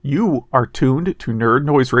You are tuned to Nerd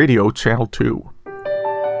Noise Radio Channel 2.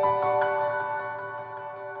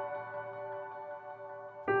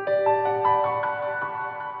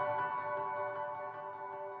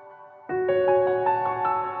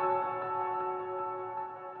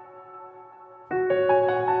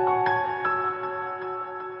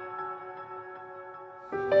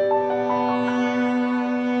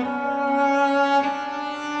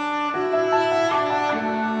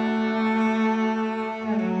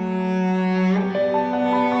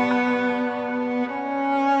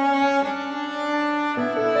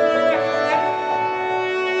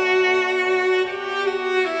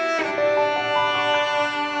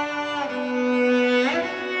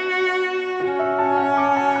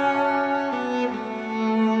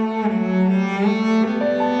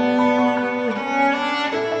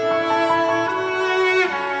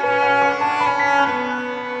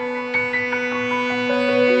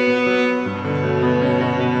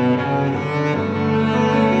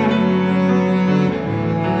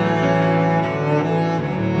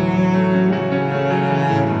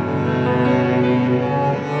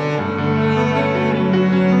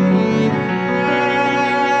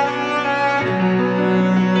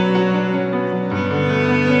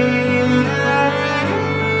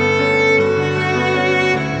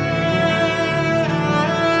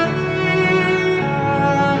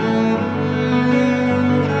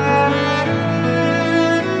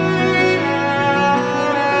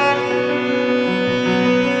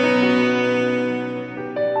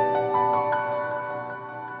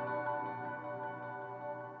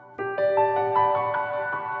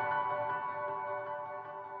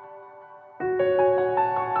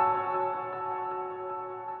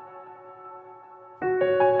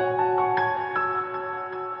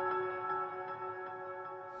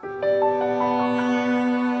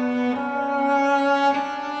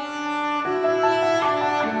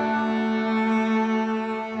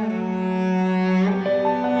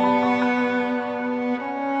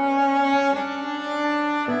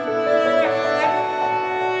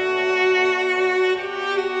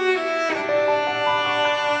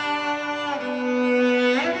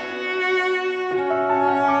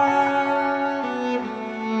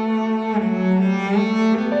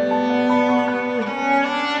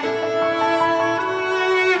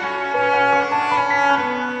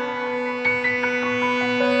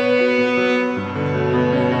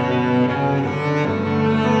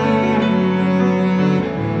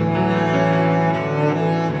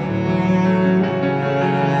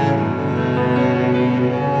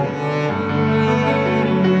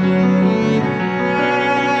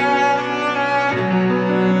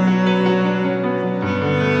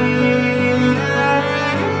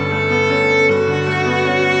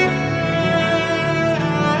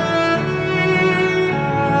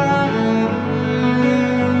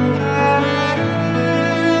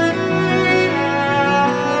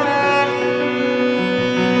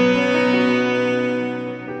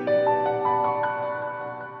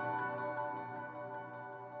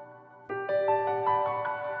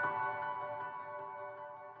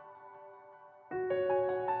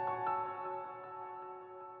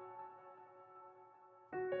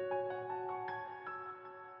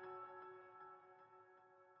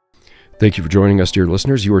 Thank you for joining us, dear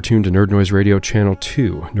listeners. You are tuned to Nerd Noise Radio Channel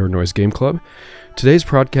 2, Nerd Noise Game Club. Today's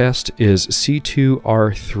broadcast is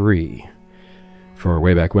C2R3 for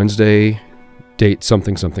Way Back Wednesday, date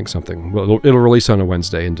something, something, something. Well, it'll release on a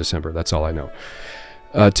Wednesday in December. That's all I know.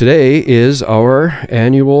 Today is our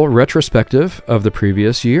annual retrospective of the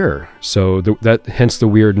previous year. So hence the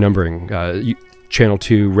weird numbering, Channel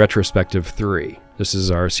 2 Retrospective 3. This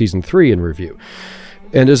is our Season 3 in review.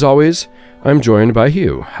 And as always, I'm joined by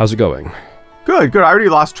Hugh. How's it going? Good. I already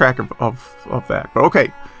lost track of that, but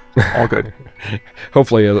okay. All good.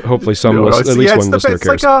 hopefully some at least one listener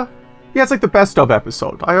cares. It's like the best of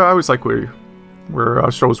episode. I always like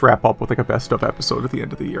where shows wrap up with like a best of episode at the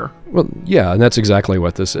end of the year. Well, yeah, and that's exactly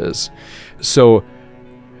what this is. So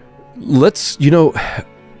let's,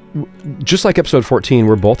 just like episode 14,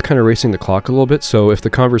 we're both kind of racing the clock a little bit. So if the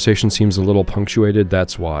conversation seems a little punctuated,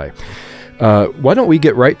 that's why. Why don't we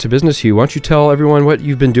get right to business, Hugh? Why don't you tell everyone what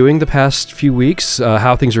you've been doing the past few weeks,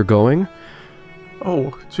 how things are going?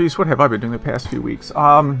 Oh, geez, what have I been doing the past few weeks?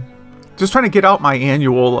 Just trying to get out my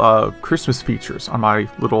annual Christmas features on my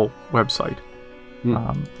little website.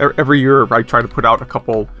 Every year I try to put out a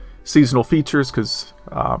couple seasonal features because,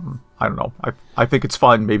 I don't know, I think it's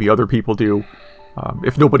fun. Maybe other people do.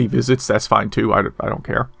 If nobody visits, that's fine too. I don't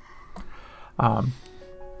care. But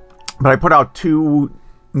I put out 2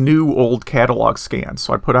 new old catalog scans.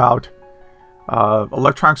 So I put out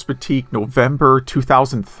Electronics Boutique November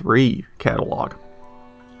 2003 catalog.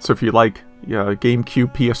 So if you like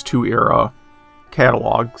GameCube, PS2 era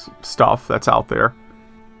catalog stuff that's out there.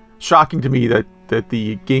 Shocking to me that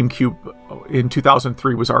the GameCube in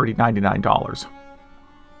 2003 was already $99.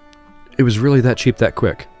 It was really that cheap that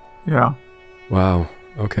quick? Yeah. Wow.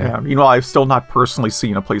 Okay. Yeah. Meanwhile, I've still not personally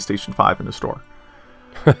seen a PlayStation 5 in the store.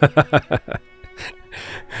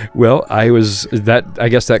 Well, I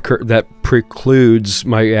guess that precludes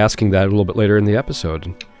my asking that a little bit later in the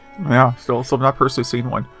episode. Yeah, still not personally seen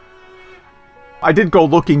one. I did go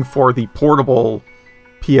looking for the portable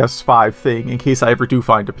PS5 thing in case I ever do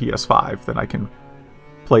find a PS5, then I can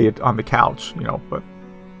play it on the couch, but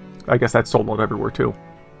I guess that's sold out everywhere too.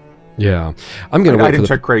 Yeah. I didn't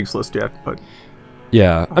check Craigslist yet, but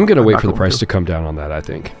yeah, I'm going to wait for the price to come down on that, I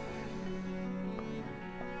think.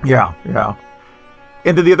 Yeah.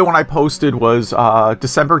 And then the other one I posted was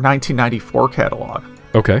December 1994 catalog.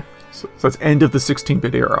 Okay. So that's end of the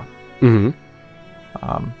 16-bit era. Mm-hmm.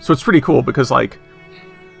 So it's pretty cool because,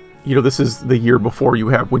 this is the year before you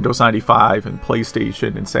have Windows 95 and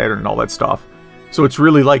PlayStation and Saturn and all that stuff. So it's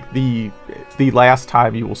really like the last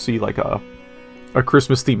time you will see like a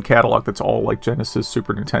Christmas-themed catalog that's all like Genesis,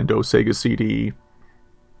 Super Nintendo, Sega CD,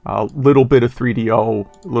 a little bit of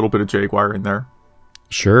 3DO, a little bit of Jaguar in there.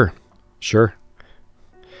 Sure.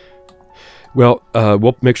 Well,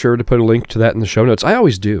 we'll make sure to put a link to that in the show notes. I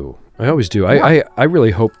always do. Yeah. I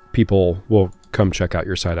really hope people will come check out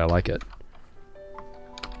your site. I like it.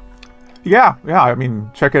 Yeah. I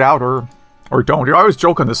mean, check it out or don't. I always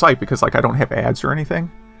joke on the site because I don't have ads or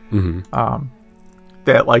anything. Mm-hmm.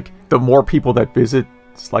 That the more people that visit,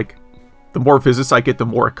 it's the more visits I get, the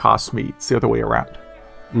more it costs me. It's the other way around.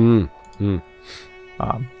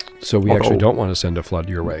 So we actually don't want to send a flood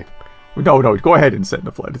your way. No, go ahead and send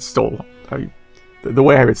a flood. It's still the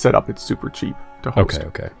way I have it set up. It's super cheap to host.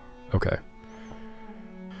 Okay.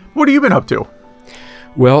 What have you been up to?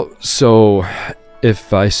 Well, so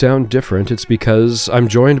if I sound different, it's because I'm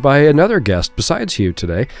joined by another guest besides you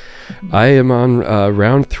today. I am on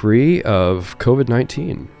round 3 of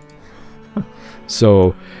COVID-19.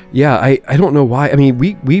 So, yeah, I don't know why. I mean,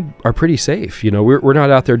 we are pretty safe. We're not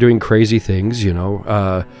out there doing crazy things.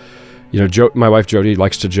 My wife Jody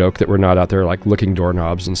likes to joke that we're not out there licking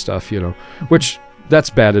doorknobs and stuff. Which that's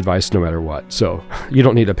bad advice no matter what. So you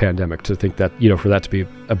don't need a pandemic to think that for that to be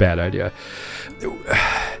a bad idea.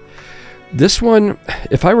 This one,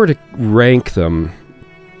 if I were to rank them,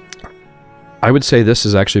 I would say this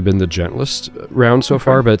has actually been the gentlest round so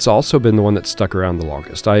far, but it's also been the one that stuck around the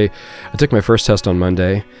longest. I took my first test on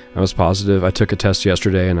Monday. I was positive. I took a test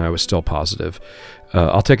yesterday, and I was still positive.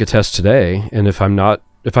 I'll take a test today, and if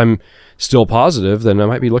I'm still positive, then I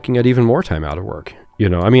might be looking at even more time out of work.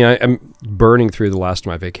 I mean, I'm burning through the last of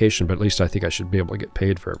my vacation, but at least I think I should be able to get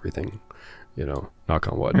paid for everything. Knock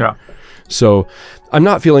on wood. Yeah. So I'm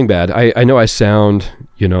not feeling bad. I know I sound,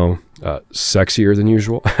 sexier than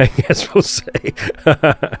usual, I guess we'll say.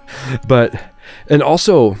 And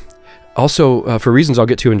also for reasons I'll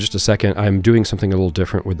get to in just a second, I'm doing something a little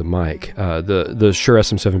different with the mic. The Shure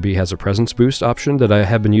SM7B has a presence boost option that I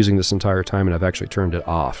have been using this entire time, and I've actually turned it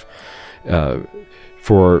off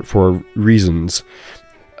for reasons.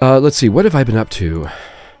 Let's see, what have I been up to?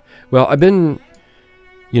 Well, I've been...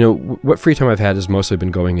 what free time I've had has mostly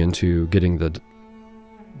been going into getting the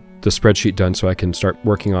spreadsheet done so I can start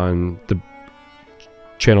working on the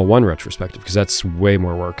Channel 1 retrospective, because that's way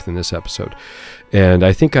more work than this episode. And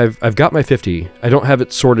I think I've got my 50. I don't have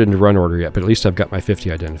it sorted into run order yet, but at least I've got my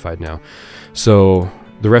 50 identified now. So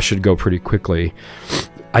the rest should go pretty quickly.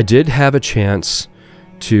 I did have a chance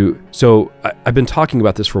to... So I've been talking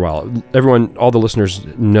about this for a while. Everyone, all the listeners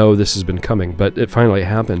know this has been coming, but it finally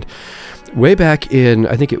happened. Way back in,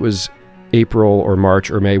 I think it was April or March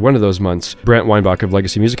or May, one of those months, Brant Weinbach of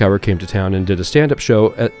Legacy Music Hour came to town and did a stand-up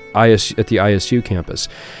show at the ISU campus.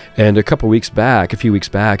 And a few weeks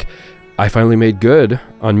back, I finally made good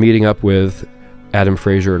on meeting up with Adam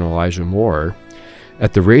Frazier and Elijah Moore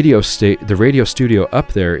at the radio studio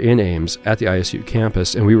up there in Ames at the ISU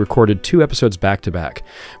campus, and we recorded 2 episodes back to back.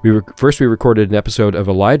 First we recorded an episode of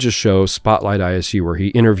Elijah's show, Spotlight ISU, where he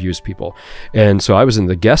interviews people. And so I was in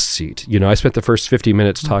the guest seat. I spent the first 50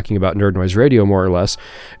 minutes talking about Nerd Noise Radio, more or less,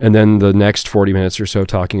 and then the next 40 minutes or so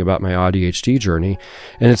talking about my ADHD journey.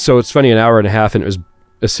 And it's funny, an hour and a half, and it was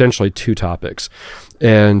essentially 2 topics.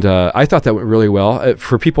 And I thought that went really well.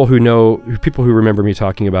 For people who remember me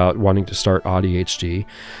talking about wanting to start ADHD,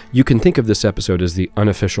 you can think of this episode as the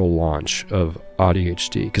unofficial launch of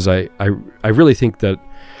ADHD, because I really think that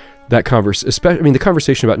conversation, the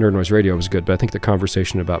conversation about Nerd Noise Radio was good, but I think the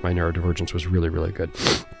conversation about my neurodivergence was really, really good.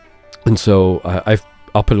 And so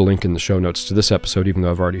I'll put a link in the show notes to this episode, even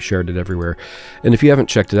though I've already shared it everywhere. And if you haven't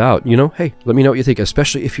checked it out, hey, let me know what you think,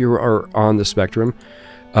 especially if you are on the spectrum.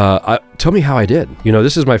 Tell me how I did.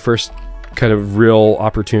 This is my first kind of real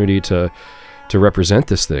opportunity to represent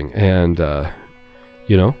this thing, and let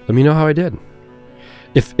me know how I did.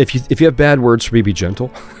 If you have bad words for me, be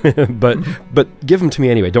gentle, but give them to me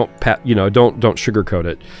anyway. Don't sugarcoat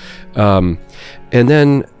it. And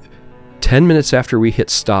then 10 minutes after we hit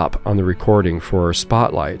stop on the recording for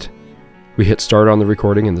Spotlight, we hit start on the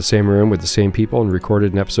recording in the same room with the same people and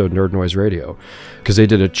recorded an episode of Nerd Noise Radio, because they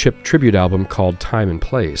did a Chip tribute album called Time and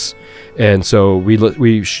Place. And so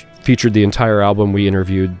we featured the entire album. We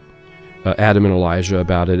interviewed Adam and Elijah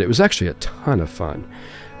about it. It was actually a ton of fun.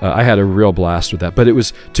 I had a real blast with that. But it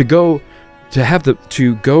was to go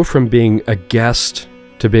from being a guest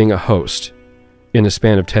to being a host in a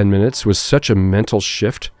span of 10 minutes was such a mental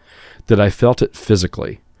shift that I felt it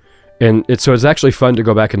physically. And so it's actually fun to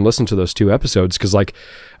go back and listen to those two episodes, because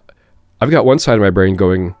I've got one side of my brain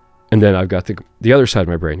going, and then I've got the other side of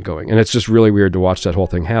my brain going. And it's just really weird to watch that whole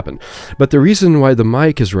thing happen. But the reason why the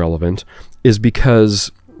mic is relevant is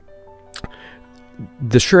because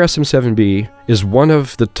the Shure SM7B is one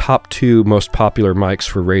of the top 2 most popular mics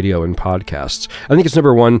for radio and podcasts. I think it's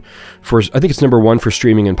number one for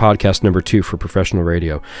streaming and podcast, number 2 for professional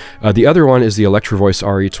radio. The other one is the Electro Voice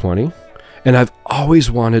RE20. And I've always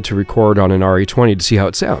wanted to record on an RE20 to see how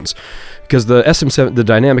it sounds, because the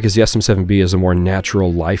dynamic is the SM7B is a more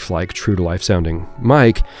natural, lifelike, true to life sounding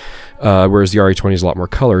mic, whereas the RE20 is a lot more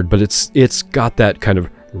colored, but it's got that kind of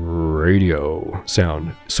radio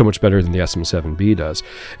sound so much better than the SM7B does.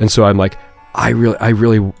 And so I'm like, I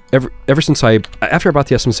really ever since after I bought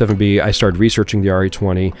the SM7B, I started researching the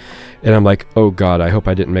RE20, and I'm like, oh God, I hope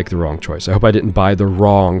I didn't make the wrong choice. I hope I didn't buy the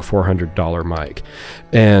wrong $400 mic.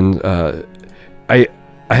 And I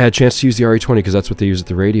had a chance to use the RE20 because that's what they use at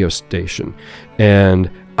the radio station,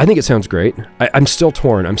 and I think it sounds great. I'm still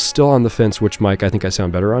torn. I'm still on the fence which mic I think I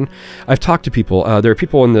sound better on. I've talked to people. There are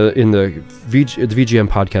people in the VGM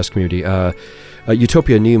podcast community.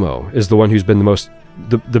 Utopia Nemo is the one who's been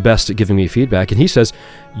the best at giving me feedback, and he says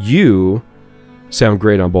you sound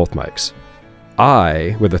great on both mics.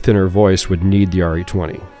 I, with a thinner voice, would need the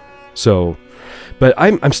RE20. So, but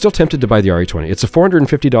I'm still tempted to buy the RE20. It's a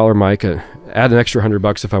 $450 mic. Add an extra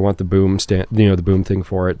 $100 if I want the boom stand, the boom thing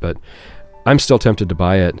for it. But I'm still tempted to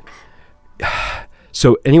buy it.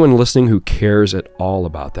 So anyone listening who cares at all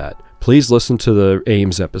about that, please listen to the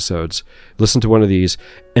Ames episodes, listen to one of these,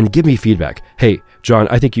 and give me feedback. Hey, John,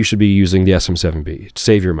 I think you should be using the SM7B.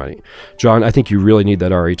 Save your money. John, I think you really need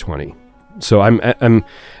that RE20. So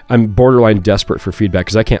I'm borderline desperate for feedback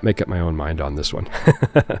because I can't make up my own mind on this one.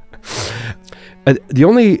 The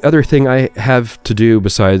only other thing I have to do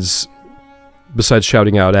besides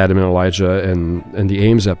shouting out Adam and Elijah and the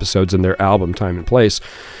Ames episodes and their album Time and Place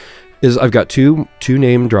is I've got two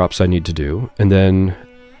name drops I need to do, and then,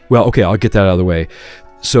 well, okay, I'll get that out of the way.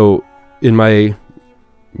 So in my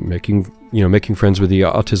making friends with the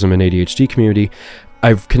autism and ADHD community,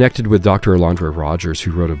 I've connected with Dr. Alondra Rogers, who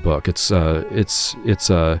wrote a book. It's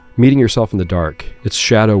Meeting Yourself in the Dark. It's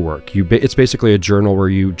shadow work. It's basically a journal where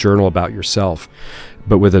you journal about yourself,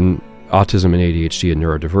 but with an autism and ADHD and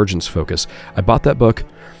neurodivergence focus. I bought that book.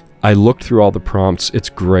 I looked through all the prompts. It's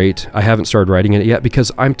great. I haven't started writing it yet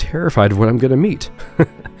because I'm terrified of what I'm going to meet.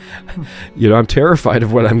 I'm terrified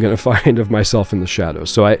of what I'm going to find of myself in the shadows.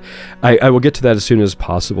 So I will get to that as soon as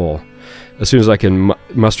possible, as soon as I can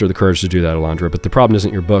muster the courage to do that, Alondra. But the problem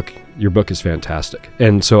isn't your book. Your book is fantastic.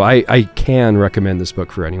 And so I can recommend this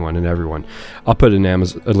book for anyone and everyone. I'll put a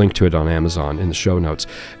link to it on Amazon in the show notes.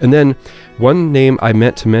 And then one name I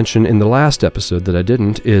meant to mention in the last episode that I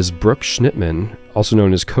didn't is Brooke Schnittman, also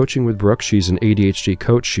known as Coaching with Brooke. She's an ADHD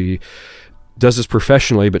coach. She does this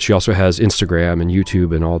professionally, but she also has Instagram and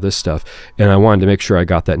YouTube and all this stuff. And I wanted to make sure I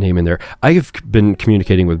got that name in there. I have been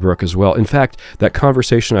communicating with Brooke as well. In fact, that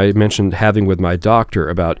conversation I mentioned having with my doctor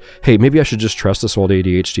about, hey, maybe I should just trust this old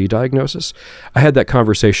ADHD diagnosis. I had that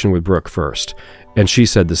conversation with Brooke first, and she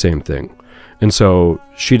said the same thing. And so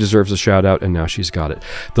she deserves a shout out, and now she's got it.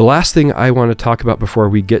 The last thing I want to talk about before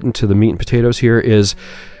we get into the meat and potatoes here is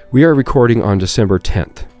we are recording on December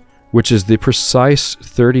 10th. Which is the precise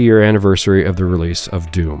 30-year anniversary of the release of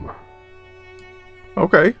Doom.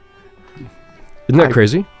 Okay. Isn't that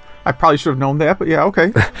crazy? I probably should have known that, but yeah,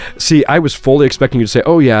 okay. See, I was fully expecting you to say,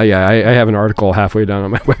 oh, yeah, I have an article halfway down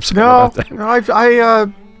on my website about that.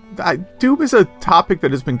 No, Doom is a topic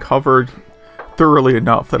that has been covered thoroughly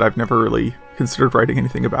enough that I've never really considered writing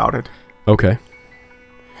anything about it. Okay.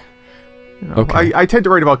 Okay. I tend to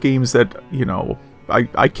write about games that,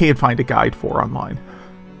 I can't find a guide for online.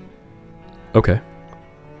 Okay.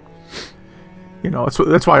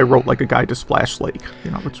 That's why I wrote like a guide to Splash Lake,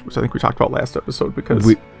 which I think we talked about last episode,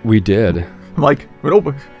 because we did. I'm like,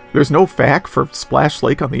 there's no FAQ for Splash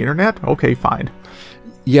Lake on the internet? Okay, fine.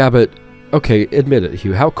 Yeah, but okay, admit it,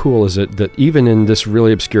 Hugh. How cool is it that even in this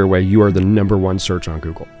really obscure way, you are the #1 search on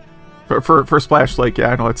Google? For Splash Lake, yeah,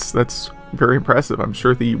 I know that's very impressive. I'm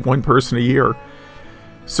sure the one person a year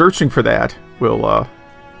searching for that will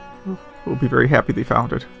be very happy they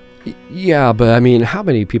found it. Yeah, but I mean, how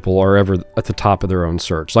many people are ever at the top of their own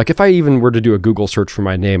search? Like, if I even were to do a Google search for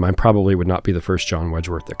my name, I probably would not be the first John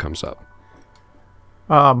Wedgeworth that comes up.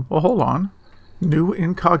 Well, hold on. New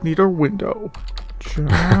incognito window.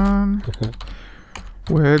 John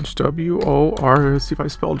Wedge, W-O-R. Let's see if I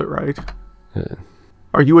spelled it right.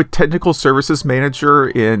 Are you a technical services manager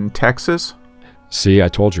in Texas? See, I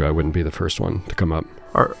told you I wouldn't be the first one to come up.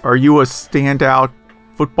 Are you a standout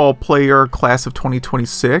football player, class of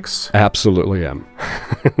 2026? Absolutely am.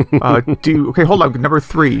 Okay, hold on. Number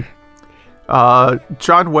 3.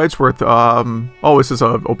 John Wedgeworth. This is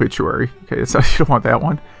a obituary. Okay, you don't want that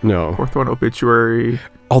one. No. 4th one, obituary.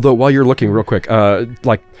 Although, while you're looking real quick,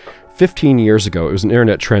 like 15 years ago, it was an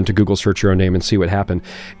internet trend to Google search your own name and see what happened.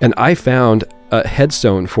 And I found a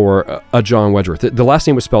headstone for a John Wedgeworth. The last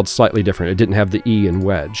name was spelled slightly different. It didn't have the E in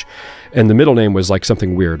Wedge. And the middle name was like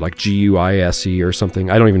something weird, like Guise or something.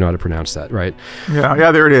 I don't even know how to pronounce that, right?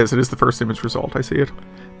 Yeah, there it is. It is the first image result. I see it.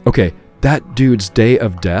 Okay, that dude's day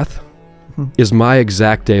of death is my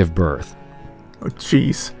exact day of birth. Oh,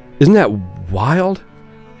 jeez. Isn't that wild?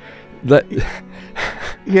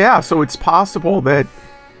 Yeah, so it's possible that...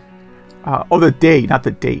 the day, not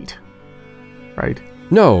the date. Right?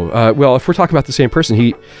 No, well, if we're talking about the same person,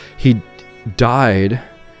 he died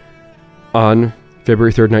on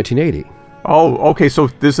February 3rd, 1980. Oh, okay, so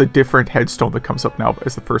there's a different headstone that comes up now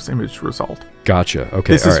as the first image result. Gotcha,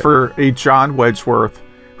 okay. This is for a John Wedgeworth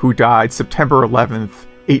who died September 11th,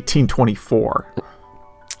 1824.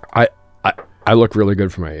 I look really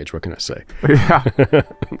good for my age, what can I say? Yeah,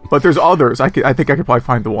 but there's others. I think I could probably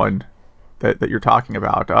find the one that you're talking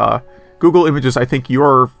about. Google Images, I think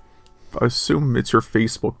assume it's your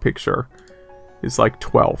Facebook picture, is like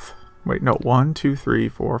 12th. Wait, no, 1, 2, 3,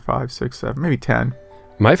 4, 5, 6, 7, maybe 10.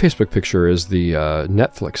 My Facebook picture is the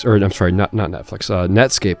Netflix, or I'm sorry, not Netflix,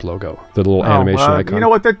 Netscape logo, the little animation icon. You know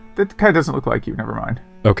what? That kind of doesn't look like you. Never mind.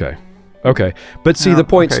 Okay. But see, the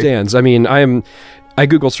point stands. I mean, I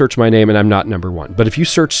Google search my name and I'm not #1. But if you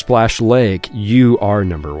search Splash Lake, you are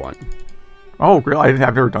 #1. Oh, really? I've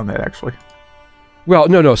never done that, actually. Well,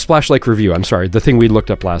 no, Splash Lake Review. I'm sorry, the thing we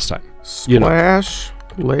looked up last time. Splash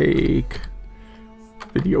Lake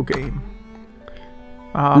video game.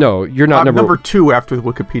 No, you're not number 2 after the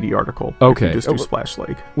Wikipedia article. Okay. Just do Splash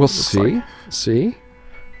Lake. Well, see? So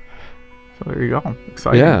there you go.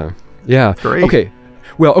 Exciting. Yeah. Great. Okay.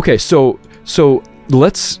 Well, okay, so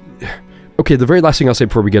let's... Okay, the very last thing I'll say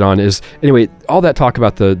before we get on is, anyway, all that talk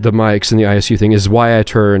about the mics and the ISU thing is why I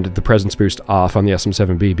turned the presence boost off on the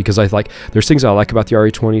SM7B, because there's things I like about the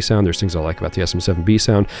RE20 sound, there's things I like about the SM7B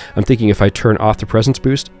sound. I'm thinking if I turn off the presence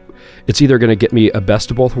boost, it's either going to get me a best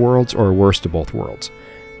of both worlds or a worst of both worlds.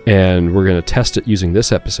 And we're going to test it using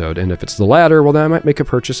this episode, and if it's the latter, well, then I might make a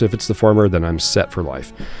purchase. If it's the former, then I'm set for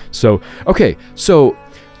life. So, okay, so...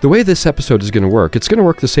 the way this episode is going to work, it's going to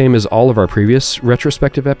work the same as all of our previous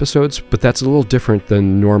retrospective episodes, but that's a little different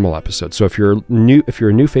than normal episodes. So if you're a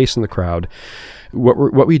new face in the crowd,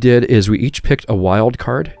 what we did is we each picked a wild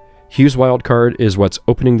card. Hugh's wild card is what's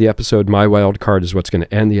opening the episode. My wild card is what's going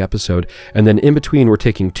to end the episode. And then in between, we're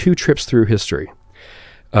taking 2 trips through history.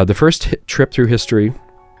 The first trip through history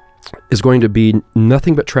is going to be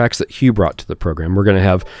nothing but tracks that Hugh brought to the program. We're going to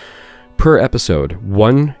have, per episode,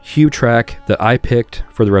 1 Hugh track that I picked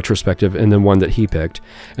for the retrospective, and then 1 that he picked.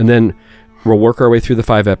 And then we'll work our way through the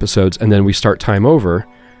 5 episodes, and then we start time over,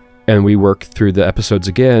 and we work through the episodes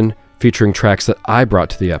again, featuring tracks that I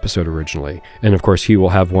brought to the episode originally. And of course, Hugh will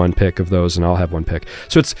have 1 pick of those, and I'll have 1 pick.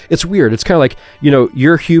 So it's weird. It's kind of like,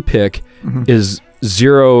 your Hugh pick is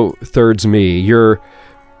 0/3 me.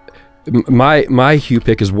 My Hugh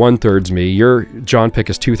pick is 1/3 me. Your John pick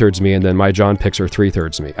is 2/3 me, and then my John picks are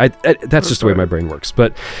 3/3 me. That's just the way my brain works.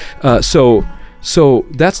 But so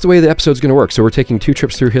that's the way the episode's going to work. So we're taking 2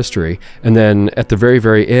 trips through history, and then at the very,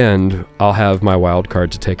 very end, I'll have my wild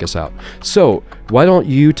card to take us out. So why don't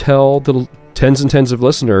you tell the tens and tens of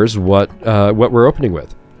listeners what we're opening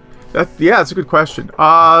with? That's a good question.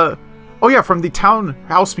 From the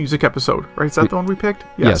Townhouse Music episode, right? Is that the one we picked?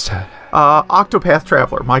 Yes. Octopath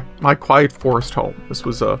Traveler, my Quiet Forest Home. This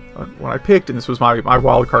was one I picked, and this was my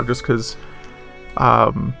wild card just because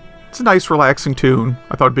it's a nice, relaxing tune.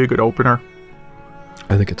 I thought it'd be a good opener.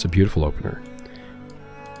 I think it's a beautiful opener.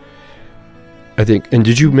 I think. And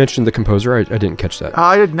did you mention the composer? I didn't catch that.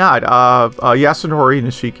 I did not. Yasunori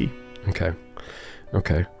Nishiki.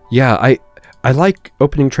 Okay. Yeah, I like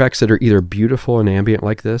opening tracks that are either beautiful and ambient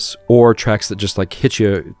like this, or tracks that just like hit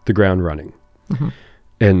you the ground running. Mm-hmm.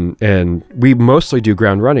 And we mostly do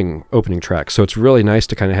ground running opening tracks, so it's really nice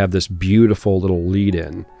to kind of have this beautiful little lead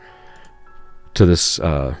in to this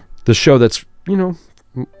show that's, you know,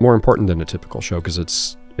 more important than a typical show because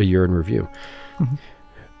it's a year in review. Mm-hmm.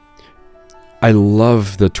 I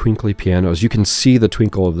love the twinkly pianos. You can see the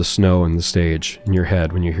twinkle of the snow on the stage in your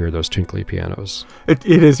head when you hear those twinkly pianos. It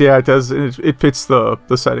is, yeah, it does. It fits the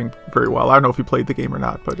setting very well. I don't know if you played the game or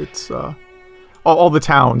not, but it's all the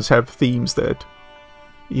towns have themes that,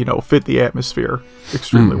 you know, fit the atmosphere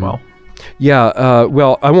extremely well. Yeah,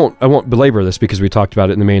 well, I won't belabor this because we talked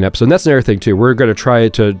about it in the main episode. And that's another thing too. We're going to try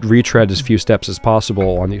to retread as few steps as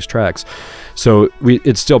possible on these tracks, so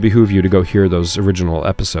it still behoove you to go hear those original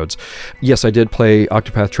episodes. Yes, I did play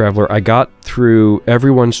Octopath Traveler. I got through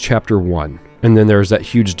everyone's chapter 1, and then there was that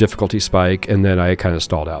huge difficulty spike, and then I kind of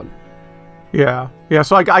stalled out. Yeah.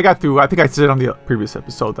 So I got through. I think I said on the previous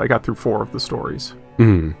episode that I got through 4 of the stories.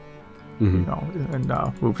 Mm-hmm. You know,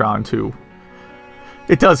 and moved on to.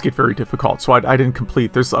 It does get very difficult, so I didn't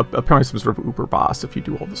complete. There's apparently some sort of uber boss if you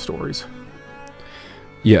do all the stories.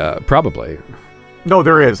 Yeah, probably. No,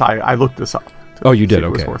 there is. I looked this up. Oh, you did?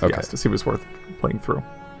 Okay. Okay. Yes, to see if it was worth playing through.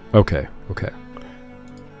 Okay.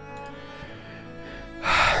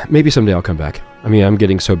 Maybe someday I'll come back. I mean, I'm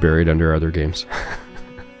getting so buried under other games.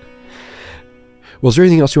 Well, is there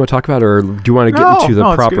anything else you want to talk about, or do you want to get into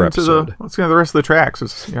the proper episode? Let's get into the rest of the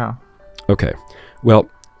tracks. Yeah. Okay. Well,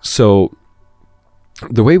 so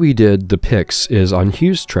the way we did the picks is on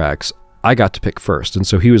Hugh's tracks, I got to pick first, and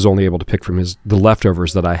so he was only able to pick from the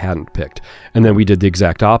leftovers that I hadn't picked. And then we did the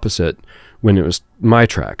exact opposite when it was my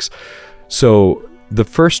tracks. So the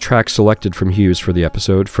first track selected from Hughes for the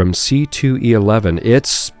episode from C2E11, It's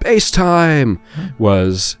Space Time,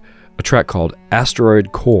 was a track called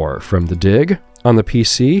Asteroid Core from The Dig on the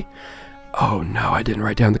PC. Oh no, I didn't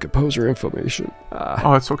write down the composer information.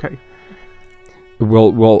 Oh, it's okay.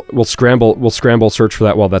 We'll scramble search for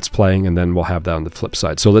that while that's playing, and then we'll have that on the flip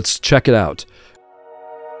side. So let's check it out.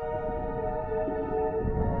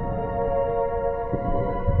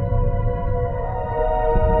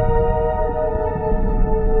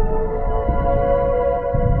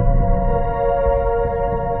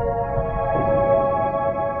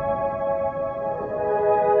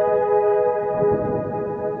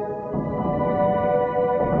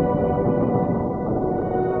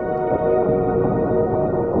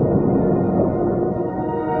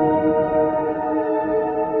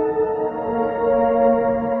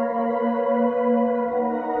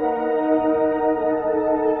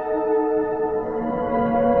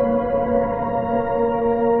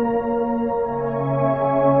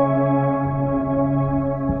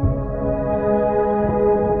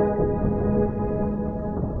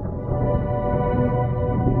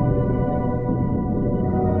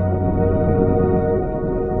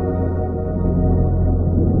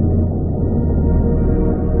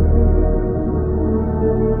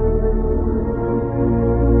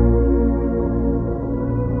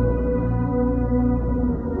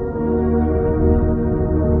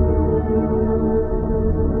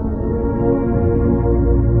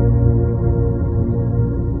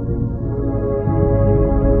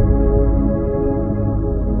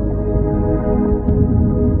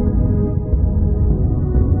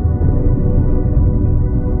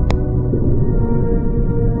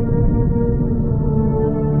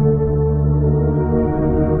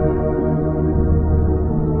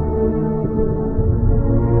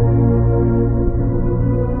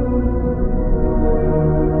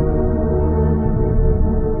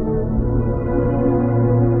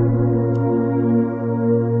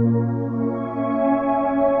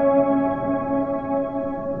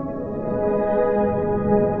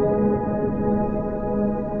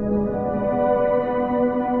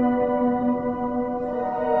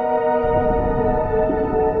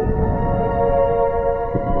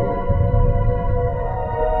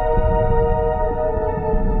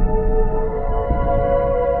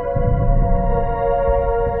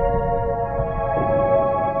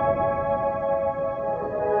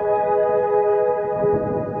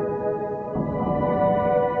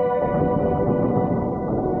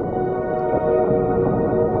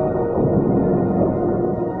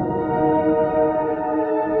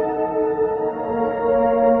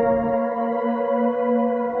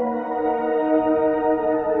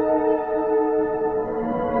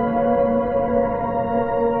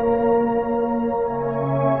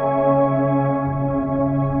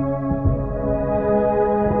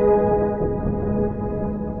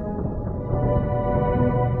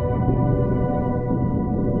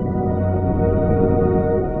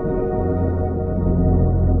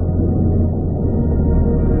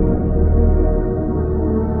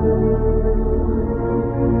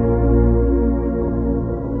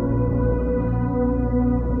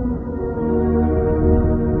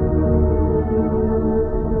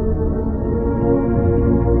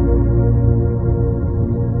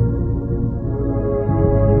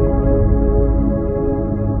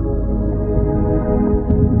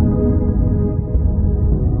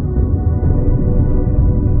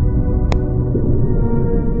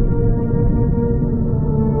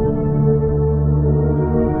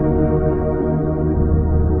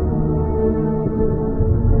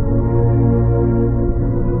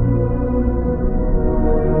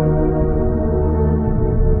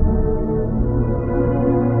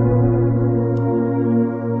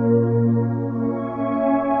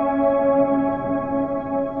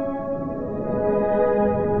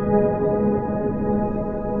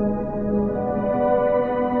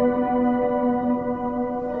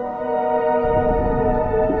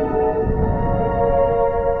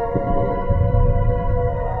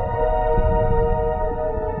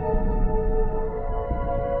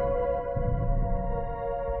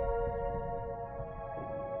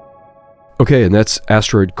 Okay, and that's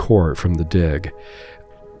Asteroid Core from The Dig.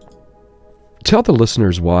 Tell the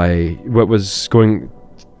listeners what was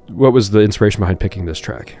the inspiration behind picking this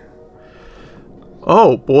track?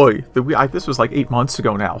 Oh boy, this was like 8 months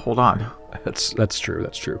ago now. Hold on. That's true.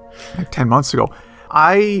 Like 10 months ago.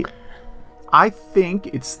 I think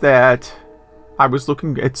it's that I was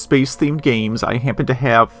looking at space-themed games. I happened to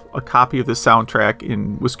have a copy of the soundtrack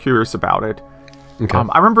and was curious about it. Okay.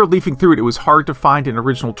 I remember leafing through it. It was hard to find an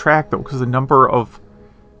original track, though, because a number of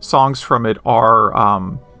songs from it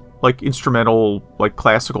are like instrumental, like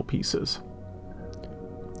classical pieces.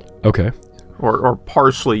 Okay. Or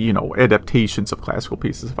partially, adaptations of classical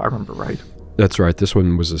pieces, if I remember right. That's right. This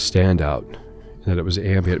one was a standout, that it was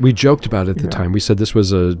ambient. We joked about it at the time. We said this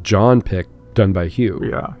was a John pick done by Hugh.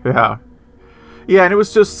 Yeah, and it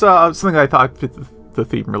was just something I thought fit the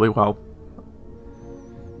theme really well.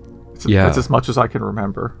 That's as much as I can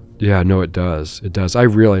remember. Yeah, no, it does. It does. I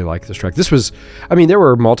really like this track. There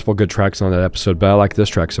were multiple good tracks on that episode, but I like this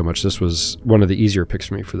track so much. This was one of the easier picks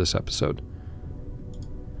for me for this episode.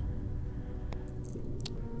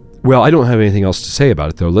 Well, I don't have anything else to say about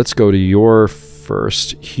it, though. Let's go to your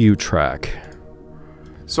first Hugh track.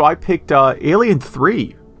 So I picked Alien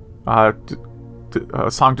 3, a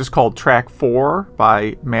song just called Track 4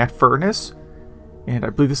 by Matt Furness. And I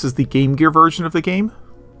believe this is the Game Gear version of the game.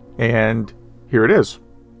 And here it is.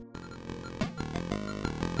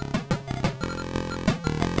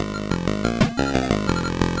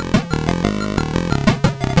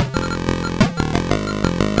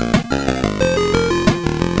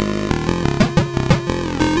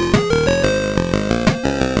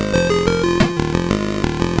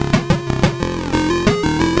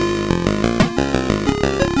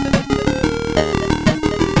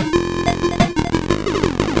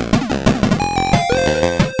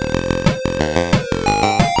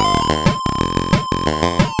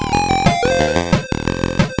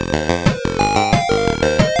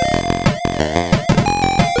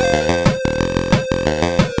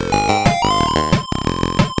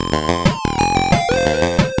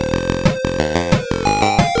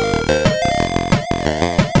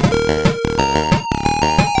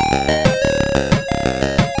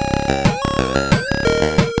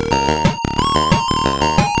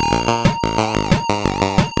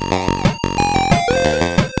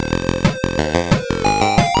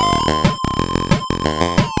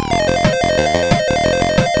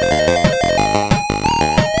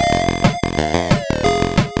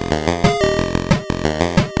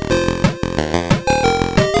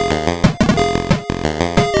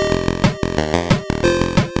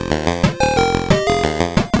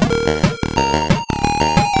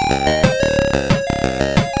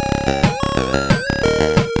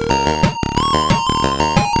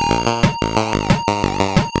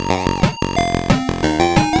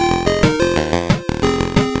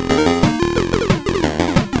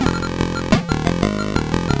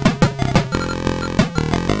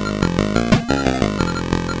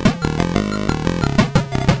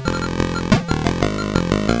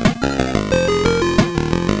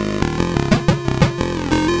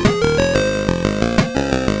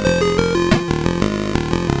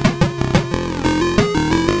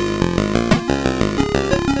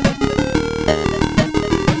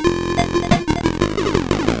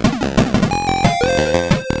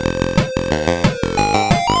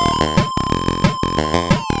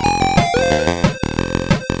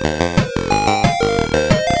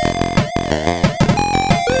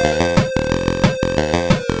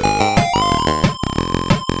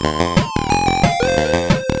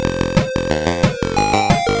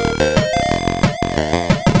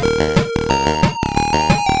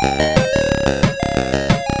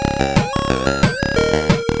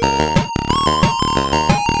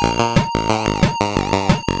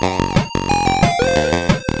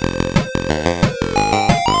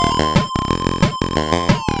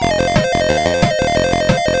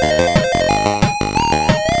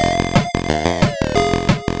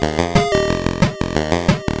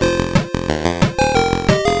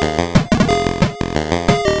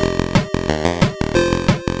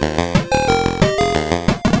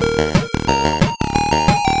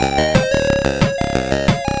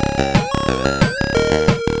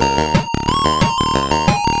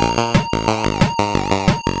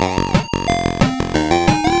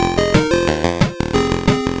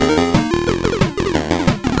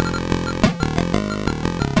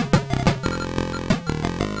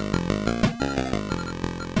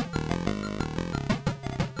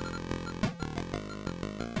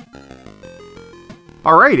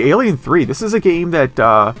 All right, Alien 3. This is a game that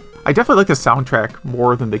I definitely like the soundtrack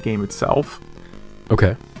more than the game itself.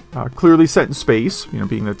 Okay. Clearly set in space,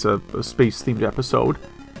 being that's a space-themed episode.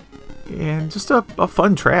 And just a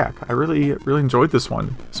fun track. I really enjoyed this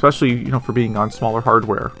one, especially, for being on smaller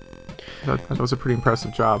hardware. That was a pretty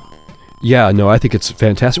impressive job. Yeah, no, I think it's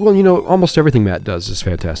fantastic. Well, almost everything Matt does is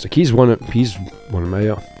fantastic. He's one of my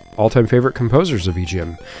all-time favorite composers of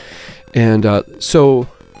EGM. And so,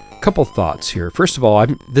 a couple thoughts here. First of all,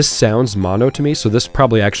 this sounds mono to me, so this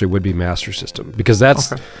probably actually would be Master System, because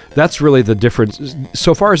that's really the difference.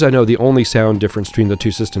 So far as I know, the only sound difference between the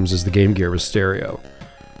two systems is the Game Gear was stereo.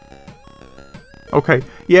 Okay.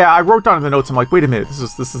 Yeah, I wrote down in the notes. I'm like, wait a minute.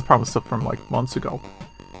 This is probably stuff from like months ago.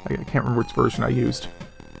 I can't remember which version I used.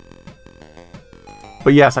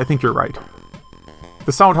 But yes, I think you're right.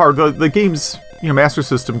 The sound the game's Master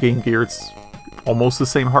System, Game Gear, it's almost the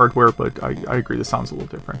same hardware, but I agree the sound's a little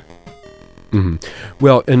different. Mm-hmm.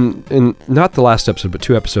 Well, and not the last episode, but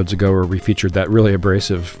 2 episodes ago, where we featured that really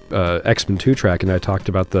abrasive X-Men 2 track, and I talked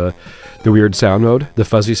about the weird sound mode, the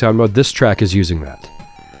fuzzy sound mode. This track is using that.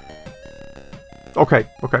 Okay.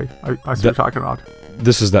 I see what you're talking about.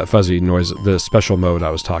 This is that fuzzy noise, the special mode I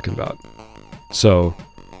was talking about. So,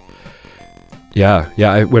 yeah.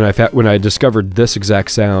 When I discovered this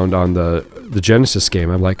exact sound on the Genesis game,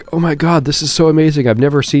 I'm like, oh my god, this is so amazing! I've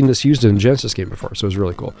never seen this used in a Genesis game before. So it was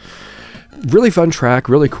really cool. Really fun track,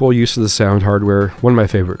 really cool use of the sound hardware. One of my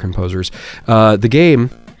favorite composers. The game,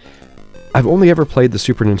 I've only ever played the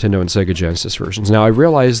Super Nintendo and Sega Genesis versions. Now I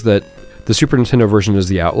realize that the Super Nintendo version is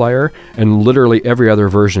the outlier, and literally every other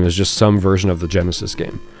version is just some version of the Genesis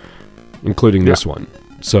game, including this one.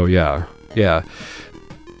 So yeah.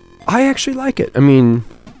 I actually like it. I mean,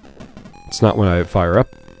 it's not when I fire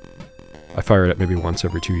up. I fire it up maybe once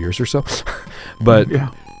every 2 years or so, but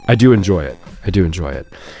I do enjoy it.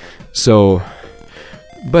 So,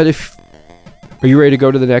 but are you ready to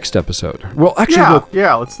go to the next episode? Well, actually,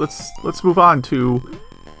 let's move on to.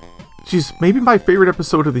 Maybe my favorite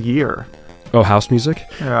episode of the year. Oh, house music?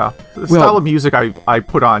 Yeah. The style of music I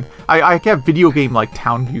put on. I have video game like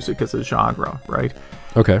town music as a genre, right?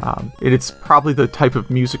 Okay. And it's probably the type of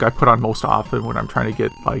music I put on most often when I'm trying to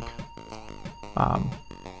get like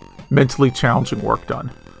mentally challenging work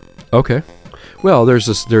done. Okay. Well, there's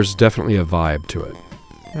definitely a vibe to it.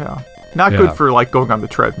 Yeah. Not good for like going on the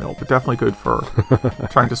treadmill, but definitely good for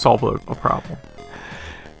trying to solve a problem.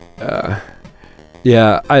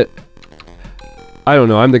 Yeah, I don't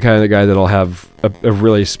know. I'm the kind of guy that'll have a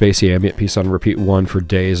really spacey ambient piece on repeat 1 for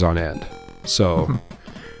days on end. So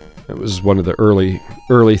it was one of the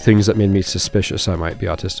early things that made me suspicious I might be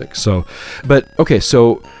autistic. So, but okay.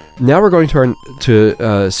 So now we're going to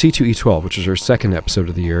C2E12, which is our second episode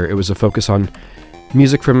of the year. It was a focus on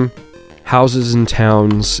music from houses and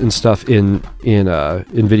towns and stuff in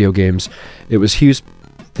video games. It was Hugh's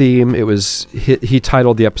theme. It was he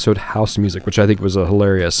titled the episode "House Music," which I think was a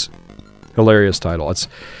hilarious title.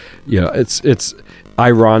 It's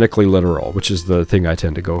ironically literal, which is the thing I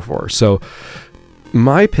tend to go for. So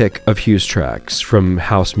my pick of Hugh's tracks from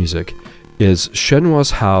house music is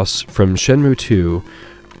Shenhua's House from Shenmue 2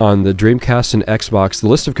 on the Dreamcast and Xbox. The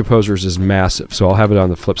list of composers is massive, so I'll have it on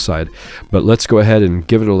the flip side. But let's go ahead and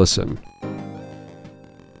give it a listen.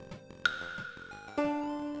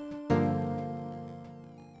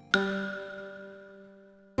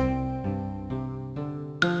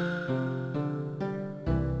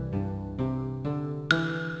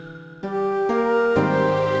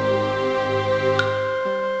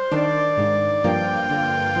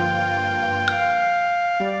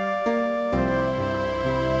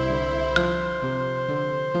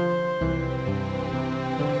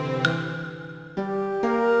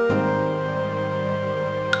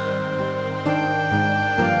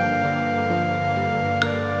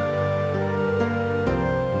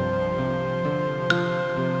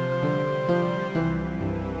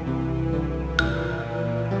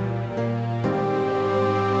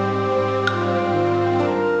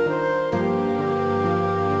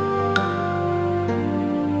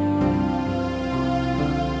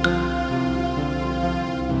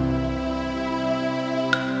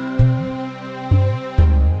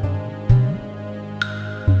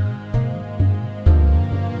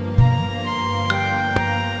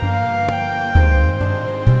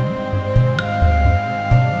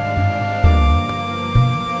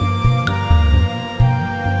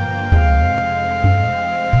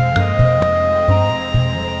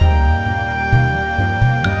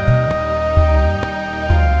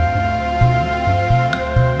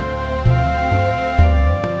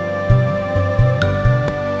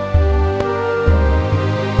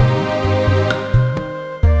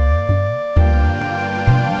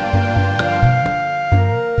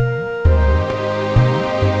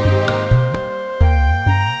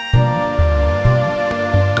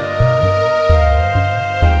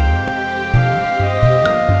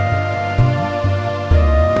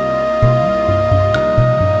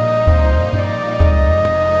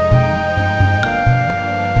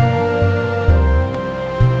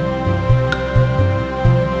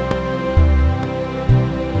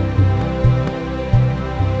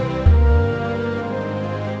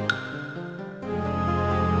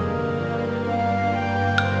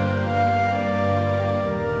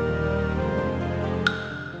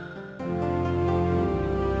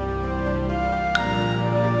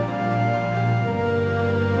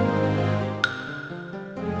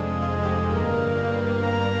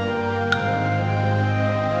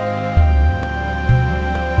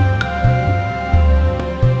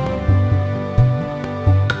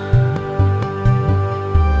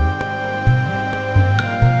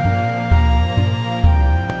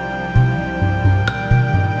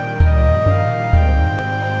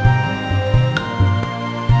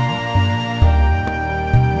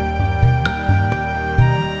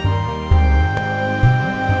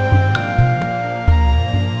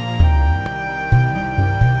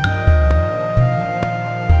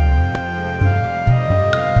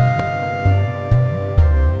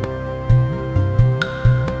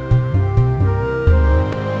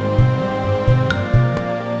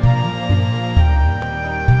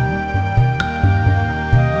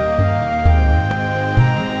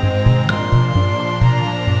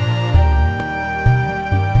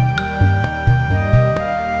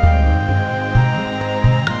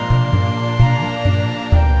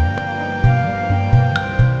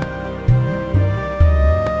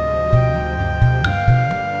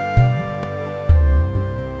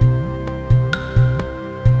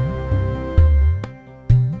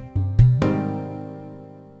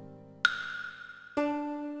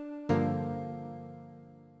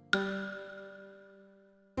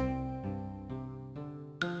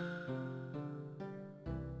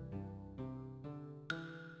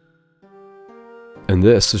 And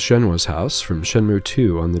this is Shenhua's house from Shenmue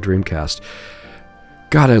 2 on the Dreamcast.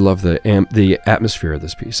 God, I love the atmosphere of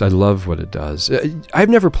this piece. I love what it does. I've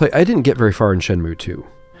never played... I didn't get very far in Shenmue 2,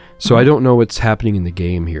 so I don't know what's happening in the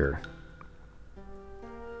game here.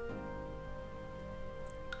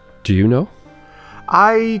 Do you know?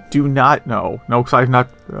 I do not know. No, because I've not...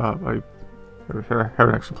 I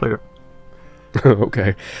haven't actually played it.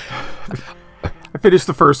 Okay. I finished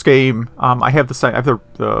the first game. I have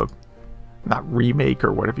the not remake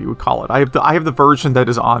or whatever you would call it. I have the version that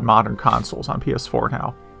is on modern consoles on PS4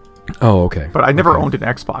 now. Oh, okay. But I never owned an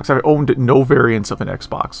Xbox. I owned no variants of an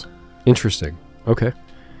Xbox. Interesting. Okay.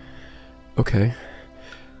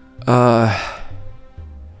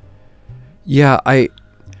 Yeah, I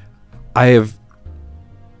have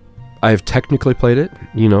technically played it,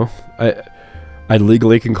 you know. I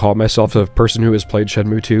legally can call myself a person who has played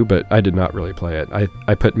Shenmue 2, but I did not really play it.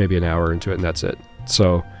 I put maybe an hour into it and that's it.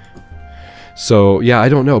 So yeah, I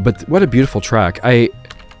don't know, but what a beautiful track. And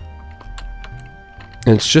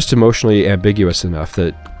it's just emotionally ambiguous enough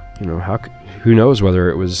that, you know, who knows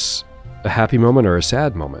whether it was a happy moment or a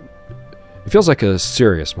sad moment. It feels like a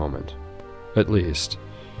serious moment, at least.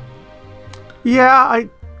 Yeah,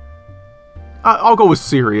 I'll go with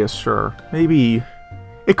serious, sure. Maybe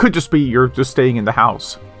it could just be you're just staying in the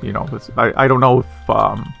house, you know. I don't know if, you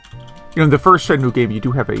know, in the first Shenmue game you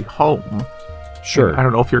do have a home. Sure. I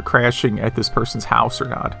don't know if you're crashing at this person's house or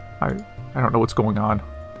not. I don't know what's going on.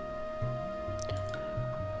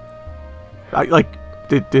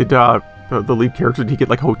 Did the lead character, did he get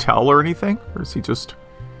like a hotel or anything? Or is he just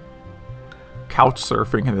couch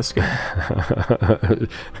surfing in this game?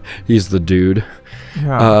 He's the dude.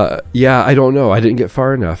 Yeah. Yeah, I don't know. I didn't get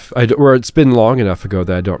far enough. Or it's been long enough ago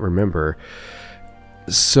that I don't remember.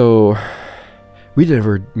 So we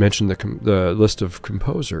never mentioned the list of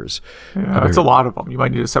composers. Yeah, that's a lot of them. You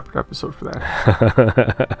might need a separate episode for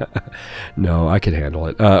that. No, I can handle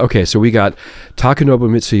it. Okay, so we got Takanobu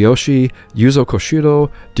Mitsuyoshi, Yuzo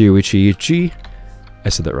Koshiro, Ryuichi Ichi. I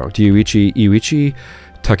said that wrong. Ryuichi Iichi,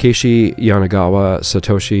 Takeshi Yanagawa,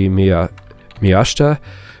 Satoshi Miyashita,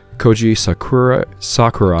 Koji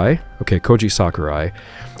Sakurai. Okay, Koji Sakurai.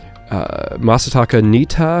 Masataka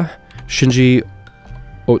Nitta, Shinji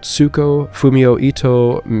Otsuko, Fumio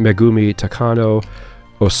Ito, Megumi Takano,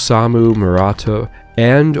 Osamu Murata,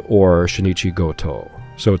 and or Shinichi Goto.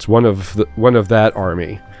 So it's one of that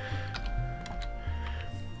army.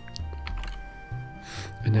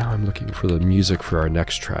 And now I'm looking for the music for our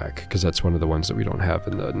next track, because that's one of the ones that we don't have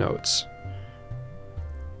in the notes.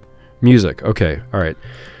 Music. Okay. All right.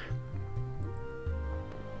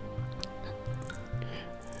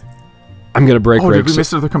 I'm going to break. Oh, did we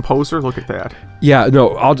miss the composer? Look at that. Yeah,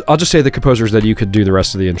 no, I'll just say the composers, that you could do the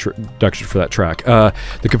rest of the introduction for that track.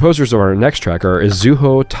 The composers of our next track are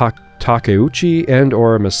Izuho Takeuchi and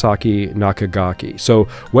or Masaki Nakagaki. So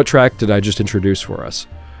what track did I just introduce for us?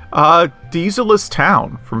 Diesel's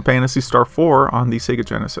Town from Phantasy Star 4 on the Sega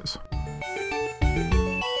Genesis.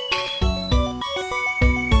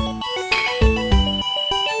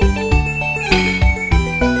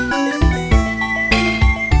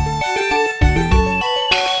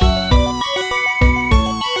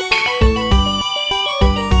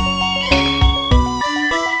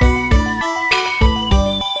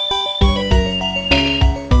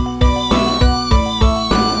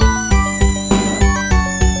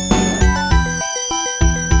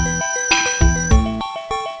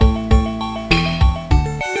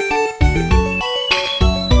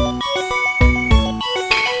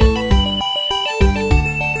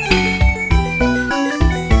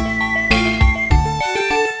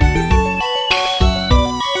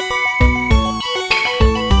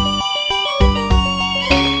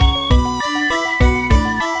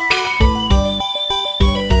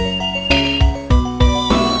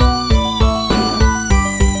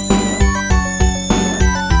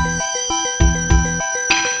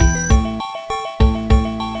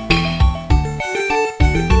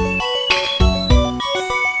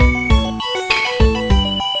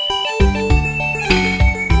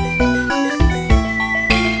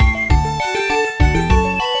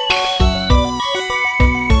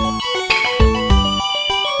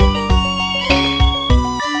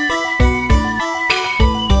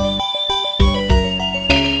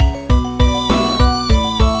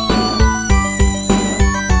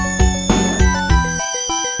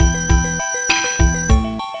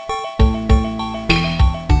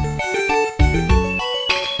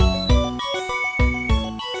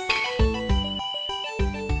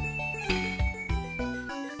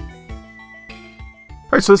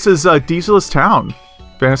 All right, so this is Diesel's Town,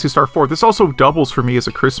 Phantasy Star 4. This also doubles for me as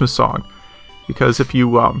a Christmas song. because if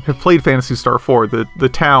you have played Phantasy Star 4, the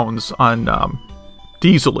towns on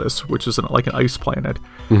Dieselis, which is like an ice planet,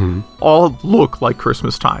 all look like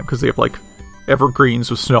Christmas time because they have like evergreens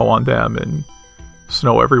with snow on them and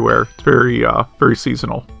snow everywhere. It's very very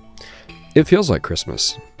seasonal. It feels like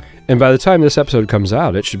Christmas. And by the time this episode comes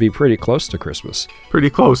out, it should be pretty close to Christmas. Pretty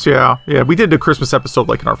close, yeah. Yeah, we did a Christmas episode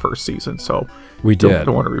like in our first season, so we did.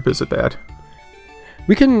 Don't want to revisit that.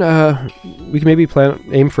 We can maybe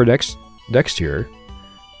aim for next year.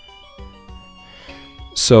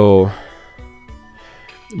 So,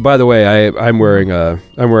 by the way, I'm wearing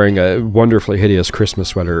a wonderfully hideous Christmas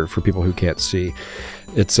sweater for people who can't see.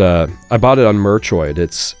 It's I bought it on Merchoid.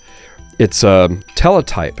 It's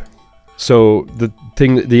teletype. So the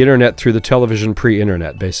internet through the television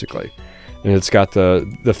pre-internet, basically. And it's got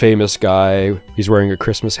the famous guy. He's wearing a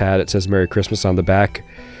Christmas hat. It says Merry Christmas on the back.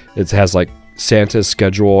 It has like Santa's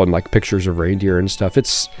schedule and like pictures of reindeer and stuff.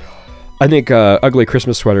 I think ugly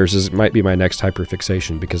Christmas sweaters might be my next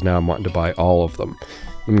hyperfixation because now I'm wanting to buy all of them.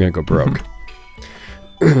 I'm going to go broke.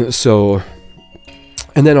 So,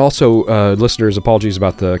 and then also, listeners, apologies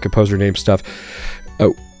about the composer name stuff.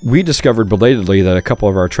 We discovered belatedly that a couple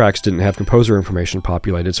of our tracks didn't have composer information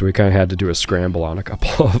populated, so we kind of had to do a scramble on a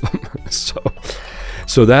couple of them.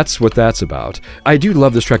 So that's what that's about. I do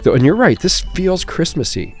love this track, though, and you're right, this feels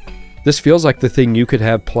Christmassy. This feels like the thing you could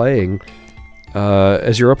have playing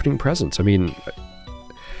as your opening presents. I mean,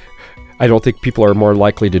 I don't think people are more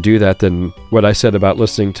likely to do that than what I said about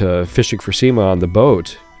listening to Fishing for Sema on the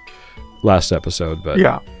boat last episode. But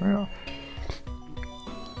yeah.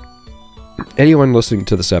 Anyone listening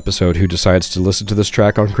to this episode who decides to listen to this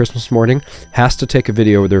track on Christmas morning has to take a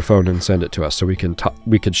video with their phone and send it to us so we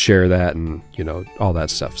could share that and all that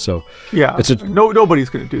stuff. So yeah, nobody's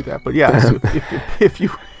going to do that, but yeah, so if you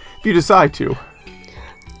decide to,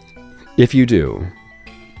 if you do,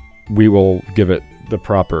 we will give it the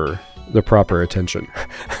proper attention.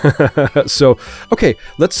 So okay,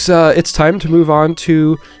 let's it's time to move on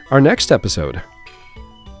to our next episode.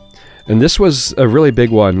 And this was a really big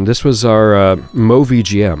one. This was our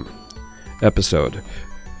MoVGM episode.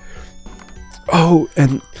 Oh,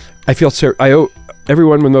 and I feel I owe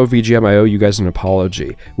everyone with MoVGM, I owe you guys an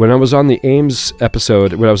apology. When I was on the Ames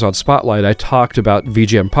episode, when I was on Spotlight, I talked about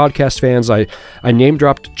VGM podcast fans. I name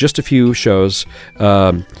dropped just a few shows,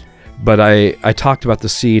 but I talked about the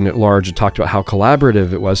scene at large and talked about how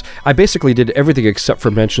collaborative it was. I basically did everything except for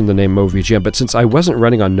mention the name MoVGM, but since I wasn't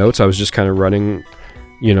running on notes, I was just kind of running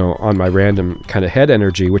on my random kind of head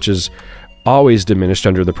energy, which is always diminished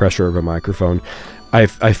under the pressure of a microphone. I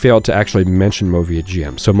failed to actually mention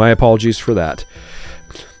MoVGM, so my apologies for that.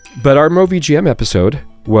 But our MoVGM episode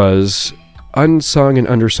was unsung and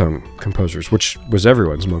undersung composers, which was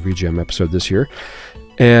everyone's MoVGM episode this year.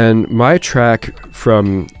 And my track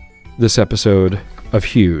from this episode of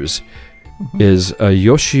Hughes is a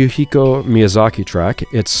Yoshihiko Miyazaki track.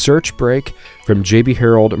 It's Search Break from JB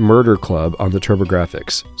Harold Murder Club on the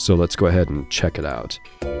TurboGrafx. So let's go ahead and check it out.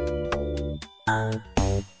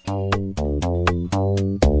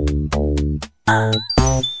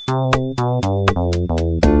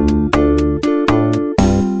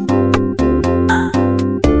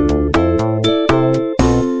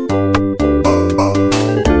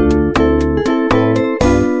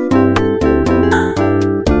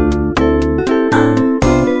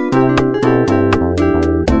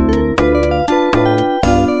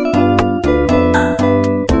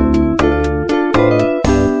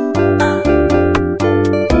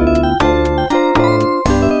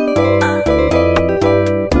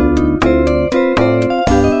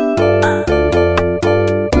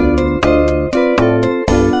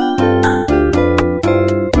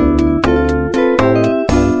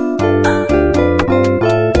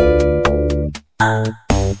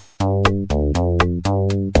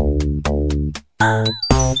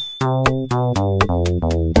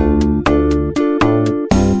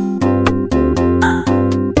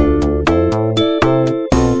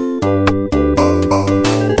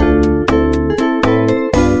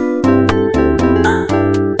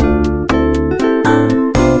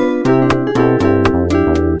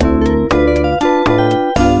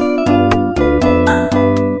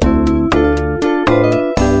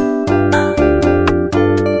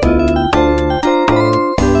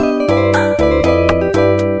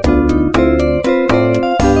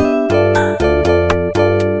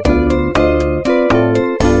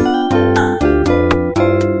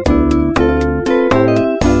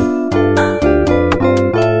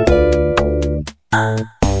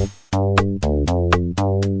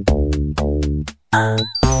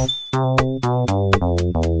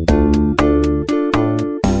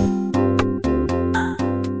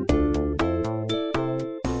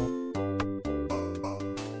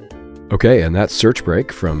 Okay, and that's Search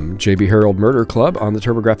Break from JB Harold Murder Club on the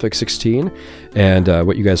TurboGrafx 16. And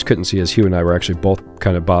what you guys couldn't see is Hugh and I were actually both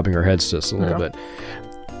kind of bobbing our heads to this a little bit.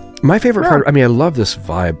 My favorite part, I mean, I love this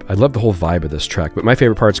vibe. I love the whole vibe of this track, but my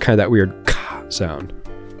favorite part is kind of that weird sound.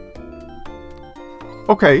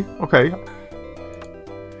 Okay.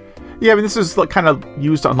 Yeah, I mean, this is like kind of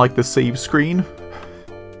used on like the save screen.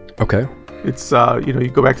 Okay. It's,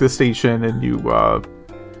 you go back to the station and you,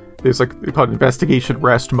 there's like, they call it investigation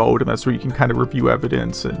rest mode, and that's where you can kind of review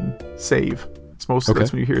evidence and save. It's mostly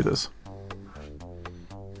that's when you hear this.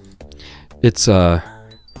 It's,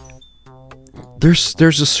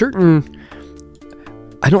 there's a certain,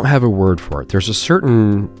 I don't have a word for it. There's a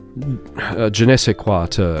certain je ne sais quoi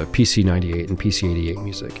to PC98 and PC88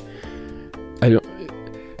 music.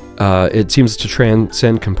 It seems to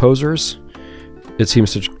transcend composers. It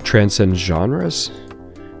seems to transcend genres.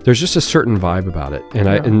 There's just a certain vibe about it,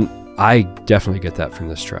 and I definitely get that from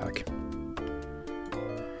this track.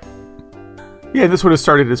 Yeah, this would have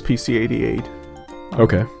started as PC88.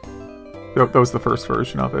 Okay. That was the first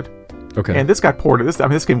version of it. Okay. And this got ported.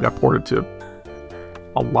 This game got ported to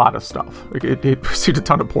a lot of stuff. Like it received a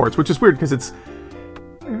ton of ports, which is weird because it's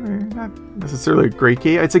not necessarily a great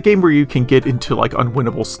game. It's a game where you can get into like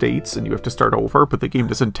unwinnable states and you have to start over, but the game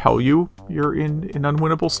doesn't tell you you're in an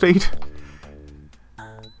unwinnable state.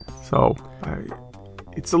 So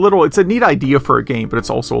it's a neat idea for a game, but it's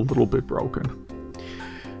also a little bit broken.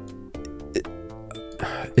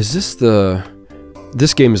 Is this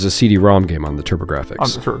game is a CD-ROM game on the TurboGrafx? On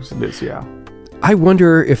the TurboGrafx, it is, yeah. I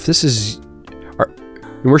wonder if this is...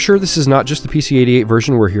 And we're sure this is not just the PC88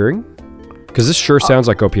 version we're hearing? Because this sure sounds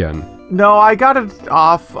like OPN. No, I got it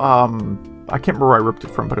off... I can't remember where I ripped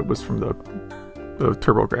it from, but it was from the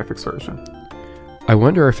TurboGrafx version. I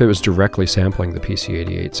wonder if it was directly sampling the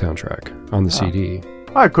PC88 soundtrack on the CD.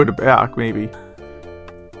 I could have back, maybe.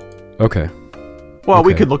 Okay. Well,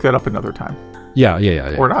 we could look that up another time. Yeah.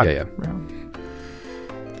 Or not. Yeah.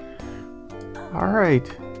 All right.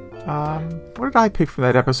 What did I pick from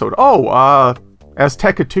that episode? Oh,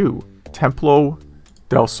 Azteca 2, Templo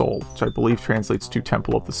del Sol, which I believe translates to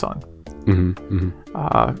Temple of the Sun.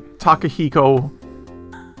 Takahiko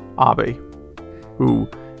Abe, who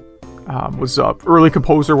was an early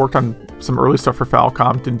composer, worked on some early stuff for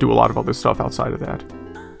Falcom, didn't do a lot of other stuff outside of that.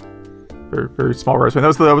 Very, very small resume.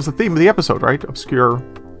 That was the theme of the episode, right? Obscure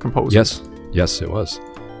composers. Yes, it was.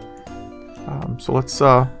 So let's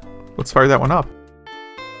fire that one up.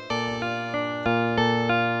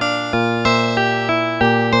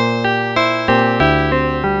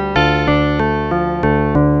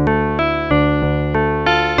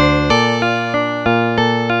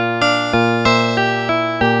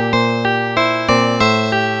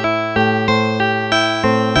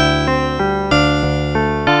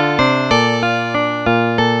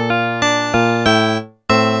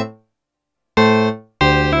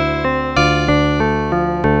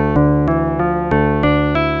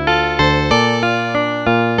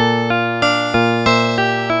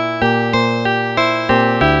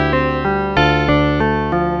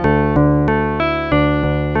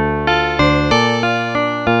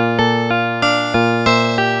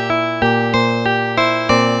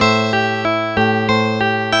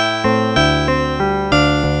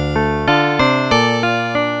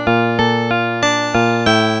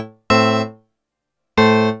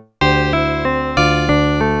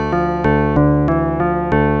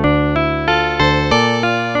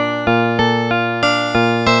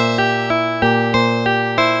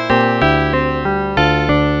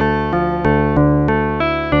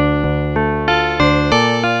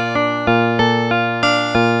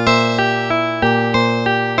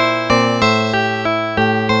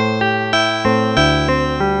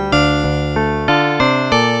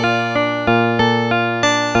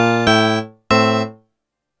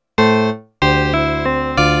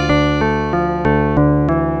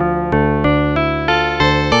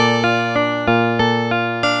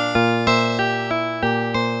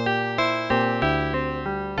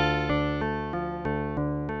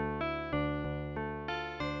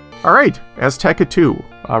 All right, Azteca 2,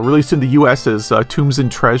 released in the US as Tombs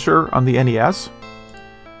and Treasure on the NES.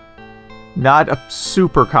 Not a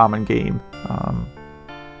super common game.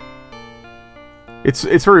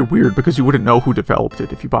 It's very weird because you wouldn't know who developed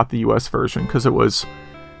it if you bought the US version, because it was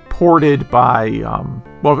ported by,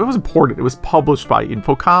 well, it wasn't ported, it was published by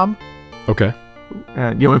Infocom. Okay.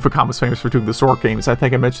 And, Infocom was famous for doing the Zork games. I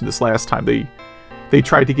think I mentioned this last time. They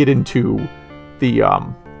tried to get into the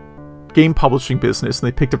game publishing business, and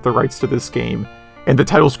they picked up the rights to this game. And the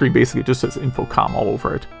title screen basically just says Infocom all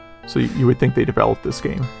over it. So you would think they developed this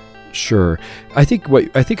game. Sure.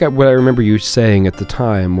 What I remember you saying at the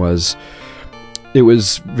time was it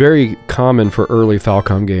was very common for early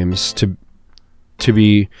Falcom games to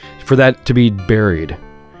be buried.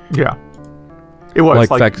 Yeah. It was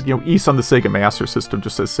like East on the Sega Master System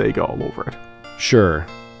just says Sega all over it. Sure.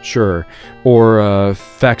 Or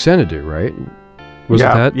Faxanadu, right? Was it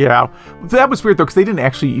that? Yeah. That was weird though, because they didn't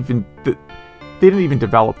even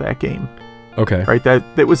develop that game. Okay. Right.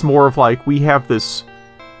 That was more of like, we have this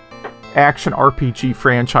action RPG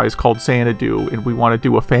franchise called Xanadu, and we want to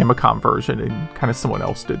do a Famicom version, and kind of someone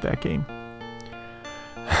else did that game.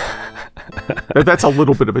 That's a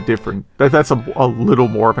little bit of a different. That's a little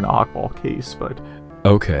more of an oddball case, but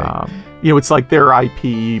okay. It's like their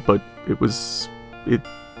IP, but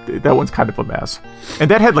that one's kind of a mess.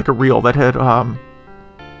 And that had like a reel that had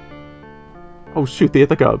they had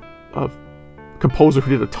like a composer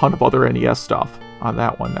who did a ton of other NES stuff on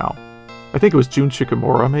that one now. I think it was Jun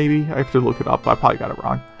Shikamura, maybe. I have to look it up. I probably got it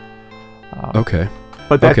wrong. Okay.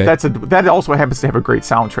 But that also happens to have a great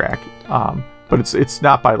soundtrack. But it's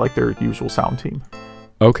not by like their usual sound team.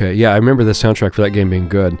 Okay, yeah, I remember the soundtrack for that game being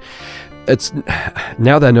good. It's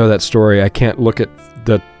now that I know that story, I can't look at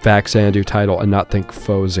the Faxanadu title and not think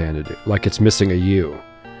Faux Xanadu, like it's missing a U.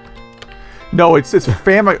 No, it's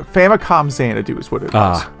Famicom Xanadu is what it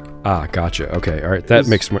is. Gotcha. Okay, all right, that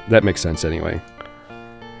makes sense anyway.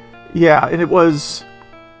 Yeah, and it was,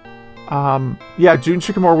 Jun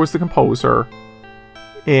Shikamura was the composer,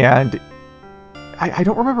 and I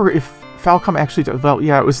don't remember if Falcom actually developed.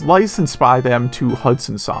 Yeah, it was licensed by them to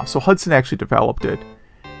Hudson Soft, so Hudson actually developed it.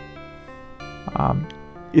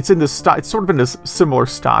 It's in this it's sort of in a similar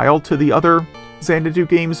style to the other Xanadu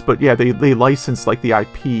games, but yeah, they licensed like the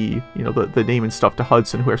IP, the name and stuff to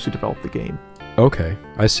Hudson, who actually developed the game. Okay,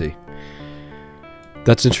 I see.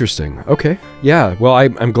 That's interesting. Okay. Yeah. Well,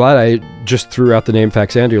 I'm glad I just threw out the name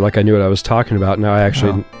Faxanadu like I knew what I was talking about. Now I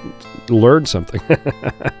actually learned something.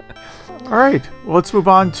 All right. Well, let's move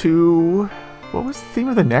on to what was the theme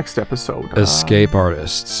of the next episode? Escape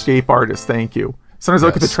Artists. Escape Artists. Thank you. Sometimes I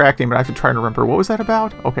look at the track name and I have to try and remember what was that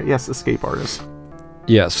about. Okay. Yes. Escape Artists.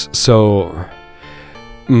 Yes. So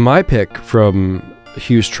my pick from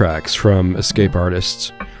Hugh's tracks from Escape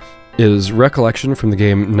Artists is Recollection from the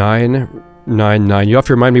game 999. You have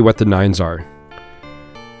to remind me what the 9s are.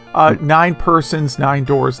 9 persons, 9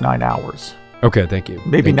 doors, 9 hours. Okay, thank you.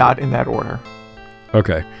 Maybe not in that order.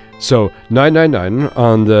 Okay, so 999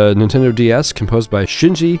 on the Nintendo DS, composed by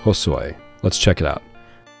Shinji Hosoi. Let's check it out.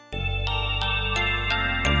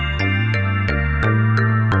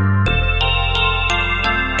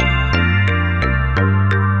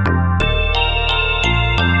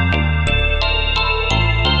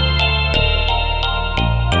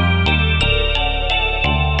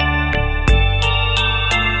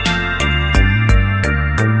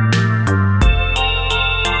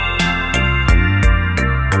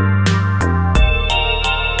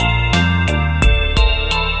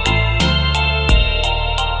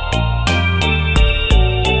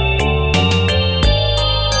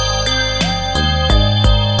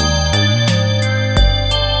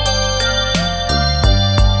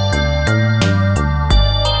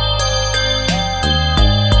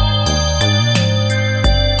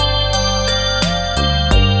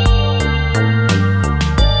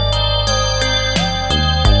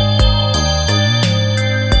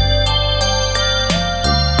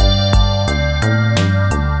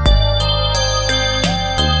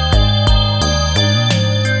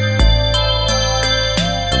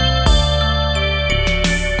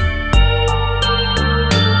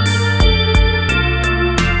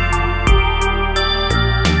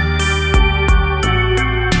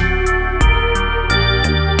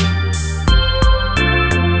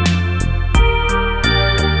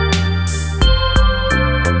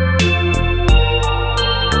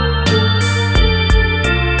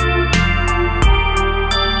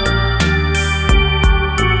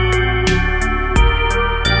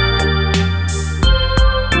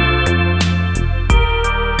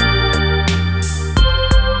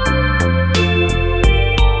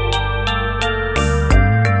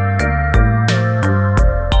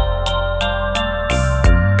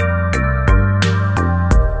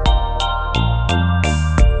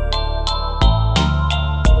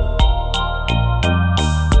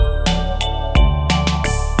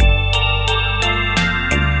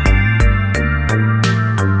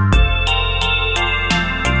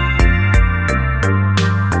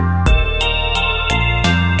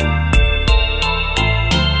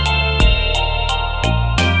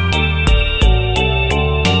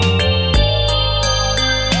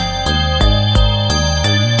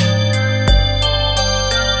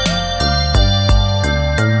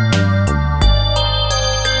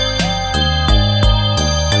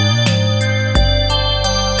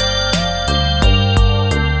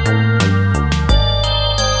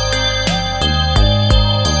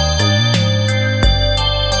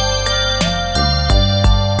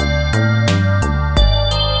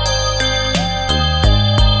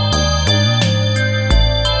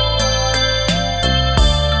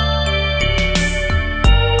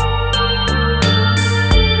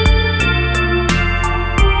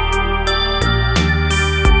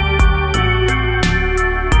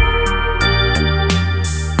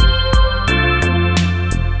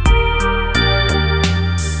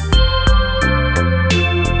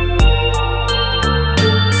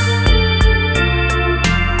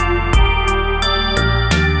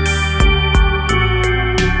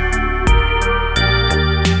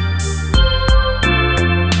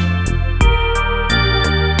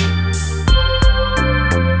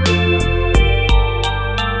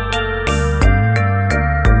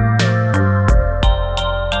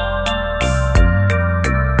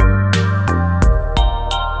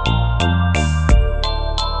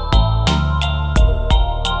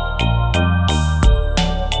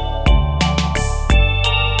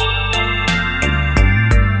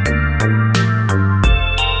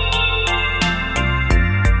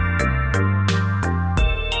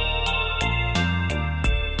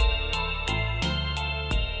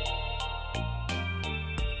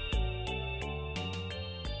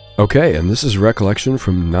 Okay, and this is Recollection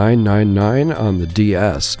from 999 on the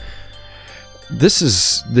DS. You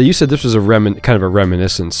said this was a kind of a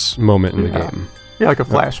reminiscence moment in the game. Yeah, like a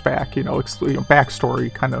flashback,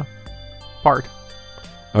 backstory kind of part.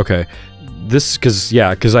 Okay,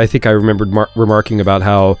 because I think I remembered remarking about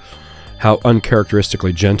how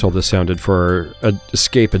uncharacteristically gentle this sounded for an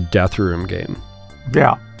escape a death room game.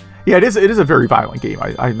 Yeah, it is a very violent game.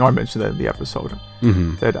 I know I mentioned that in the episode.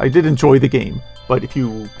 That I did enjoy the game, but if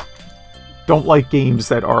you don't like games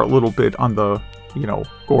that are a little bit on the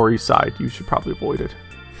gory side, you should probably avoid it.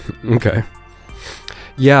 Okay.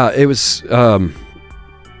 Yeah, it was.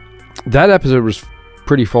 That episode was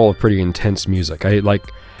pretty full of pretty intense music.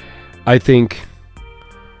 I think.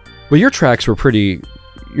 Well, your tracks were pretty.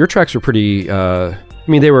 I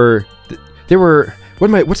mean, they were.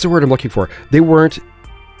 What's the word I'm looking for? They weren't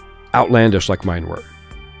outlandish like mine were.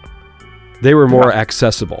 They were more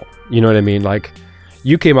accessible. You know what I mean? Like,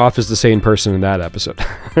 you came off as the sane person in that episode.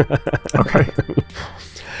 Okay.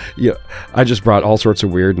 Yeah, I just brought all sorts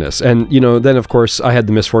of weirdness. And, then of course I had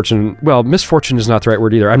the misfortune. Well, misfortune is not the right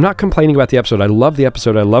word either. I'm not complaining about the episode. I love the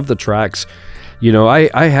episode. I love the tracks.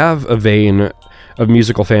 I have a vein of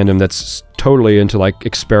musical fandom that's totally into like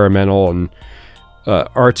experimental and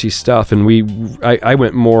artsy stuff. And I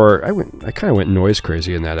kind of went noise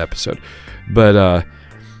crazy in that episode. But,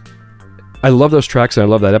 I love those tracks and I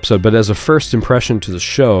love that episode, but as a first impression to the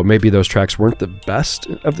show, maybe those tracks weren't the best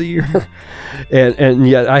of the year. and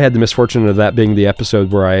yet I had the misfortune of that being the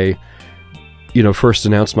episode where I, first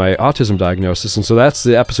announced my autism diagnosis. And so that's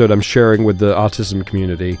the episode I'm sharing with the autism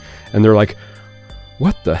community. And they're like,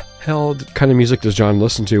 what the hell kind of music does John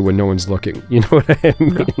listen to when no one's looking? You know what I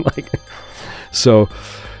mean? Yeah. Like, so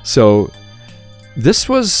this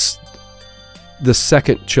was the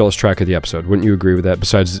second chillest track of the episode. Wouldn't you agree with that,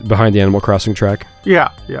 besides behind the Animal Crossing track? Yeah,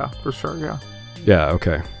 for sure, yeah. Yeah,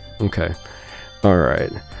 okay. All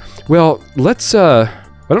right. Well, let's, why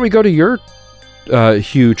don't we go to your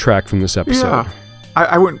Hugh track from this episode? Yeah.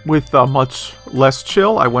 I went with much less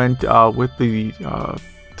chill. I went with the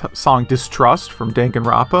song Distrust from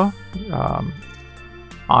Danganronpa.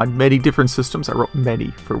 On many different systems. I wrote many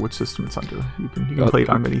for which system it's under. You can play it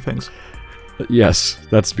on many things. Yes,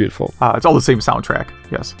 that's beautiful. It's all the same soundtrack,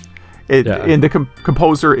 yes. And the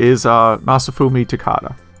composer is Masafumi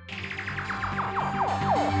Takada.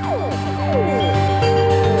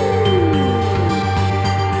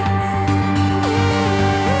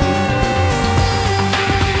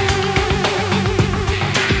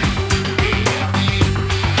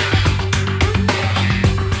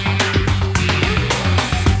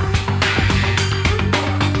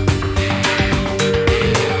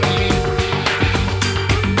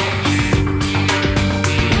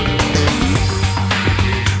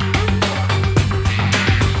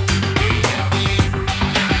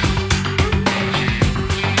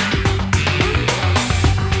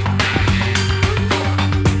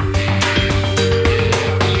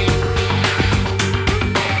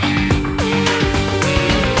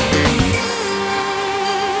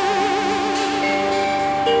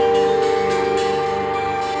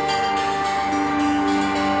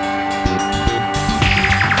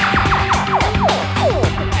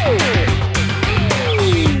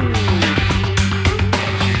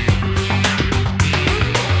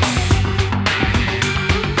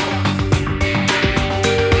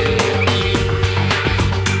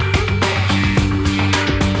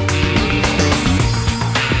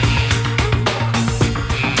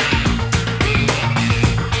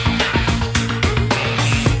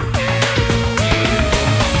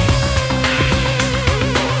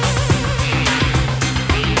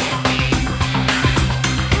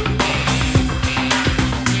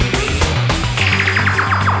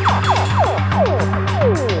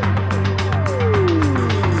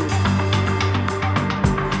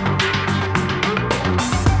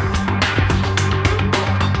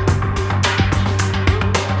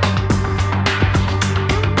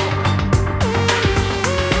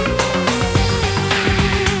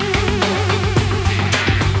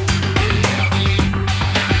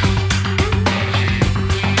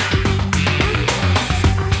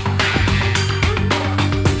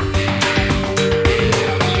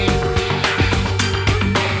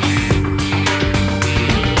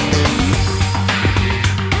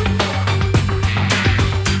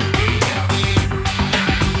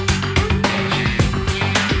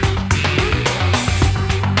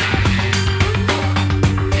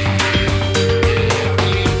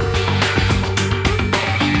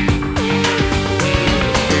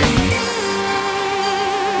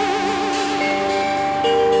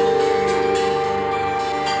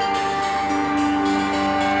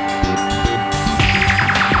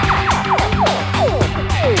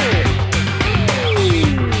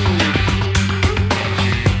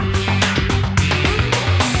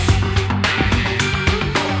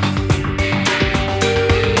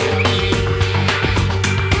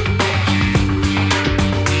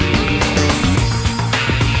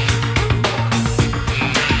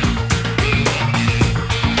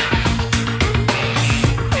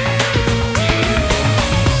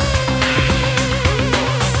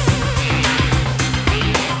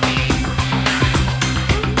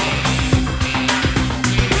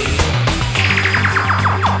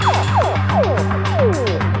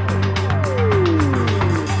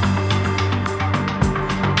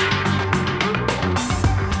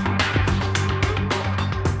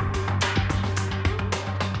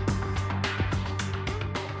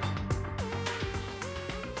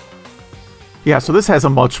 Yeah, so this has a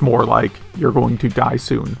much more like you're going to die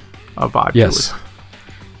soon vibe to it.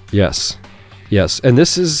 Yes. And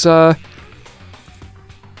this is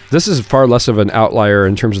far less of an outlier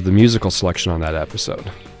in terms of the musical selection on that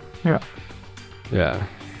episode. Yeah.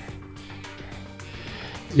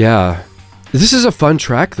 This is a fun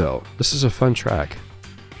track, though.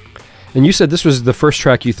 And you said this was the first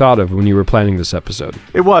track you thought of when you were planning this episode.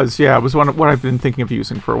 It was, yeah. It was what I've been thinking of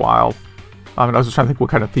using for a while. And I was just trying to think what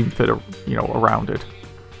kind of theme fit, around it.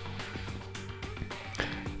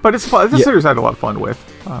 But it's fun. This series I had a lot of fun with.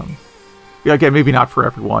 Again, maybe not for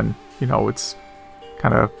everyone. It's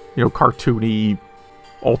kind of, cartoony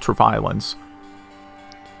ultra violence.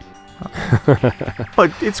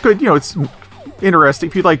 But it's good. It's interesting.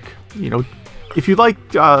 If you like,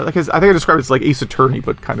 like I think I described it as like Ace Attorney,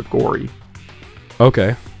 but kind of gory.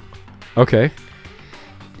 Okay.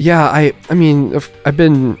 Yeah, I mean, I've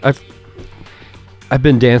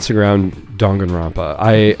been dancing around Danganronpa.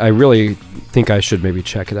 I really think I should maybe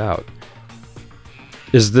check it out.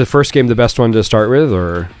 Is the first game the best one to start with,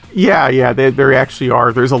 or? Yeah, there actually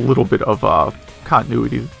are. There's a little bit of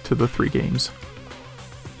continuity to the 3 games.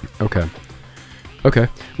 Okay.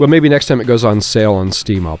 Well, maybe next time it goes on sale on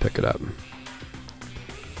Steam, I'll pick it up.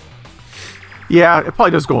 Yeah, it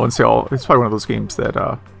probably does go on sale. It's probably one of those games that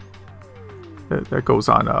that goes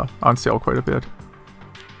on sale quite a bit.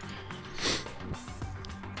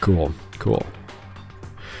 Cool.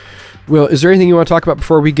 Well, is there anything you want to talk about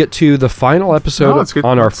before we get to the final episode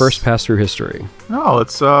on our first pass-through history? No,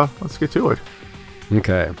 let's get to it.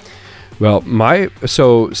 Okay. Well,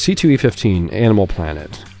 so C2E15 Animal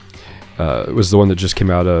Planet was the one that just came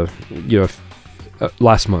out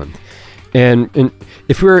last month, and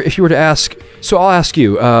if you were to ask, so I'll ask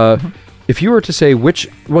you, if you were to say which,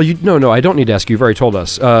 well, no, I don't need to ask you. You've already told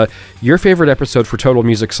us. Your favorite episode for total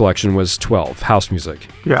music selection was 12, House Music.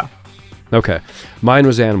 Yeah. Okay. Mine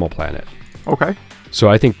was Animal Planet. Okay. So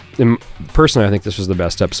I think, personally, I think this was the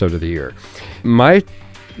best episode of the year. My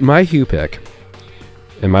Hue pick,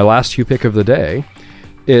 and my last Hue pick of the day,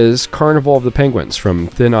 is Carnival of the Penguins from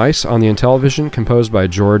Thin Ice on the Intellivision, composed by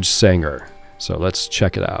George Sanger. So let's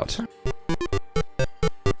check it out.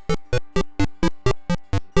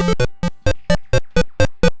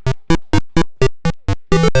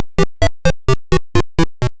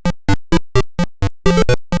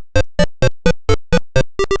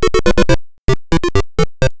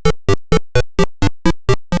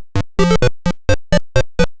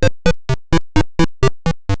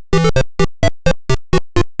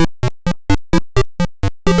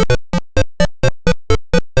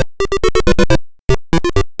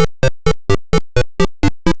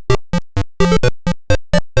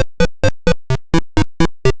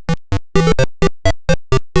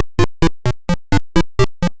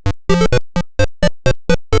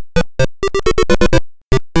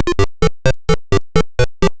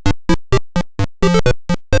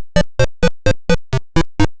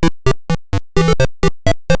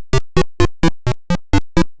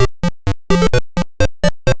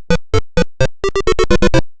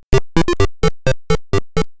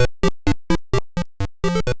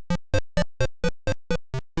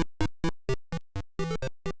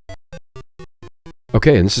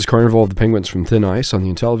 Okay, and this is Carnival of the Penguins from Thin Ice on the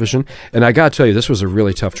Intellivision, and I gotta tell you, this was a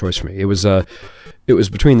really tough choice for me. It was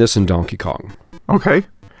between this and Donkey Kong. Okay,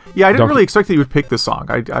 yeah, I didn't really expect that you would pick this song.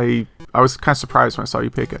 I was kind of surprised when I saw you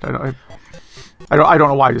pick it. I don't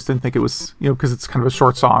know why. I just didn't think it was, because it's kind of a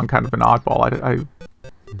short song, kind of an oddball. I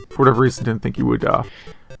for whatever reason didn't think you would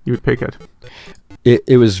pick it.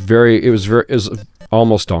 It was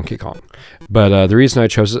almost Donkey Kong, but the reason I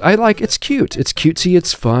chose it, it's cute, it's cutesy,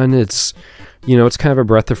 it's fun, it's it's kind of a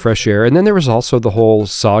breath of fresh air. And then there was also the whole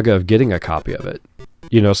saga of getting a copy of it,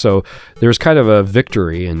 so there was kind of a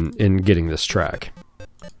victory in getting this track.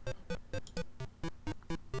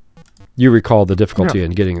 You recall the difficulty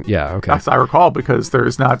in getting, yeah, okay. Yes, I recall, because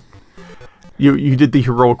there's not, you did the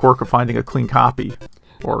heroic work of finding a clean copy,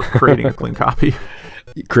 or creating a clean copy.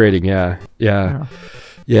 Creating, yeah.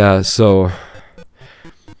 So,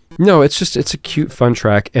 no, it's a cute, fun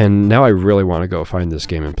track, and now I really want to go find this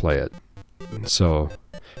game and play it. So,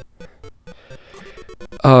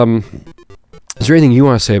 is there anything you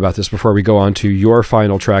want to say about this before we go on to your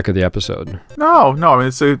final track of the episode? No. I mean,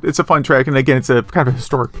 it's a fun track, and again, it's a kind of a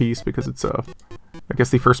historic piece because it's I guess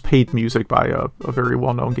the first paid music by a very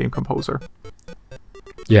well-known game composer.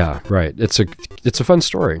 Yeah, right. It's a fun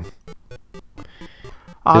story.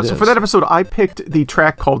 So for that episode, I picked the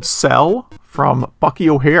track called "Cell" from Bucky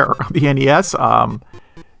O'Hare on the NES.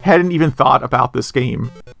 Hadn't even thought about this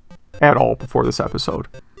game at all before this episode.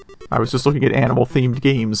 I was just looking at animal-themed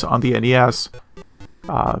games on the NES.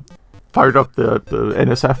 fired up the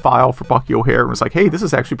NSF file for Bucky O'Hare and was like, hey, this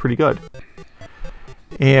is actually pretty good.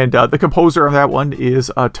 And the composer on that one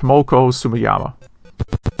is Tomoko Sumiyama.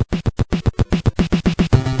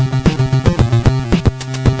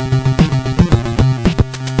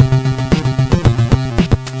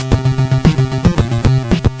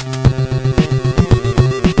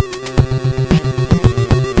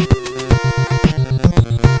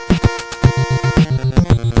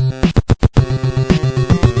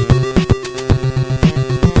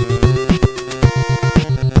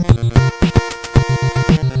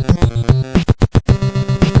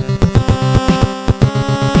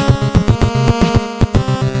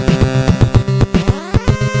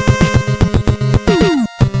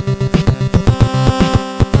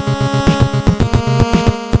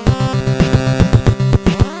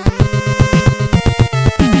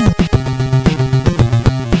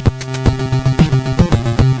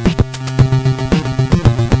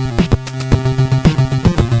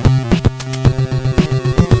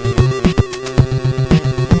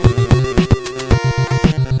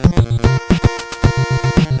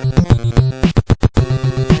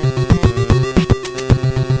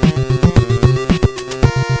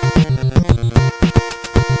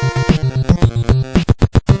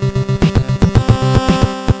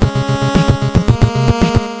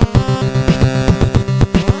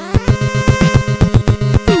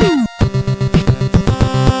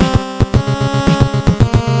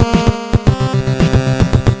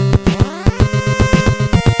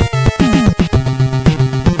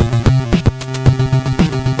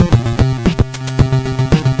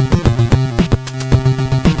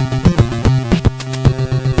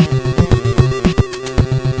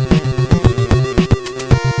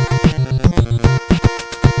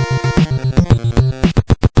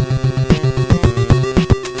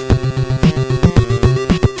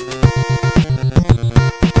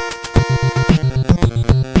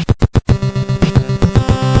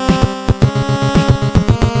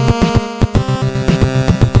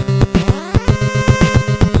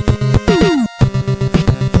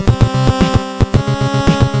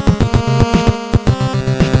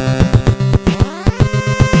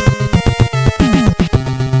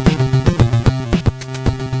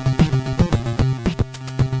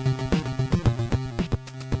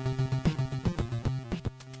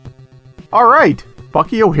 All right,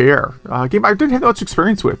 Bucky O'Hare, game I didn't have much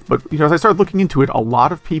experience with, but as I started looking into it, a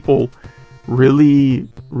lot of people really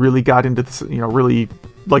got into this. Really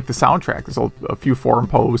like the soundtrack. There's a few forum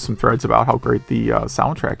posts, some threads about how great the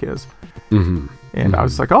soundtrack is, and I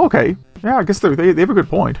was like, oh, okay, yeah, I guess they have a good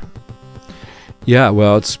point. Yeah,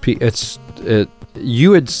 well,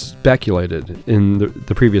 you had speculated in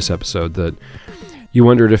the previous episode that you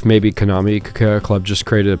wondered if maybe Konami Kukeiha Club just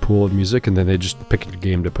created a pool of music and then they just picked a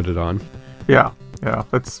game to put it on. Yeah,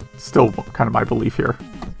 that's still kind of my belief here.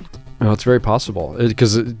 Well, it's very possible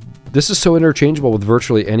because this is so interchangeable with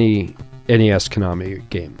virtually any NES Konami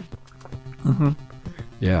game.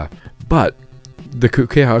 Yeah, but the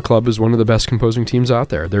Kukeiha Club is one of the best composing teams out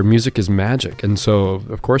there. Their music is magic, and so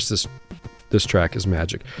of course this track is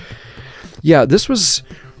magic. Yeah, if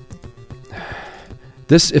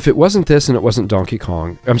it wasn't this and it wasn't Donkey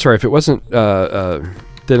Kong, I'm sorry, if it wasn't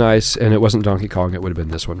Thin Ice and it wasn't Donkey Kong, it would have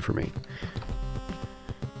been this one for me.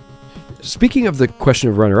 Speaking of the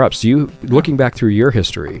question of runner-ups, looking back through your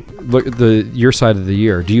history, your side of the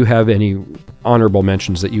year, do you have any honorable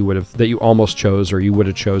mentions that you almost chose or you would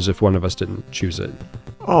have chose if one of us didn't choose it?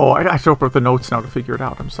 Oh, I have to open up the notes now to figure it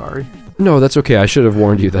out. I'm sorry. No, that's okay. I should have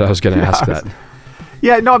warned you that I was going to ask that.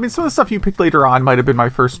 Yeah, no, I mean, some of the stuff you picked later on might have been my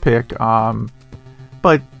first pick,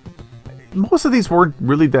 but most of these weren't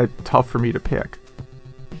really that tough for me to pick,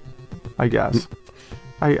 I guess.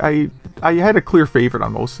 I had a clear favorite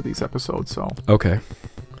on most of these episodes, so. Okay.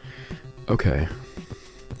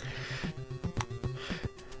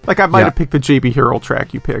 Like, I might have picked the JB Hero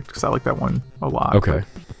track you picked, because I like that one a lot. Okay.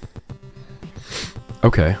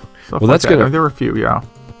 Well, that's good. I mean, there were a few, yeah.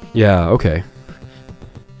 Yeah, okay.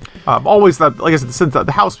 Always that, like I said, since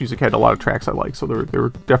the house music had a lot of tracks I liked, so there were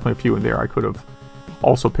definitely a few in there I could have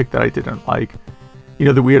also picked that I didn't like.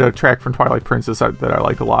 We had a track from Twilight Princess that I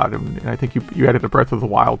like a lot, and I think you added a Breath of the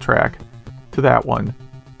Wild track to that one.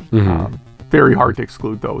 Very hard to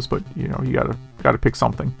exclude those, but you gotta pick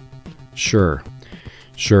something. Sure.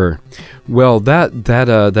 Well,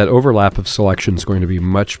 that overlap of selection is going to be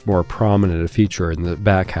much more prominent a feature in the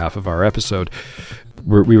back half of our episode.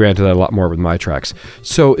 We ran into that a lot more with my tracks.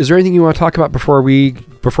 So, is there anything you want to talk about before we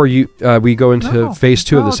go into phase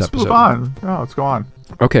 2 of this episode? Let's go on.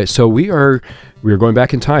 Okay, so we are going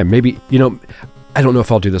back in time. Maybe I don't know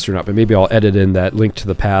if I'll do this or not, but maybe I'll edit in that Link to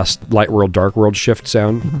the Past, Light World, Dark World shift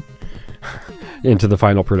sound. into the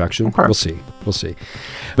final production. Okay. We'll see.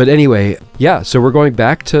 But anyway, yeah, so we're going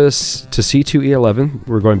back to C2E11.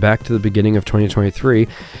 We're going back to the beginning of 2023.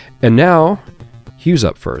 And now, Hugh's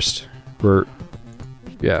up first. What'd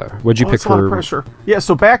you pick that's for... a lot of pressure. Yeah,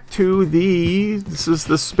 so back to this is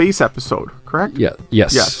the space episode, correct? Yeah,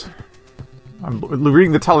 yes. Yes. I'm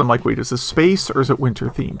reading the title, I'm like, wait, is this space or is it winter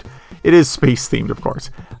themed? It is space themed, of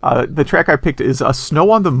course. The track I picked is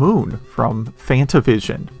Snow on the Moon from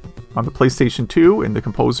Fantavision on the PlayStation 2, and the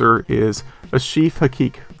composer is Ashif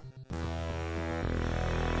Hakik.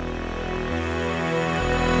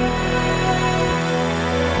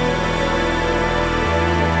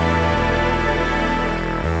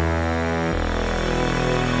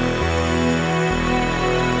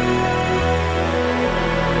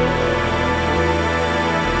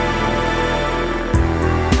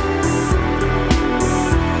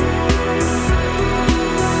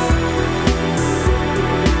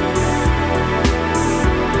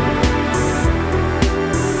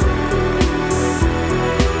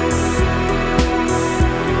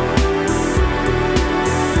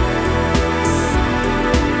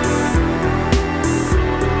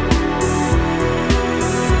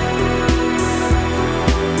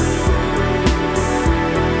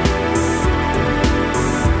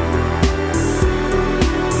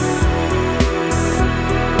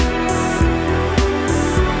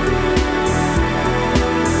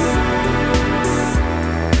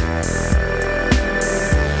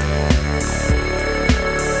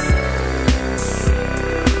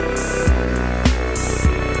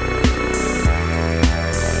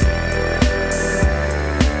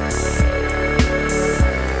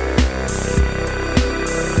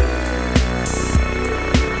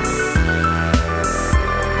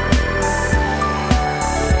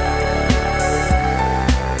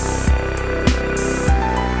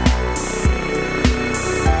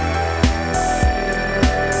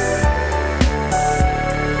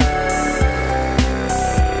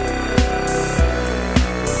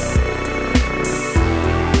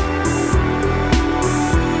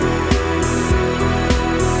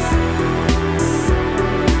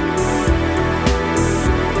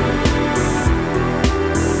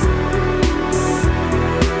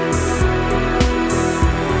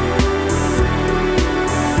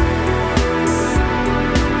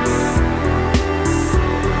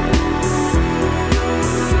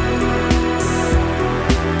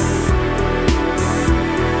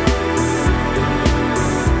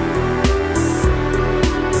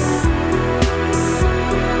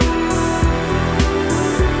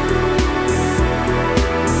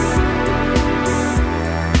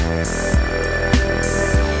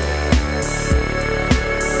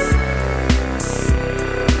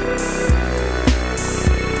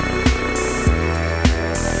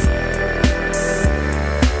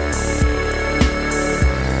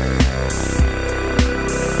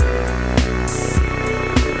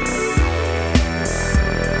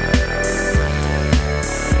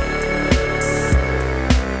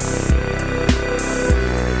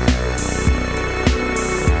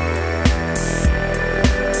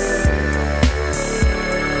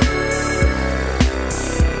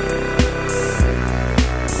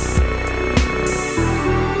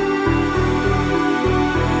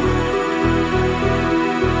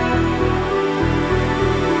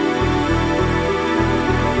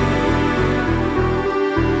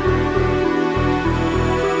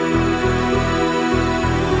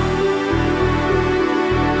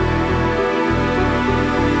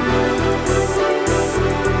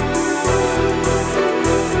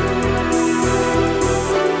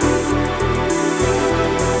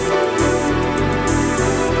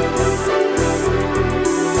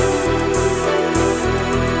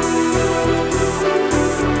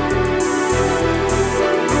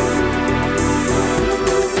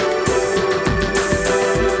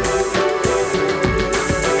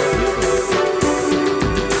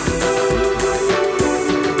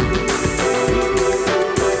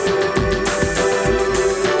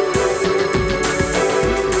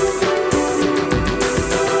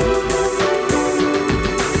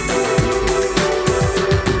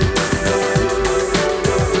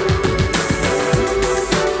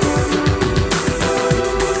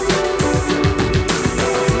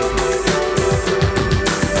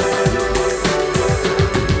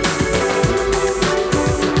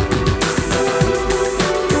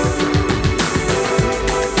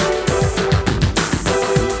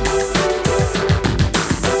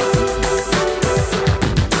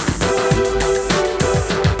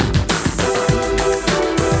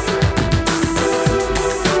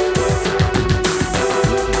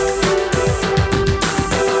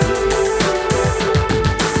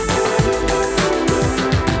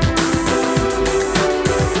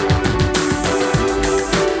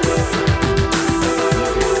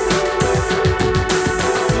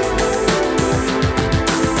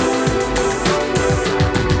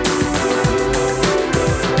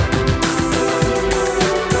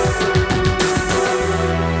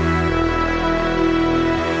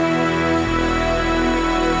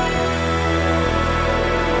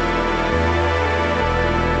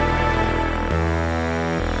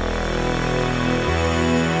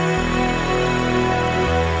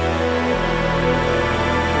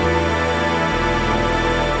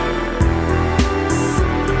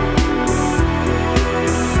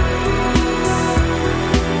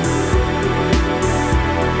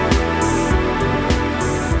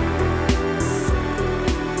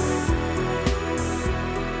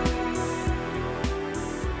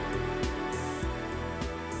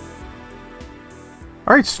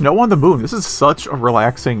 All right, Snow on the Moon. This is such a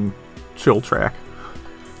relaxing, chill track.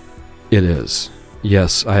 It is.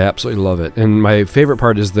 Yes, I absolutely love it. And my favorite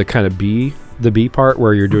part is the kind of the B part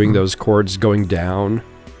where you're doing those chords going down.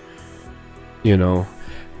 You know,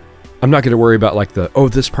 I'm not going to worry about like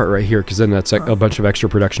this part right here, because then that's like a bunch of extra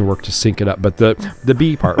production work to sync it up. But the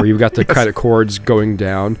B part where you've got the kind of chords going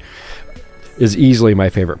down is easily my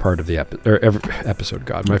favorite part of the episode.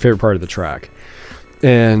 God, my favorite part of the track.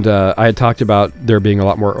 And I had talked about there being a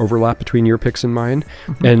lot more overlap between your picks and mine.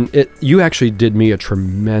 And you actually did me a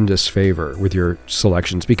tremendous favor with your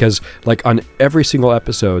selections, because like on every single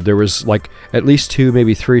episode, there was like at least 2,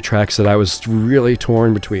 maybe 3 tracks that I was really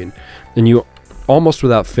torn between. And you almost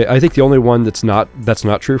without I think the only one that's not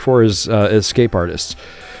true for is Escape Artists.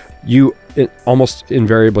 You almost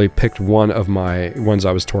invariably picked one of my ones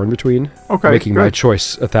I was torn between, making my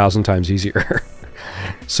choice 1,000 times easier.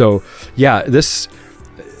 So yeah, this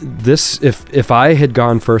if I had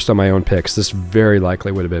gone first on my own picks, this very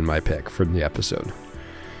likely would have been my pick from the episode.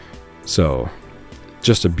 So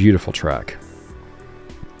just a beautiful track.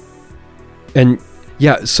 And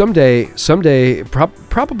yeah, someday,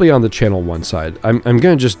 probably on the Channel 1 side, I'm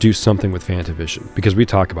going to just do something with Fantavision, because we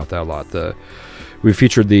talk about that a lot. We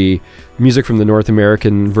featured the music from the North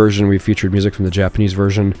American version. We featured music from the Japanese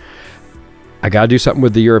version. I got to do something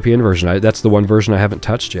with the European version. That's the one version I haven't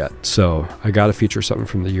touched yet. So I got to feature something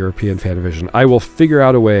from the European Fantavision. I will figure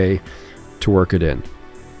out a way to work it in.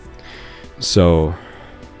 So,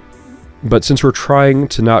 but since we're trying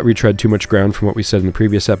to not retread too much ground from what we said in the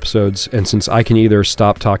previous episodes, and since I can either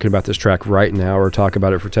stop talking about this track right now or talk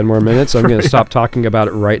about it for 10 more minutes, I'm going to stop talking about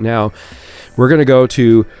it right now. We're going to go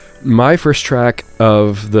to my first track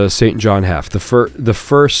of the St. John half, the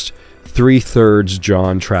first 3/3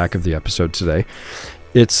 John track of the episode today.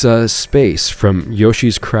 It's Space from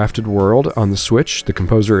Yoshi's Crafted World on the Switch. The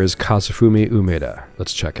composer is Kazufumi Umeda.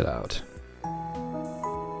 Let's check it out.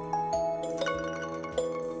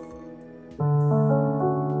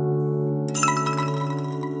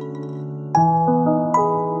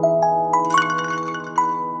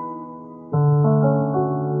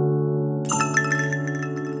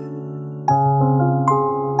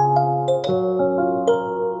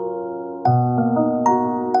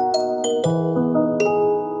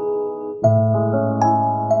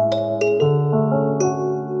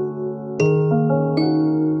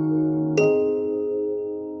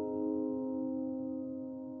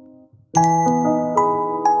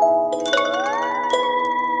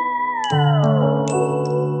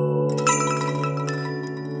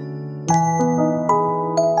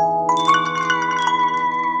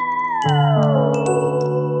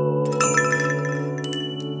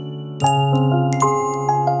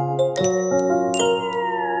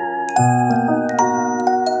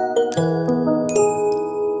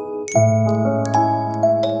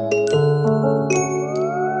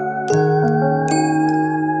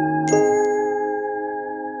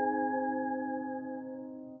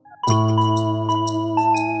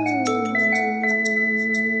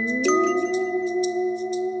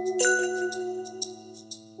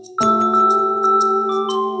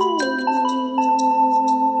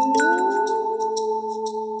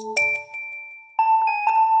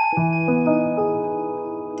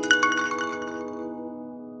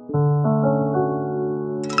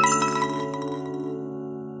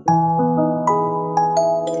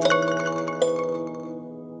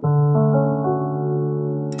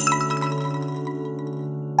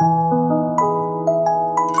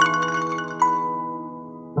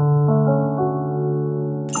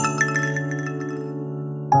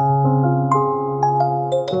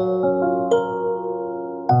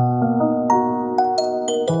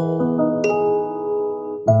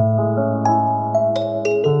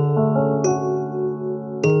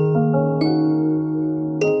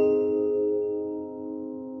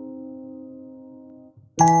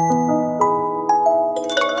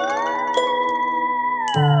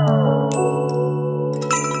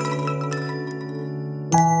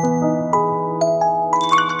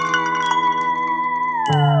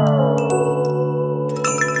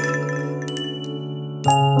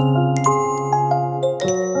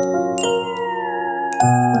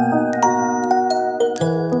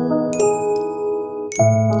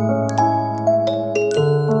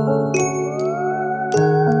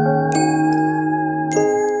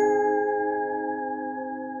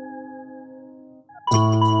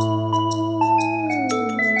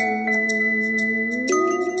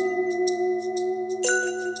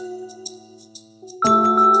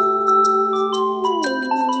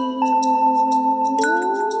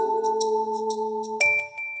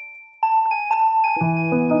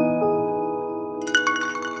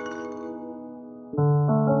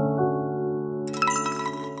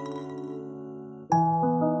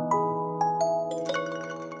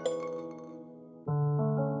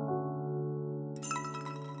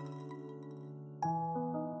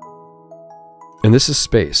 And this is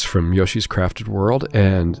Space from Yoshi's Crafted World,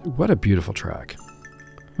 and what a beautiful track.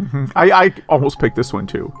 Mm-hmm. I almost picked this one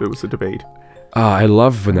too. There was a debate. I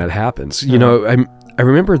love when that happens. You know, I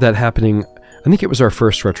remember that happening. I think it was our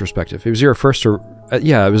first retrospective. It was your first,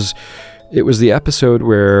 it was the episode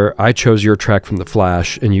where I chose your track from The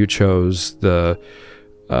Flash and you chose the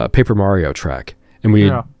Paper Mario track. And we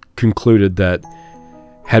had concluded that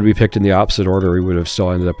had we picked in the opposite order, we would have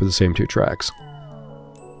still ended up with the same two tracks.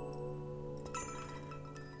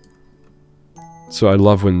 So I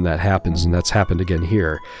love when that happens, and that's happened again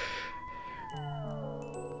here.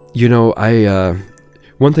 You know,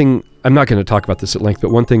 one thing, I'm not going to talk about this at length,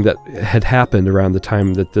 but one thing that had happened around the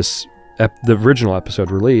time that the original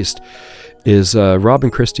episode released is Rob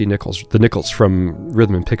and Christy Nichols, the Nichols from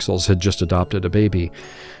Rhythm and Pixels, had just adopted a baby,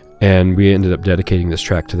 and we ended up dedicating this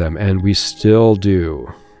track to them, and we still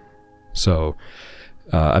do. So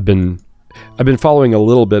I've been following a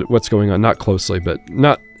little bit what's going on, not closely, but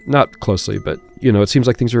you know, it seems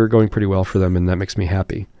like things are going pretty well for them, and that makes me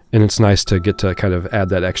happy. And it's nice to get to kind of add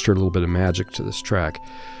that extra little bit of magic to this track.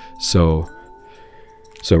 So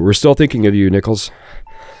we're still thinking of you, Nichols.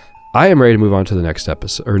 I am ready to move on to the next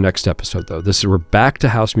episode, though. We're back to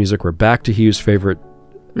house music. We're back to Hugh's favorite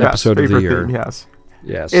episode of the year. Theme,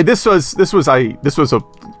 yes. And this was a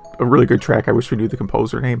really good track. I wish we knew the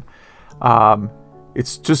composer name.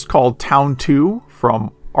 It's just called Town 2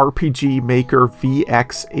 from RPG Maker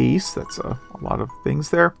VX Ace. That's a lot of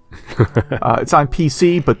things there. It's on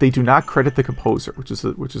PC, but they do not credit the composer, which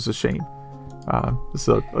is a shame. It's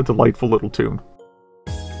a delightful little tune.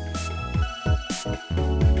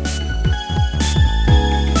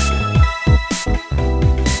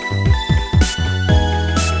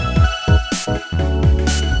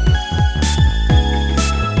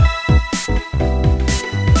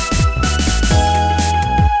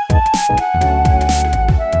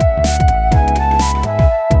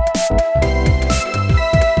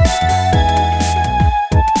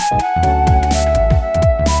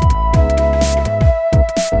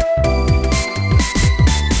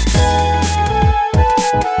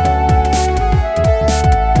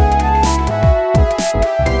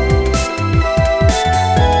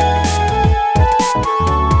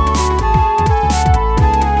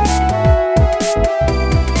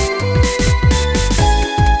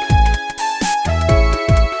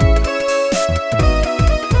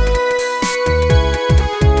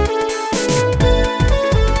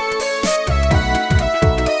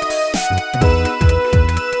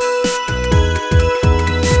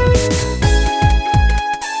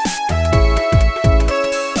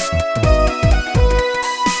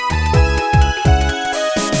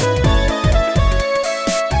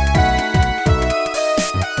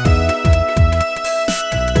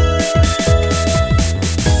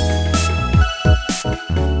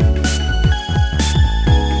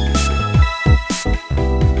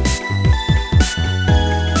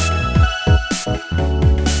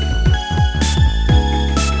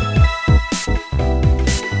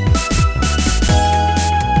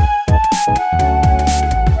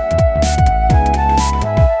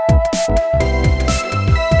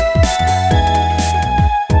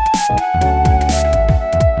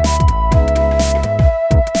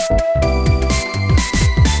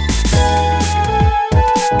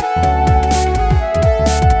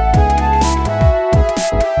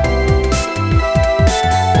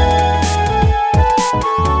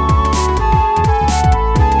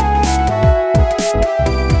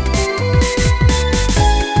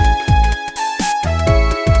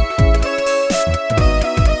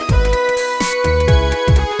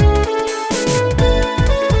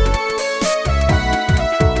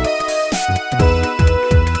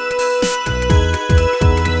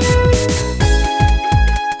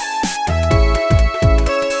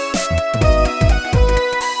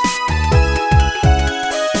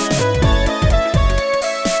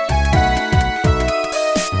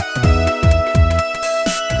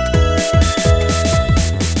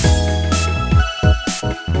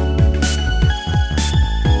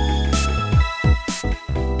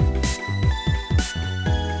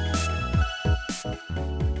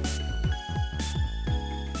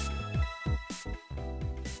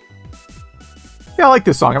 Yeah, I like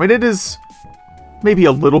this song. I mean, it is maybe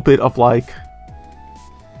a little bit of like...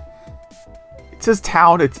 It says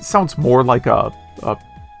town. It sounds more like a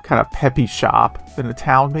kind of peppy shop than a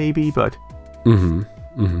town, maybe, but... Mm-hmm.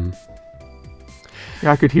 Mm-hmm.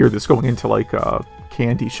 Yeah, I could hear this going into like a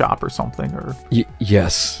candy shop or something, or...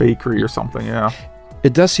 Yes. Bakery or something, yeah.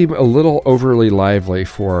 It does seem a little overly lively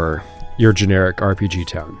for your generic RPG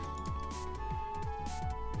town.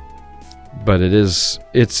 But it's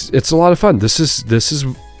a lot of fun. This is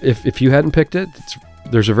if you hadn't picked it,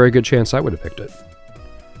 there's a very good chance I would have picked it.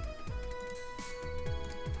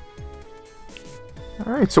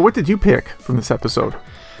 All right. So what did you pick from this episode?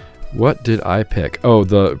 What did I pick? Oh,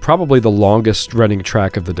 probably the longest running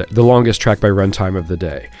track of the day, the longest track by runtime of the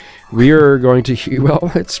day. We are going to, well,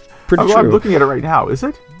 it's pretty true. I'm looking at it right now. Is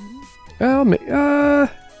it?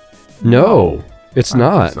 No, it's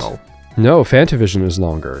not. So. No, Fantavision is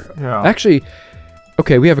longer. Yeah. Actually,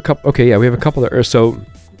 okay, we have a couple. Okay, yeah, we have a couple there. So,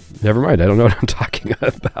 never mind. I don't know what I'm talking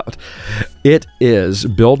about. It is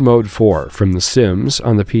Build Mode 4 from The Sims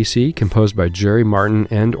on the PC, composed by Jerry Martin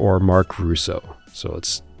and/or Mark Russo. So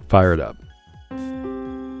let's fire it up.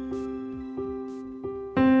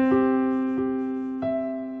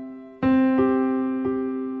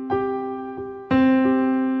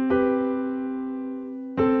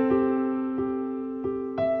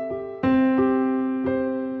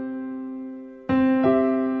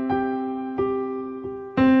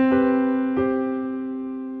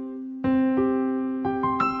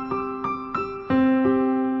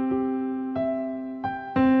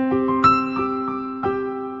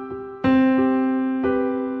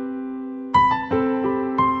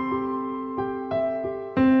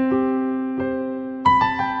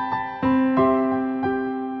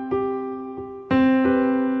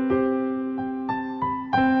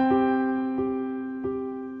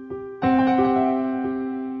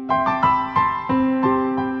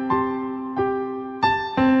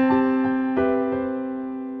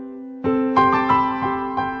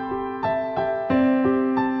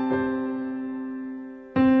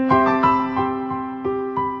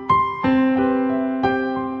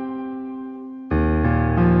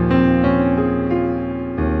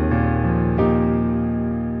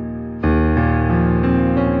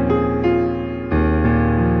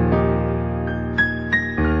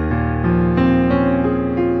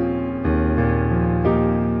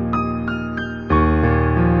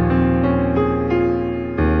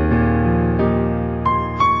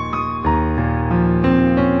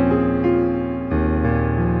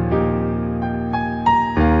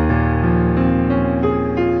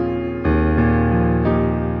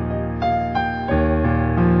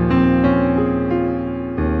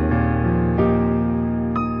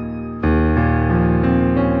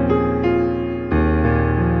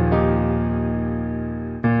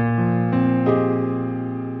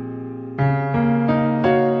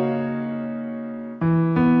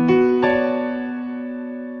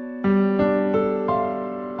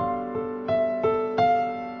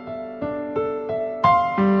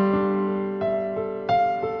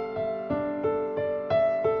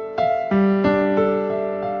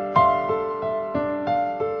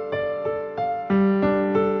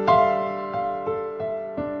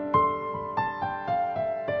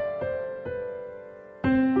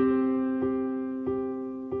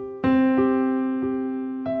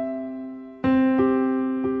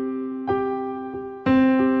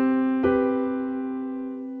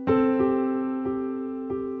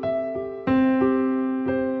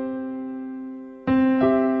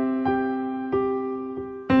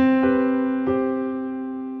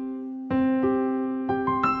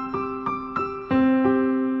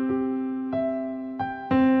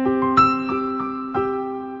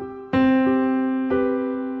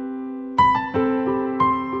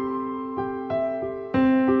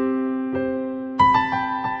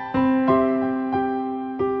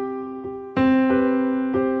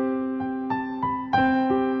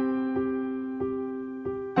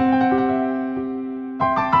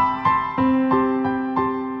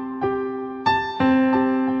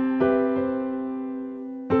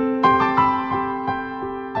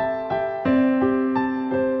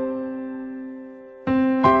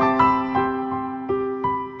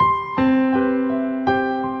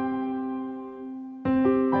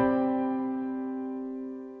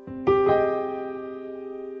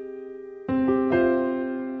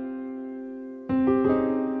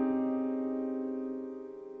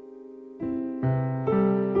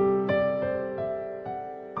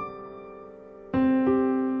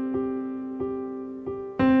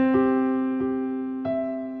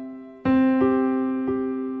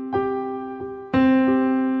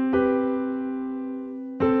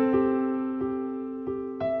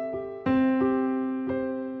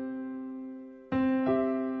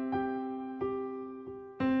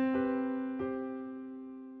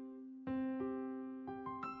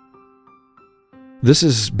 This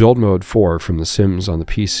is Build Mode 4 from The Sims on the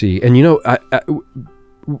PC. And, you know, I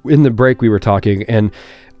in the break we were talking, and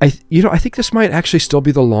I think this might actually still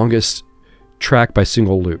be the longest track by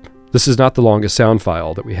single loop. This is not the longest sound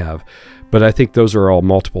file that we have, but I think those are all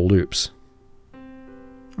multiple loops.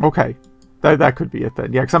 Okay. That could be it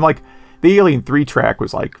then. Yeah, because I'm like, the Alien 3 track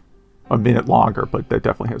was like a minute longer, but that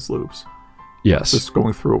definitely has loops. Yes. Just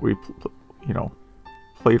going through what we,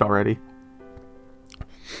 played already.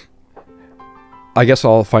 I guess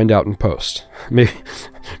I'll find out in post.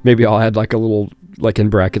 Maybe I'll add like a little, like in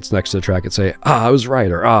brackets next to the track and say, I was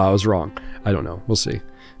right, or I was wrong. I don't know. We'll see.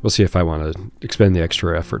 We'll see if I want to expend the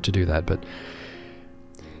extra effort to do that. But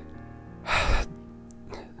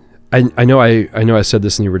I know I said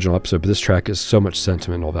this in the original episode, but this track is so much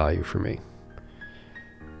sentimental value for me.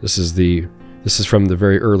 This is from the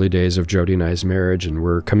very early days of Jody and I's marriage, and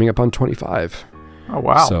we're coming up on 25. Oh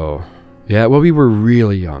wow! So, yeah, well, we were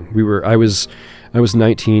really young. I was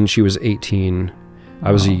 19, she was 18.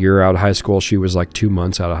 I was a year out of high school. She was like 2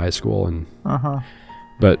 months out of high school, and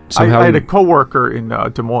but somehow I had a coworker in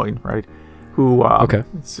Des Moines, right, who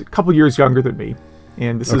is a couple years younger than me,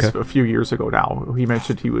 and this is a few years ago now. He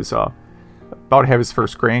mentioned he was about to have his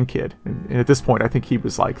first grandkid, and at this point, I think he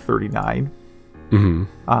was like 39.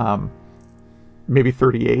 Maybe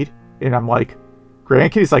 38, and I'm like,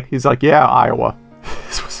 grandkid? He's like, yeah, Iowa.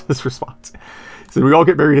 This was his response. He said, we all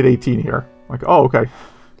get married at 18 here. I'm like, oh, okay.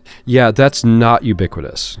 Yeah, that's not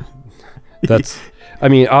ubiquitous. I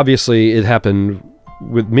mean, obviously it happened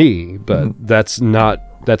with me, but that's not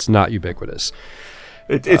ubiquitous.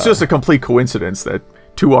 It's just a complete coincidence that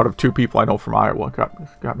 2 out of 2 people I know from Iowa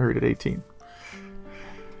got married at 18.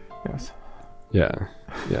 Yes. Yeah.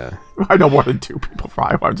 I know more than 2 people from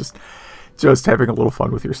Iowa. I'm just having a little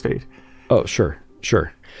fun with your state. Oh, sure.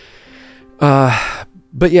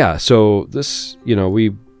 But yeah, so this,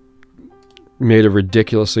 we made a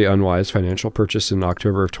ridiculously unwise financial purchase in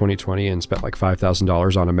October of 2020 and spent like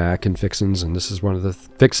 $5,000 on a Mac and fixins, and this is one of the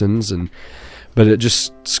fixins, but it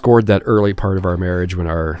just scored that early part of our marriage when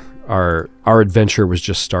our adventure was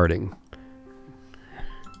just starting,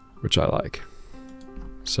 which I like.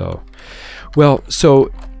 So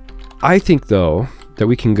I think though that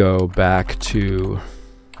we can go back to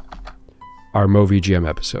our MoVGM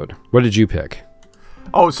episode. What did you pick?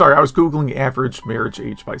 Oh, sorry. I was Googling average marriage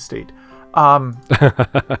age by state. I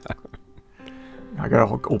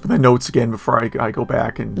gotta open the notes again before I go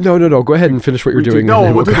back and... No. Go ahead and finish what you're doing.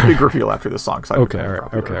 No, we'll do the big reveal after this song. Okay, all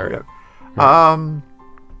right.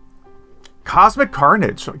 Cosmic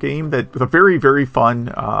Carnage, a game with a very, very fun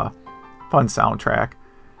soundtrack.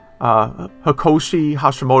 Hikoshi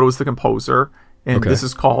Hashimoto is the composer, and this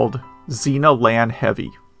is called Xena Land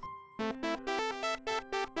Heavy.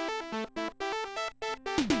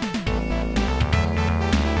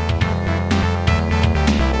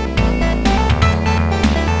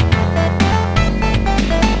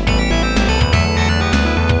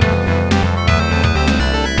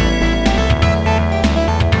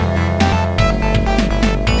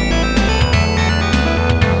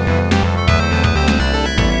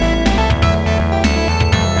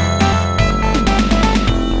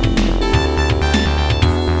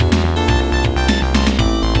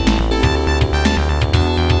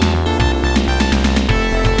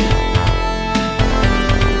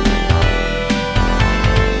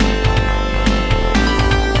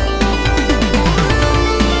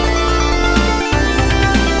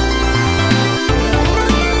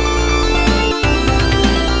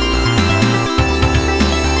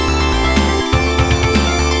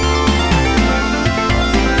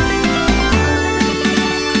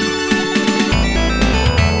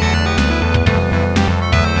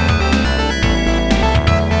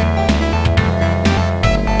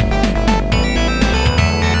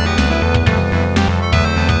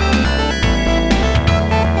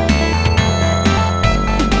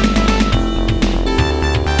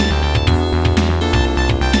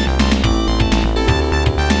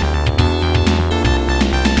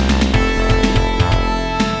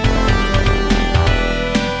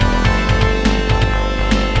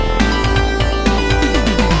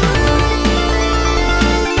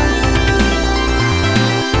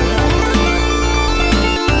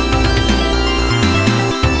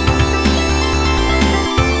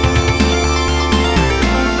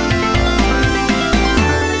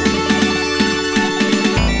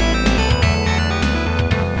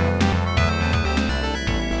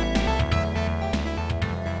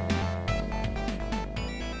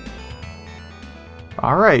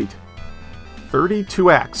 All right,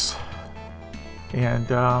 32X. And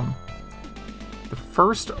the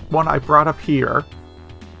first one I brought up here,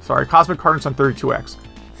 sorry, Cosmic Carnage on 32X.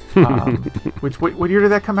 What year did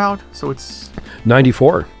that come out? So it's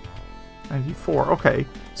 94. 94. Okay.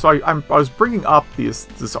 So I was bringing up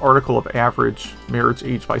this article of average marriage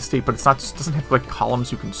age by state, but it's not, just doesn't have like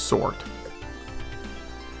columns you can sort.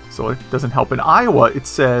 So it doesn't help. In Iowa, it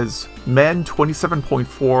says men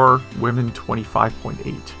 27.4, women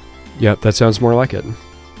 25.8. Yep, that sounds more like it.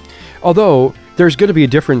 Although there's going to be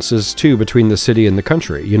differences too between the city and the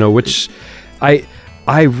country, you know, which I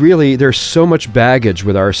really, there's so much baggage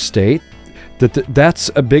with our state that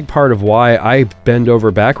that's a big part of why I bend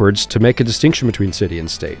over backwards to make a distinction between city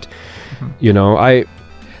and state. Mm-hmm. You know,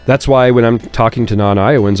 that's why when I'm talking to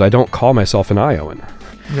non-Iowans, I don't call myself an Iowan.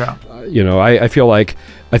 Yeah. You know, I feel like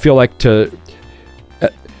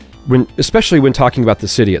especially when talking about the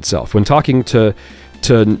city itself, when talking to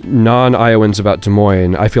non-Iowans about Des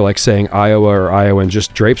Moines, I feel like saying Iowa or Iowan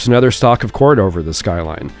just drapes another stalk of cord over the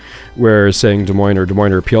skyline, whereas saying Des Moines or Des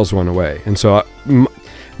Moines peels one away. And so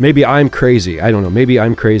maybe I'm crazy. I don't know. Maybe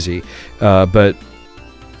I'm crazy, but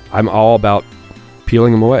I'm all about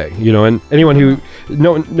peeling them away. You know, and anyone who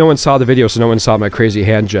no one saw the video, so no one saw my crazy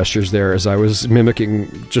hand gestures there as I was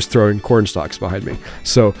mimicking just throwing corn stalks behind me.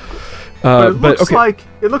 So. But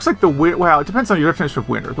it looks like the winner. Well, it depends on your definition of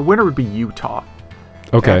winner. The winner would be Utah.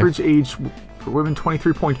 Okay. Average age for women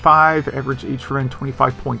 23.5, average age for men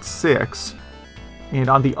 25.6, and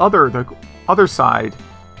on the other side,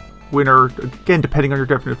 winner again depending on your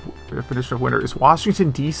definition of winner is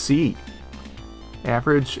Washington D.C.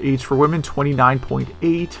 Average age for women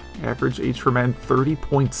 29.8, average age for men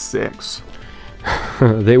 30.6.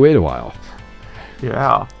 They wait a while.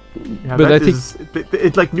 Yeah. Yeah, but I think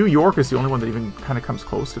it's like New York is the only one that even kind of comes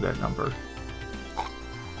close to that number.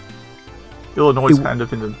 Illinois is kind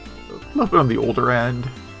of a little bit on the older end.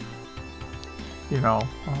 You know,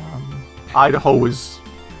 Idaho is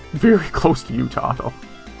very close to Utah, though.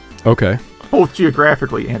 Okay. Both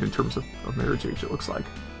geographically and in terms of marriage age, it looks like.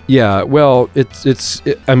 Yeah, well,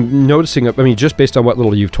 I'm noticing. I mean, just based on what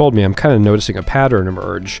little you've told me, I'm kind of noticing a pattern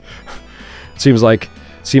emerge. Seems like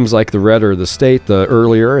the redder the state, the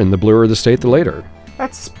earlier, and the bluer the state, the later.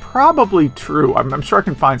 That's probably true. I'm sure I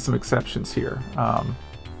can find some exceptions here.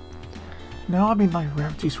 No, I mean,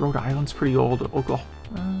 like, geez, Rhode Island's pretty old.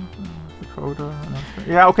 Oklahoma, Dakota.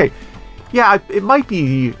 Yeah, okay. Yeah, it might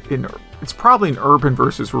be it's probably an urban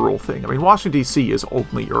versus rural thing. I mean, Washington, D.C. is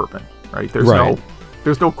only urban, right?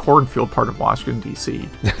 There's no cornfield part of Washington, D.C.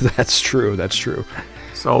 That's true.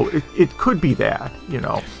 So it could be that, you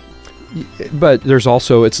know. But there's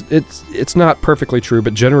also it's not perfectly true,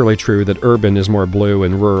 but generally true that urban is more blue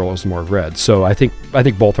and rural is more red. So I think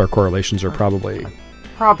both our correlations are probably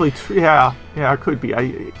true. Yeah, it could be.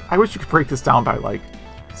 I wish you could break this down by like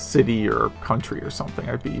city or country or something.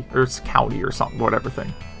 Or county or something, whatever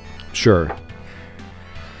thing. Sure.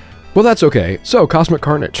 Well, that's okay. So, Cosmic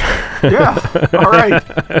Carnage. Yeah. All right.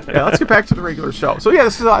 Yeah, let's get back to the regular show. So yeah,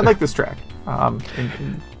 I like this track.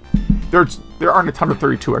 And there aren't a ton of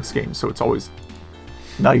 32X games, so it's always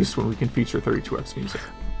nice when we can feature 32X music.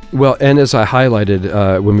 Well, and as I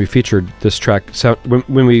highlighted when we featured this track,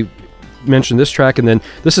 when we mentioned this track, and then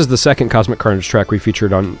this is the second Cosmic Carnage track we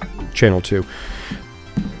featured on Channel 2.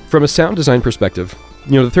 From a sound design perspective,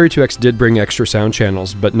 you know, the 32X did bring extra sound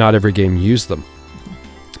channels, but not every game used them.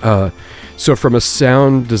 So from a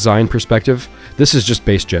sound design perspective, this is just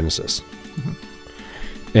base Genesis.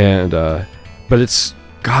 Mm-hmm. And but it's,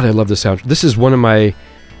 God, I love the sound. This is one of my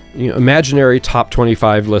imaginary top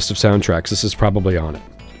 25 list of soundtracks. This is probably on it.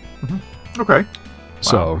 Mm-hmm. Okay.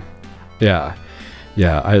 So, wow.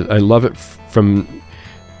 Yeah, I love it from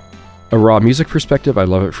a raw music perspective. I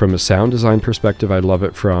love it from a sound design perspective. I love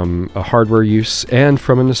it from a hardware use and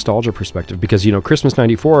from a nostalgia perspective. Because, Christmas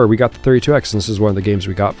 94, we got the 32X, and this is one of the games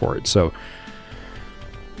we got for it. So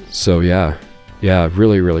yeah,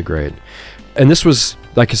 really, really great. And this was,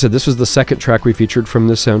 like I said, this was the second track we featured from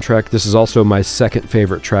this soundtrack. This is also my second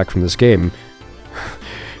favorite track from this game.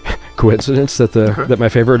 Coincidence that my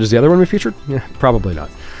favorite is the other one we featured? Yeah, probably not.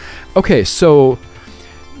 Okay, so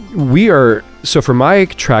for my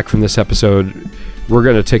track from this episode, we're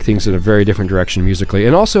going to take things in a very different direction musically.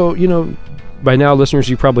 And also, by now, listeners,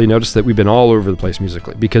 you probably noticed that we've been all over the place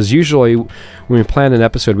musically, because usually when we plan an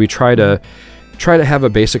episode, we try to have a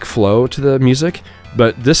basic flow to the music,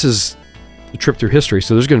 but this is a trip through history,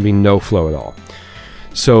 so there's going to be no flow at all.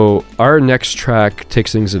 So our next track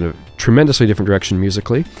takes things in a tremendously different direction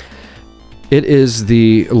musically. It's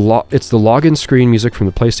the login screen music from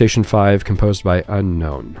the PlayStation 5, composed by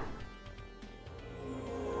Unknown.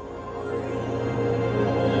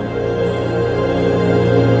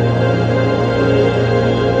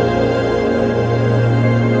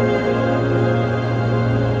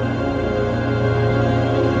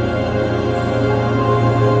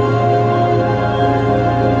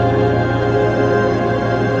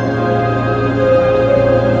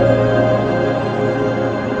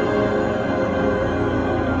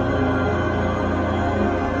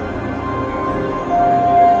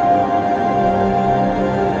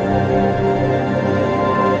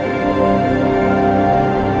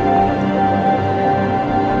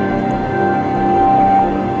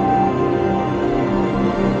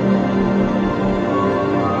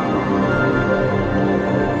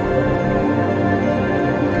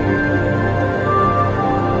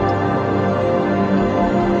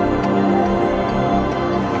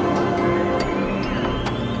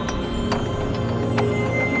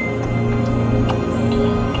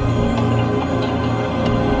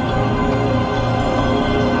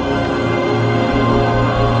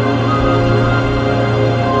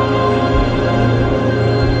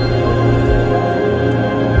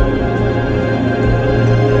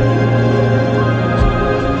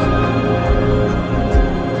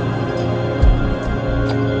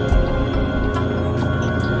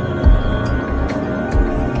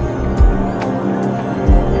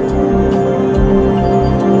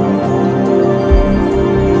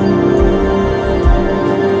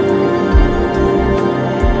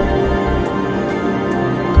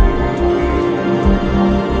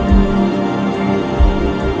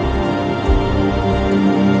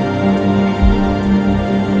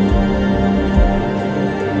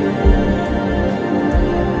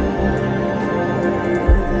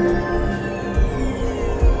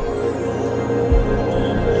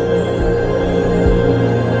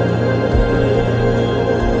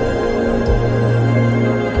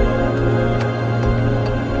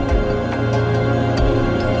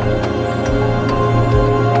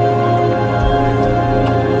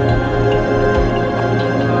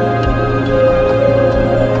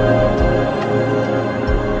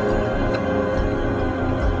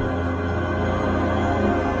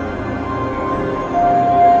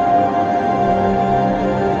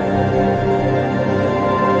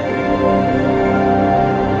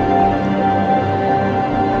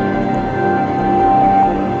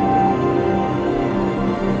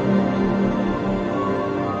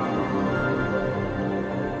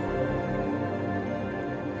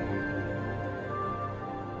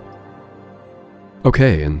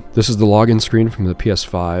 Okay, and this is the login screen from the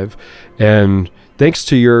PS5. And thanks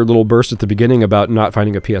to your little burst at the beginning about not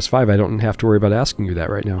finding a PS5, I don't have to worry about asking you that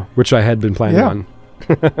right now, which I had been planning on.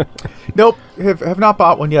 Nope, have not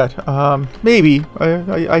bought one yet. Maybe.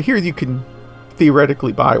 I hear you can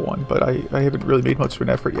theoretically buy one, but I haven't really made much of an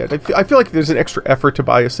effort yet. I feel like if there's an extra effort to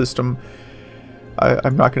buy a system,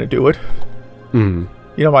 I'm not going to do it. Mm.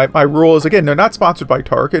 You know, my rule is, again, they're not sponsored by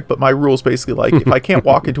Target, but my rule is basically like, if I can't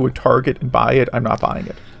walk into a Target and buy it, I'm not buying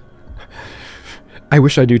it. I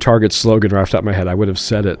wish I knew Target's slogan right off the top of my head. I would have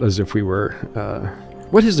said it as if we were...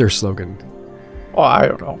 what is their slogan? Oh, I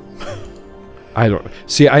don't know. I don't...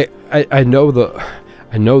 See, I know the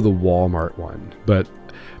Walmart one, but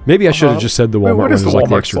maybe I should have just said the Walmart one. Is like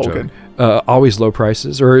the extra slogan? Joke. Always low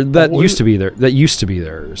prices, or that used to be there. That used to be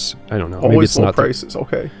theirs. I don't know. Always maybe it's low not prices.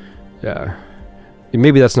 Okay. Yeah.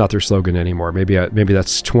 Maybe that's not their slogan anymore. Maybe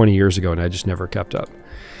that's 20 years ago, and I just never kept up.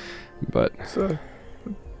 But so,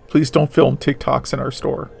 please don't film TikToks in our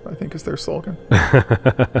store, I think is their slogan.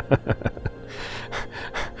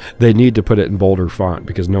 They need to put it in bolder font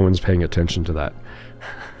because no one's paying attention to that.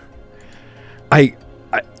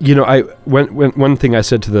 One thing I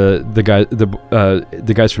said to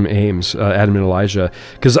the guys from Ames, Adam and Elijah,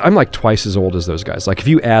 because I'm like twice as old as those guys. Like if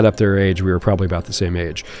you add up their age, we were probably about the same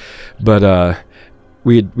age. But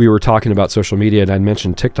we were talking about social media, and I'd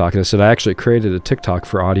mentioned TikTok, and I said I actually created a TikTok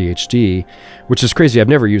for ADHD, which is crazy. I've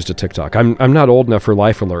never used a TikTok. I'm not old enough for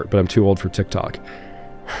Life Alert, but I'm too old for TikTok.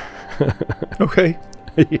 Okay.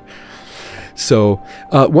 So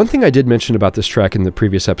one thing I did mention about this track in the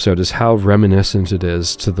previous episode is how reminiscent it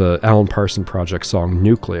is to the Alan Parsons Project song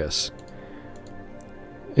Nucleus.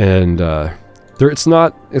 And it's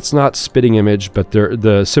not spitting image, but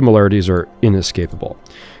the similarities are inescapable.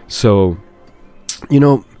 So,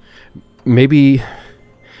 maybe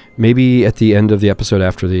at the end of the episode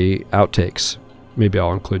after the outtakes, maybe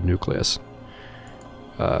I'll include Nucleus.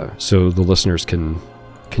 So the listeners can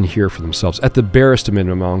hear for themselves. At the barest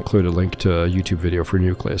minimum, I'll include a link to a YouTube video for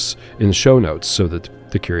Nucleus in the show notes so that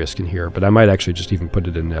the curious can hear. But I might actually just even put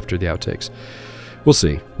it in after the outtakes. We'll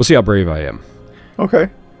see. We'll see how brave I am. Okay.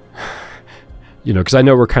 Because I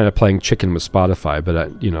know we're kind of playing chicken with Spotify,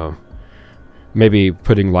 but maybe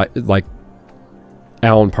putting like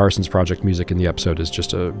Alan Parsons Project music in the episode is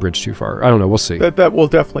just a bridge too far. I don't know. We'll see. That will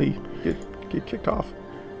definitely get kicked off.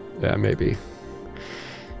 Yeah, maybe.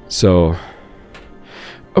 So...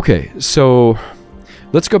 Okay, so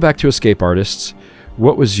let's go back to Escape Artists.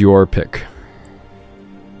 What was your pick?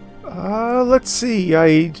 Let's see.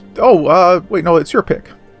 Wait, no, it's your pick.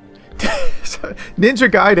 Ninja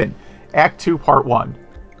Gaiden, Act 2, Part 1.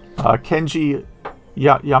 Kenji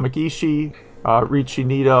Yamagishi, Riichi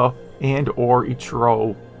Nida, and or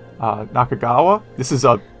Ichiro Nakagawa. This is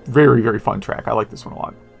a very, very fun track. I like this one a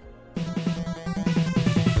lot.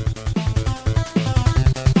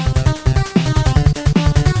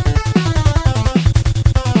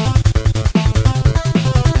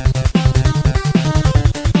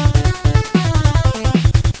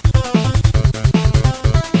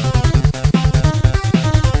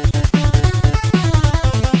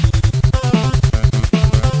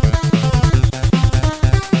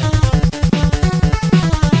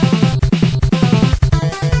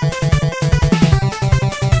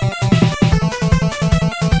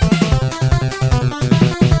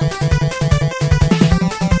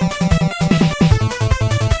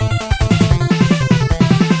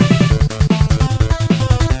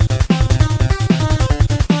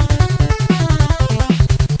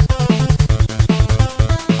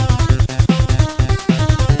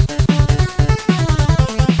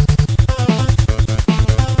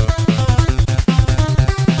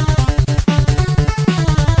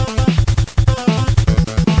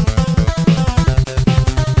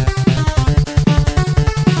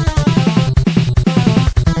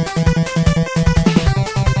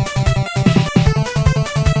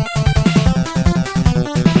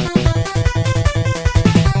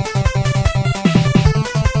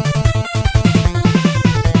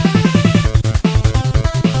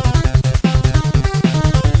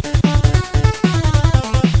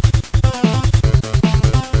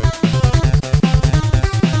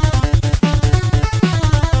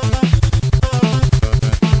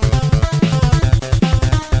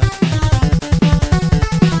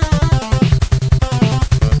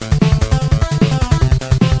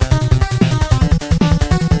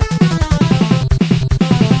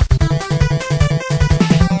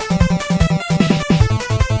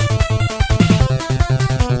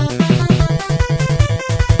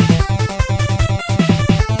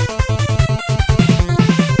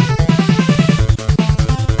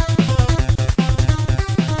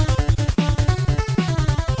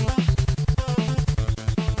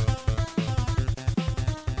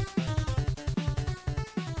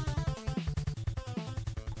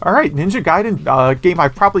 All right, Ninja Gaiden, game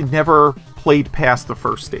I've probably never played past the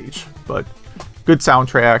first stage, but good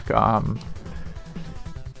soundtrack.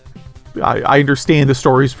 I understand the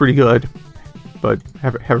story's pretty good, but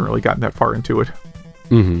haven't really gotten that far into it.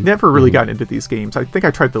 Mm-hmm. Never really gotten into these games. I think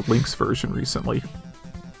I tried the Lynx version recently.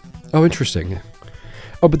 Oh, interesting.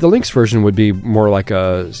 Oh, but the Lynx version would be more like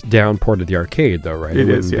a down port of the arcade, though, right? It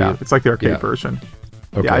is, yeah. It's like the arcade Yeah. version.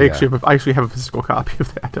 Okay, Yeah, I actually have a physical copy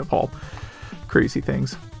of that, of all crazy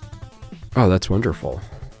things. Oh, that's wonderful.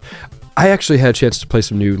 I actually had a chance to play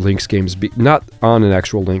some new Lynx games, not on an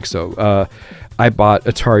actual Lynx, though. I bought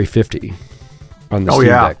Atari 50 on the Steam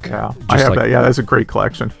Deck. Yeah. I have that. Yeah, that's a great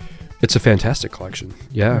collection. It's a fantastic collection.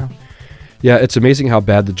 Yeah. Yeah, it's amazing how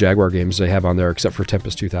bad the Jaguar games they have on there, except for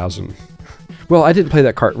Tempest 2000. Well, I didn't play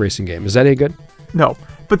that kart racing game. Is that any good? No.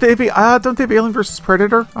 But don't they have Alien vs.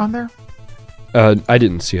 Predator on there? I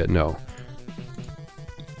didn't see it, no.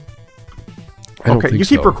 I don't think you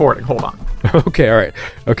keep so. recording. Hold on. Okay, all right.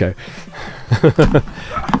 Okay.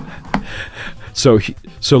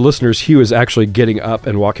 So listeners, Hugh is actually getting up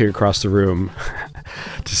and walking across the room.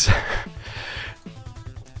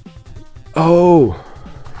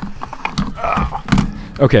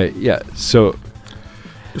 Okay, yeah. So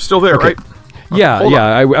you're still there, right? Yeah.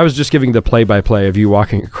 I was just giving the play-by-play of you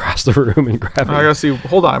walking across the room and grabbing. I gotta see.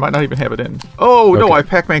 Hold on, I might not even have it in. Oh no, Okay. I have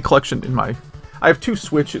Pac-Man collection in my. I have two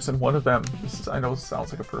Switches, and one of them. I know this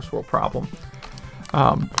sounds like a first world problem.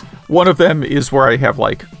 One of them is where I have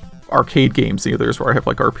like arcade games. The other is where I have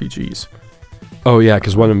like RPGs. Oh yeah,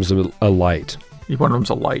 because one of them is a light. One of them's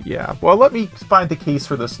a light. Yeah. Well, let me find the case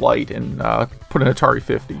for this light and put an Atari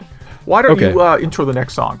 50. Why don't you intro the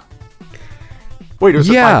next song? Wait, is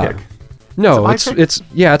it my pick? No,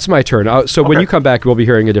 it's my turn. So when you come back, we'll be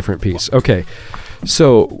hearing a different piece. Okay.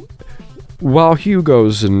 So while Hugh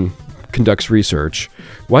goes and conducts research,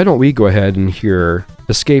 why don't we go ahead and hear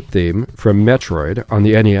Escape Theme from Metroid on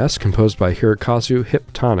the NES, composed by Hirokazu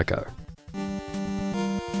Hiptonica.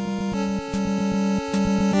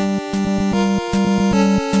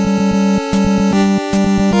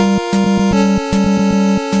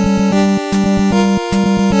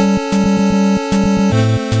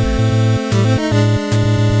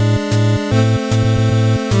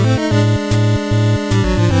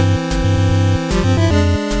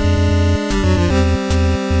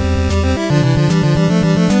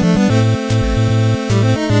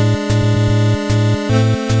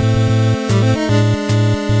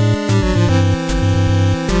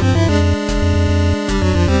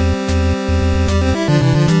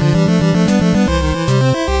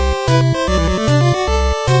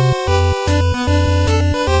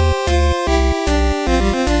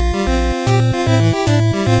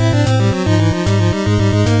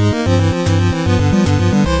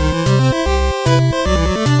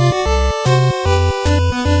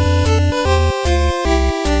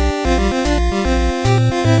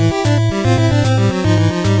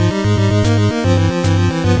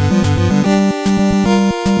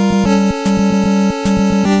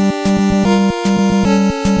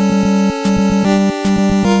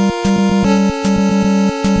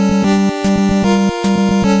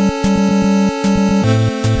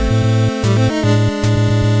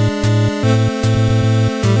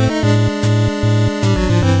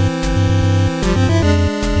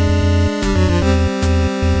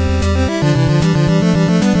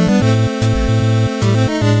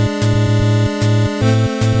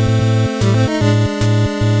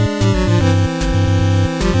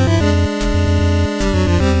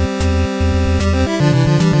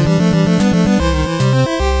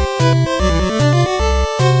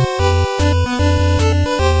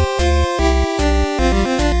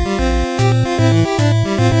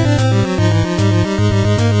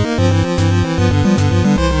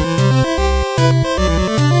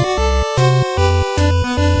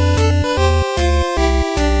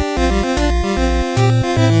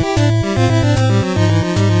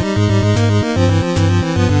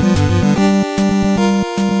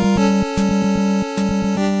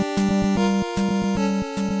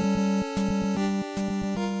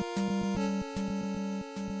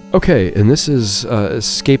 Okay, and this is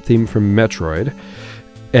Escape Theme from Metroid,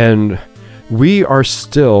 and we are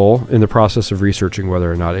still in the process of researching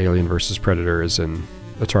whether or not Alien vs. Predator is in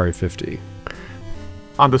Atari 50.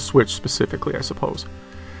 On the Switch specifically, I suppose.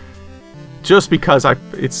 Just because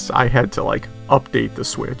I had to like update the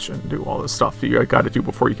Switch and do all this stuff you got to do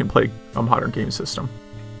before you can play a modern game system.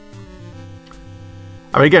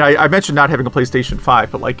 I mean, again, I mentioned not having a PlayStation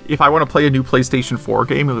 5, but like if I want to play a new PlayStation 4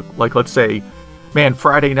 game, like let's say, man,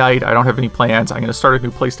 Friday night, I don't have any plans, I'm going to start a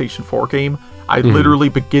new PlayStation 4 game, I literally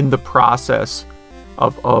begin the process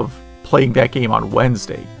of playing that game on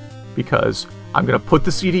Wednesday, because I'm going to put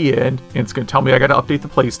the CD in, and it's going to tell me I got to update the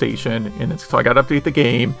PlayStation, and so I got to update the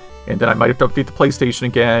game, and then I might have to update the PlayStation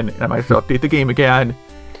again, and I might have to update the game again,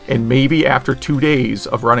 and maybe after 2 days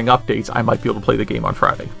of running updates, I might be able to play the game on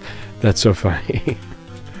Friday. That's so funny.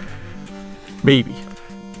 Maybe.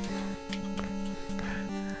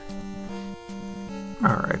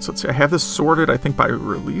 Alright, so let's see. I have this sorted, I think, by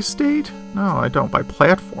release date? No, I don't. By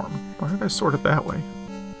platform. Why did I sort it that way?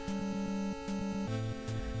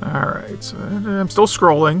 Alright, so I'm still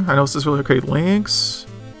scrolling. I know this is really okay. Links.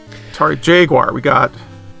 Atari Jaguar. We got...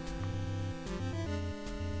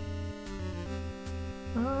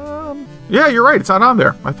 yeah, you're right. It's not on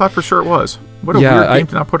there. I thought for sure it was. What a weird game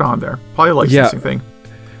to not put on there. Probably a licensing thing.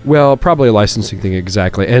 Well, probably a licensing thing,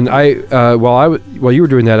 exactly. And while you were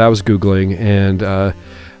doing that, I was Googling, and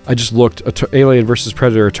I just looked Alien vs.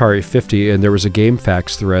 Predator Atari 50, and there was a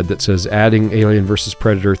GameFAQs thread that says adding Alien vs.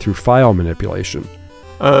 Predator through file manipulation.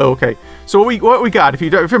 Okay. So what we got, if you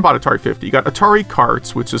haven't bought Atari 50, you got Atari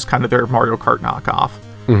Karts, which is kind of their Mario Kart knockoff.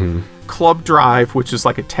 Mm-hmm. Club Drive, which is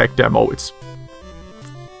like a tech demo. It's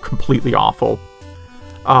completely awful.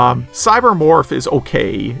 Cybermorph is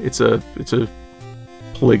okay. It's a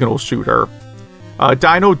polygonal shooter.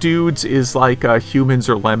 Dino Dudes is like Humans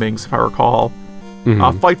or Lemmings, if I recall.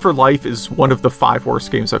 Mm-hmm. Fight for Life is one of the 5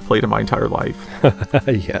 worst games I've played in my entire life.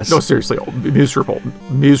 Yes. No, seriously,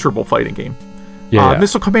 miserable fighting game. Yeah.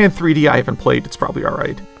 Missile Command 3D I haven't played. It's probably all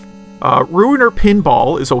right. Ruiner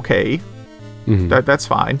Pinball is okay. Mm-hmm. That's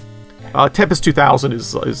fine. Tempest 2000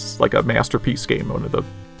 is like a masterpiece game. One of the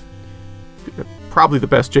probably the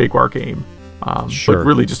best Jaguar game. Sure. But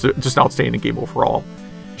really just an outstanding game overall.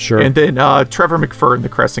 Sure. And then Trevor McFern, The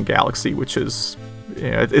Crescent Galaxy, which is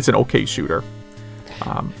it's an okay shooter.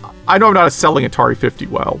 I know I'm not selling Atari 50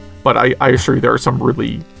 well, but I assure you there are some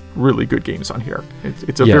really, really good games on here.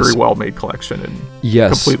 It's a very well-made collection and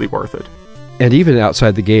completely worth it. And even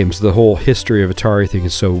outside the games, the whole history of Atari thing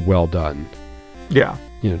is so well done. Yeah.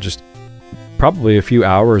 Just probably a few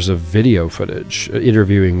hours of video footage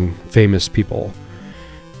interviewing famous people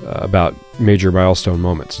about major milestone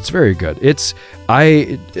moments. It's very good.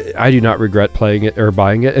 I do not regret playing it or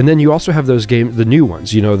buying it. And then you also have those games, the new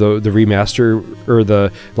ones, the remaster, or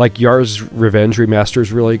the like Yar's Revenge remaster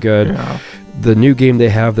is really good. Yeah. The new game they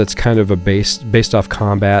have that's kind of a based off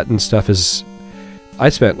combat and stuff is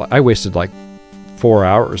I wasted like 4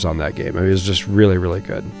 hours on that game. I mean, it was just really, really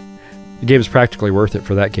good. The game is practically worth it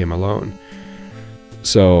for that game alone.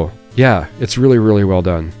 So yeah, it's really, really well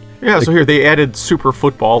done. Yeah, so here they added Super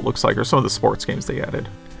Football, it looks like, or some of the sports games they added.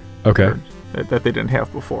 Okay. That they didn't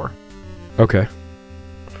have before. Okay.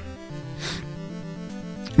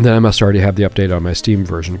 And then I must already have the update on my Steam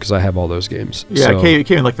version, because I have all those games. Yeah, it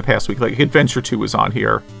came in like the past week. Like Adventure 2 was on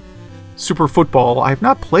here. Super Football, I have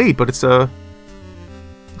not played, but looks like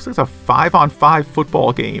it's a 5-on-5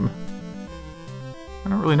 football game. I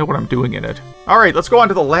don't really know what I'm doing in it. All right, let's go on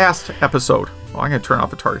to the last episode. Well, I'm going to turn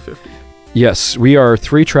off Atari 50. Yes, we are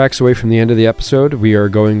 3 tracks away from the end of the episode. We are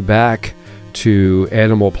going back to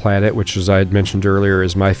Animal Planet, which, as I had mentioned earlier,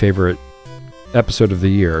 is my favorite episode of the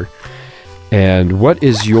year. And what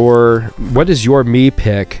is your me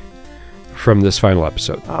pick from this final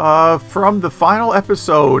episode? From the final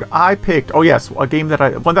episode, I picked a game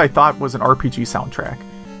one that I thought was an RPG soundtrack,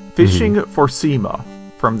 Fishing for Sima,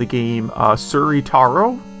 from the game Suri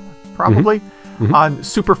Taro, probably on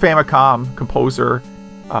Super Famicom. Composer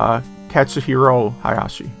Katsuhiro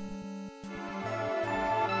Hayashi.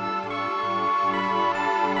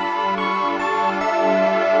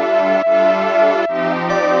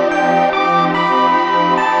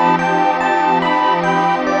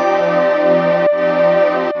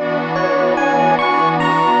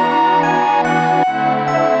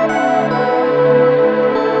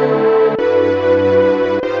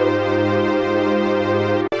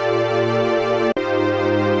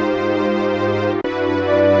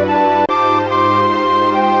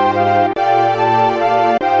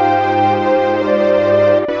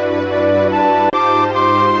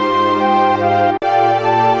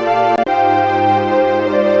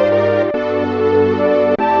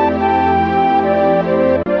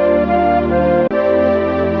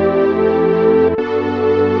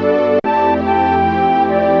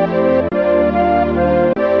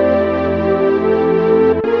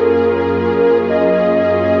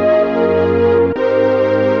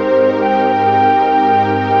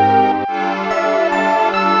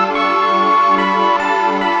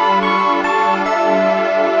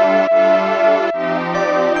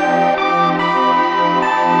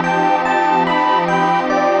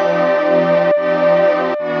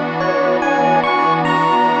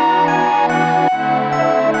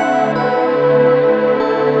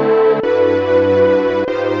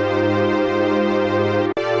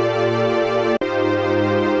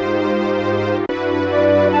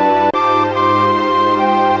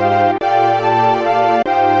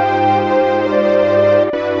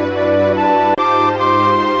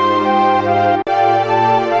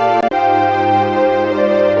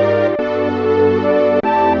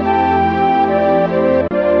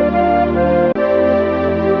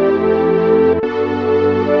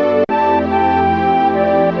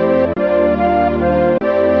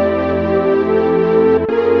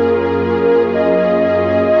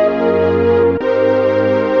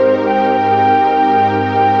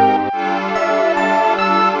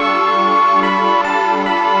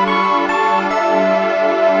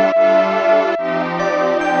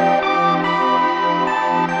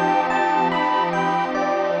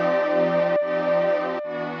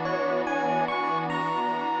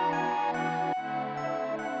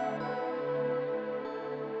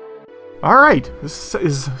 All right. This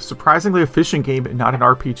is surprisingly a fishing game and not an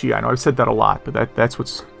RPG. I know I've said that a lot, but that's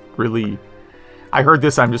what's really... I heard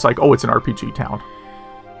this, I'm just like, oh, it's an RPG town.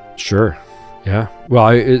 Sure. Yeah. Well,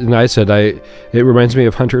 it reminds me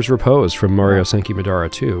of Hunter's Repose from Mario Senki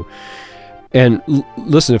Madara 2. And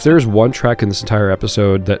listen, if there's one track in this entire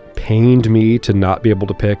episode that pained me to not be able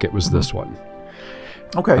to pick, it was this one.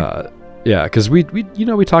 Okay. Yeah, because we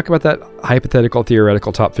talk about that hypothetical,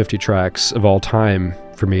 theoretical top 50 tracks of all time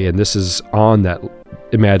for me, and this is on that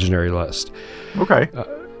imaginary list. Okay.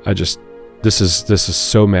 This is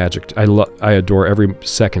so magic. I adore every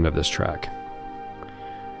second of this track.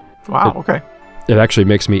 Wow. Okay. It actually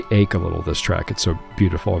makes me ache a little. This track. It's so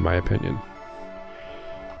beautiful, in my opinion.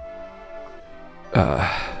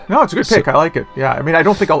 No, it's a good pick. I like it. Yeah. I mean, I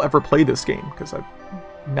don't think I'll ever play this game because I'm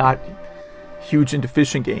not huge into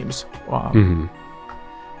fishing games.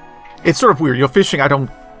 It's sort of weird. Fishing and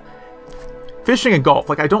golf.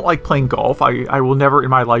 Like, I don't like playing golf. I will never in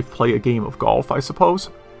my life play a game of golf, I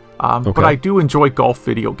suppose. Okay. But I do enjoy golf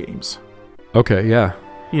video games. Okay, yeah.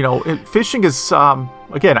 Fishing is,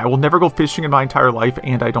 again, I will never go fishing in my entire life,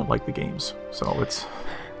 and I don't like the games. So it's...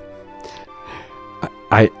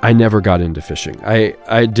 I never got into fishing.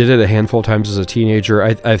 I did it a handful of times as a teenager.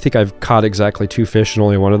 I think I've caught exactly 2 fish, and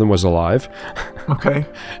only one of them was alive. Okay.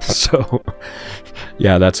 So,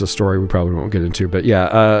 yeah, that's a story we probably won't get into. But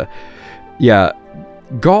yeah,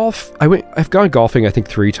 golf. I've gone golfing, I think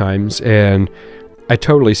 3 times, and I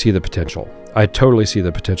totally see the potential. I totally see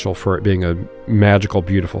the potential for it being a magical,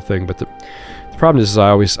 beautiful thing. But the problem is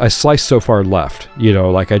I slice so far left.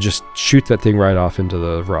 Like I just shoot that thing right off into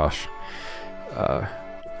the rough.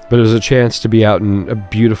 But it was a chance to be out in a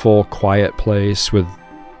beautiful, quiet place with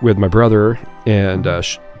my brother and I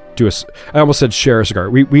almost said share a cigar.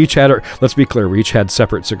 We each had let's be clear, we each had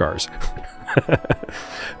separate cigars.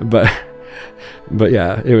 but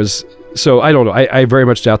yeah, it was. So I don't know. I very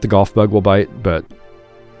much doubt the golf bug will bite, but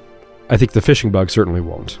I think the fishing bug certainly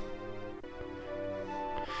won't.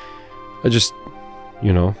 I just,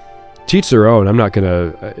 to each their own. I'm not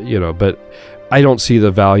gonna, but I don't see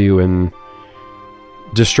the value in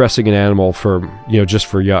distressing an animal for just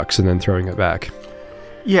for yucks and then throwing it back.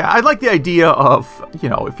 Yeah, I like the idea of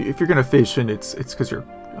if you're gonna fish and it's because you're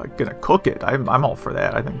gonna cook it. I'm all for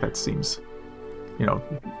that. I think that seems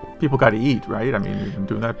people got to eat, right? I mean, you've been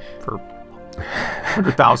doing that for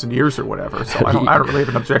 100,000 years or whatever. So I don't really have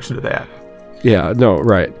an objection to that. Yeah. No.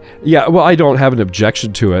 Right. Yeah. Well, I don't have an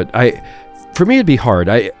objection to it. For me, it'd be hard.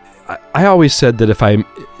 I always said that if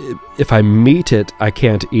I meat it, I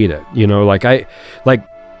can't eat it.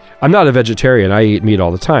 I'm not a vegetarian. I eat meat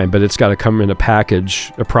all the time, but it's got to come in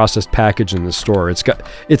a processed package in the store. It's kind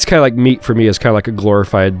of like meat for me is kind of like a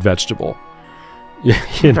glorified vegetable.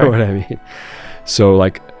 You know what I mean? So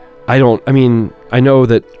I know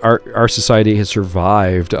that our society has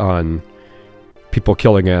survived on people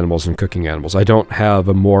killing animals and cooking animals. I don't have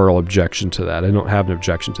a moral objection to that. I don't have an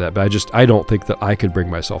objection to that, but I don't think that I could bring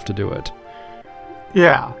myself to do it.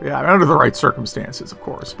 Yeah, under the right circumstances, of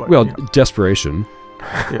course. But desperation.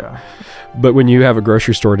 Yeah. But when you have a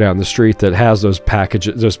grocery store down the street that has those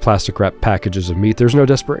plastic wrap packages of meat, there's no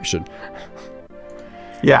desperation.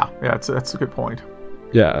 Yeah, that's a good point.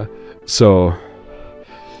 Yeah. So,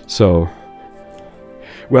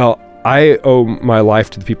 well, I owe my life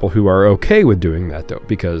to the people who are okay with doing that, though,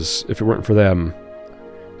 because if it weren't for them,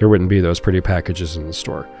 there wouldn't be those pretty packages in the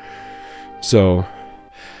store. So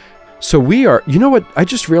we are, you know what? I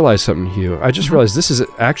just realized something, Hugh. I just realized this is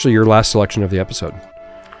actually your last selection of the episode.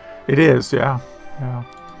 It is, yeah.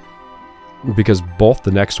 Because both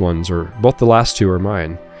the last 2 are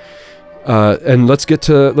mine. And let's get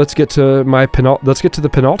to the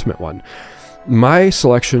penultimate one. My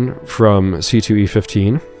selection from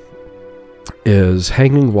C2E15 is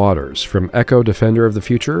Hanging Waters from Echo Defender of the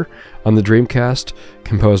Future on the Dreamcast,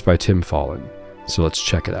 composed by Tim Follin. So let's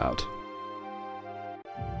check it out.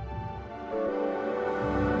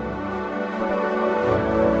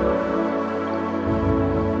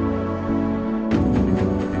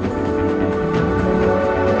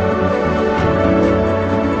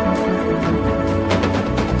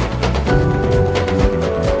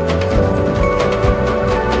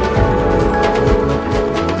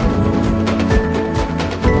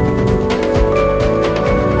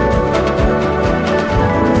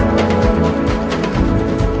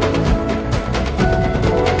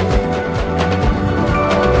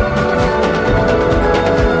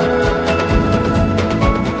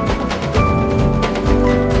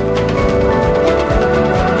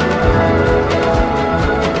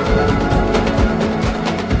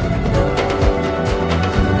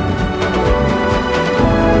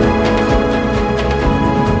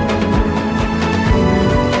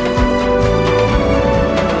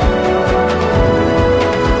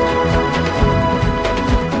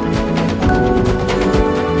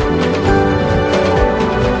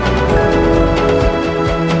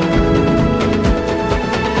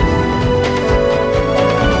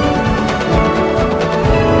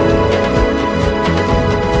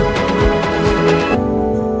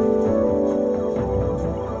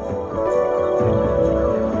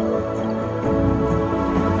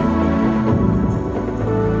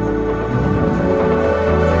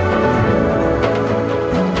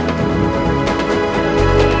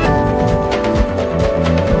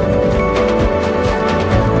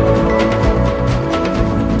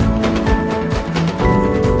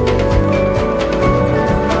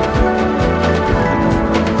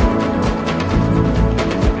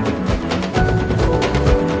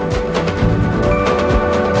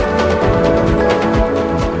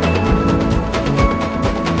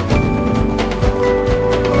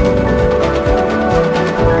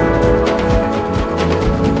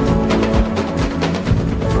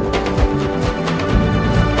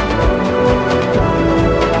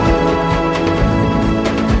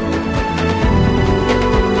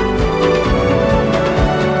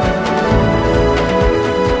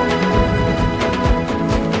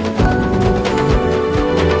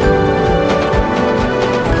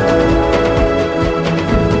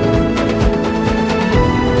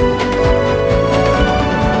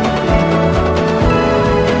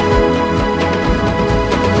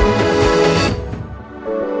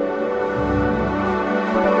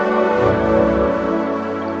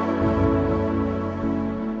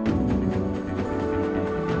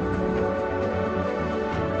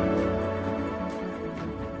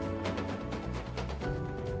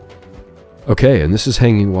 Okay, and this is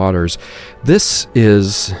Hanging Waters. This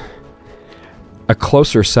is a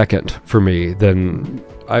closer second for me than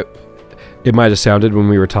it might have sounded when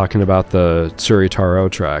we were talking about the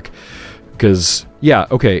C2R3 track. Because, yeah,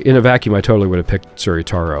 okay, in a vacuum, I totally would have picked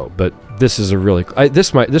C2R3, but this is a really...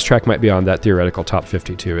 this track might be on that theoretical top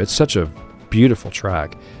 52. It's such a beautiful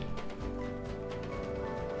track.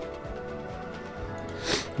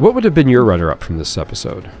 What would have been your runner-up from this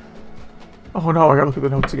episode? Oh no, I gotta look at the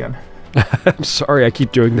notes again. I'm sorry, I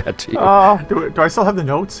keep doing that to you. Do I still have the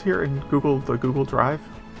notes here in the Google Drive?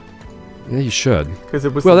 Yeah, you should. Because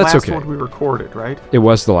it was the last one we recorded, right? It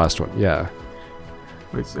was the last one, yeah.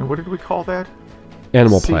 Wait, and what did we call that?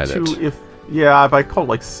 Animal C2 Planet. I call it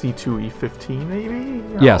like C2E15 maybe?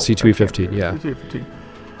 Yeah, C2E15, yeah.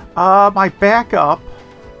 C2E15. My backup,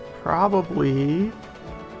 probably...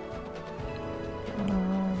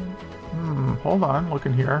 hold on,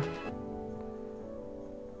 looking here.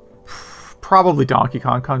 Probably Donkey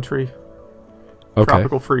Kong Country. Okay.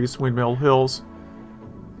 Tropical Freeze, Windmill Hills.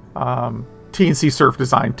 TNC Surf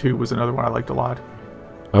Design 2 was another one I liked a lot.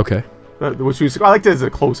 Okay. I liked it as a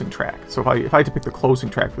closing track. So if I had to pick the closing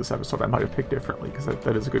track for this episode, I might have picked differently, because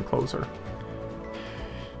that is a good closer.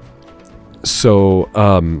 So,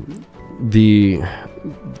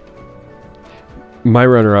 my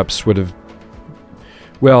runner-ups would have...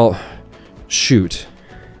 Well, shoot.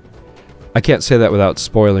 I can't say that without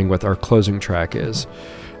spoiling what our closing track is.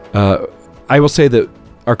 I will say that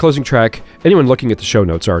our closing track, anyone looking at the show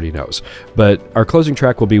notes already knows, but our closing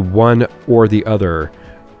track will be one or the other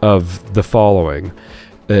of the following.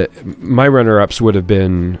 My runner-ups would have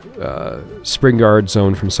been Spring Guard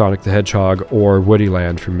Zone from Sonic the Hedgehog or Woody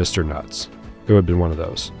Land from Mr. Nuts. It would have been one of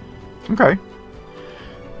those. Okay.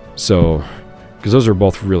 So, because those are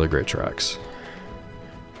both really great tracks.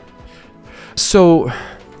 So...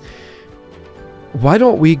 why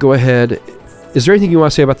don't we go ahead... Is there anything you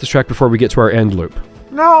want to say about this track before we get to our end loop?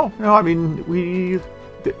 No, I mean,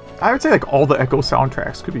 I would say like all the Echo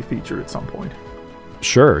soundtracks could be featured at some point.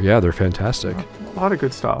 Sure, yeah, they're fantastic. A lot of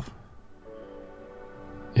good stuff.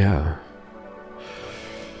 Yeah.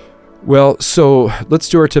 Well, so let's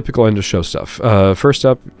do our typical end of show stuff. First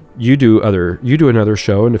up, you do another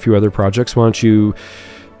show and a few other projects. Why don't you...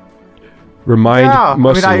 remind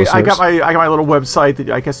most of the listeners. I got my little website that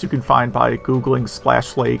I guess you can find by Googling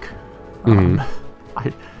Splash Lake.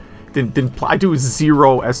 I do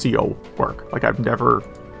zero SEO work. Like I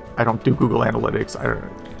don't do Google Analytics.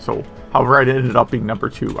 So however it ended up being number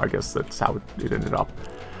 2, I guess that's how it ended up.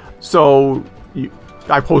 So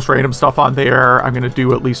I post random stuff on there. I'm going to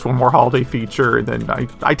do at least one more holiday feature. And then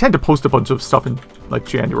I tend to post a bunch of stuff in like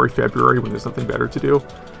January, February when there's nothing better to do.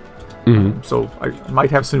 So I might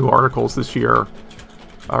have some new articles this year,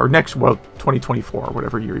 or 2024,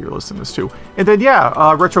 whatever year you're listening to this to. And then,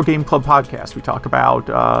 Retro Game Club podcast. We talk about,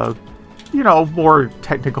 more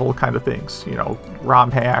technical kind of things,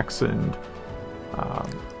 ROM hacks. And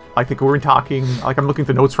I think we're talking, like I'm looking at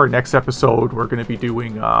the notes for our next episode. We're going to be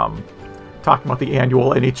doing, talking about the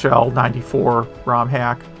annual NHL 94 ROM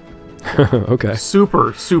hack. Okay.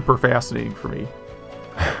 Super, super fascinating for me.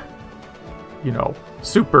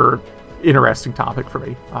 Super interesting topic for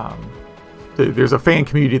me. There's a fan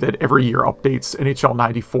community that every year updates NHL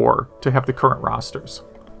 94 to have the current rosters.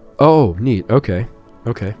 Oh, neat. Okay.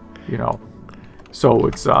 So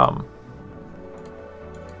it's kind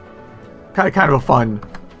of a fun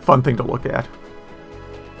thing to look at.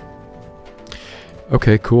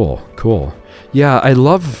 Okay, cool. Yeah, I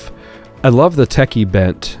love the techie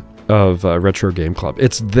bent of Retro Game Club.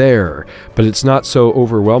 It's there, but it's not so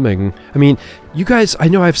overwhelming. I mean, you guys, I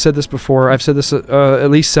know I've said this before. I've said this at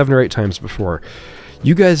least 7 or 8 times before.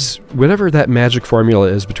 You guys, whatever that magic formula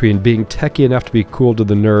is between being techie enough to be cool to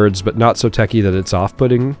the nerds, but not so techie that it's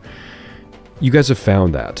off-putting, you guys have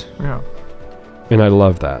found that. Yeah. And I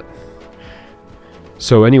love that.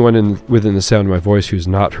 So anyone within the sound of my voice who's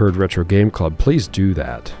not heard Retro Game Club, please do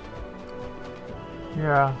that.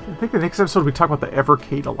 Yeah, I think the next episode we talk about the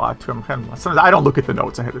Evercade a lot too. Sometimes I don't look at the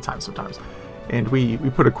notes ahead of time sometimes, and we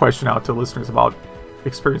put a question out to listeners about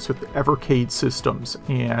experience with the Evercade systems,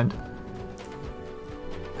 and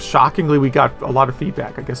shockingly we got a lot of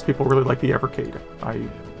feedback. I guess people really like the Evercade.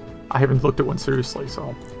 I haven't looked at one seriously,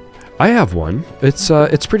 so I have one.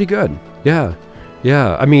 It's pretty good. Yeah.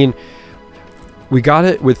 I mean, we got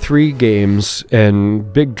it with 3 games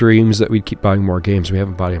and big dreams that we'd keep buying more games. We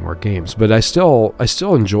haven't bought any more games, but I still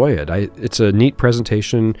enjoy it. It's a neat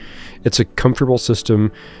presentation. It's a comfortable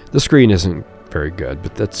system. The screen isn't very good,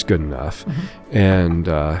 but that's good enough. Mm-hmm. And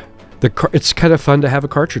it's kind of fun to have a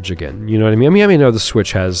cartridge again. You know what I mean? I know the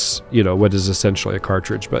Switch has, what is essentially a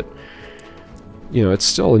cartridge, but it's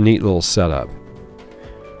still a neat little setup.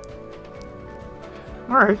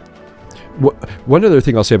 All right. One other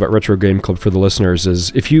thing I'll say about Retro Game Club for the listeners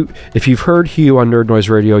is if you've heard Hugh on Nerd Noise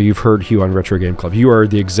Radio, you've heard Hugh on Retro Game Club. You are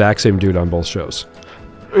the exact same dude on both shows.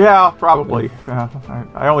 Yeah, probably.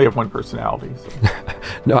 I only have one personality. So.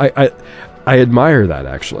 No, I admire that,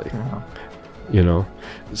 actually. Yeah.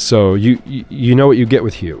 So you know what you get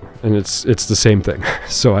with Hugh, and it's the same thing.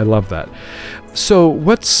 So I love that. So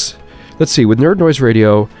let's see, with Nerd Noise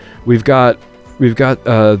Radio, we've got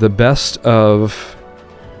the best of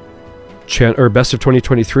best of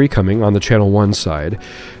 2023 coming on the Channel 1 side.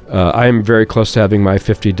 I'm very close to having my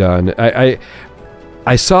 50 done.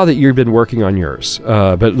 I saw that you've been working on yours,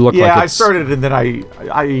 but it looked like I started, and then I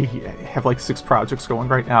have like 6 projects going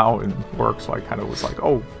right now in work, so I kind of was like,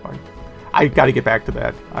 I got to get back to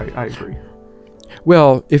that. I agree.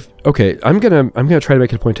 Well, I'm gonna try to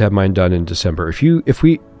make it a point to have mine done in December.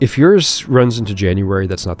 If yours runs into January,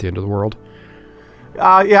 that's not the end of the world.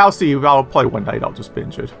 I'll see. I'll play one night. I'll just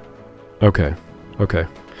binge it. Okay.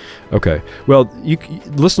 Well, you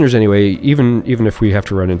listeners, anyway, even if we have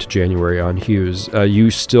to run into January on Hughes,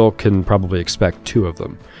 you still can probably expect 2 of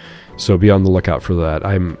them. So be on the lookout for that.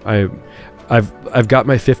 I've got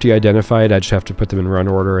my 50 identified. I just have to put them in run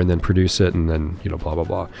order and then produce it, and then blah blah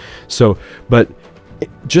blah. So, but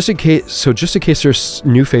just in case there's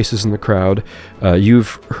new faces in the crowd,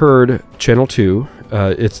 you've heard Channel 2.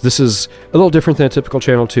 This is a little different than a typical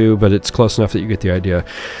Channel 2, but it's close enough that you get the idea.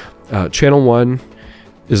 Channel 1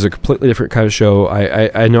 is a completely different kind of show.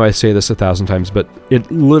 I know I say this 1,000 times, but it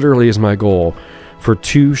literally is my goal for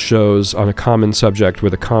 2 shows on a common subject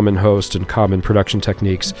with a common host and common production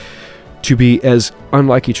techniques to be as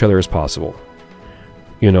unlike each other as possible.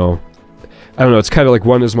 I don't know, it's kind of like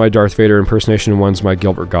one is my Darth Vader impersonation and one's my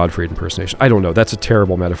Gilbert Gottfried impersonation. I don't know, that's a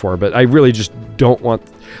terrible metaphor, but I really just I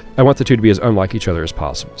want the 2 to be as unlike each other as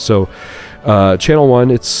possible. So Channel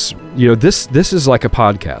 1, it's, this is like a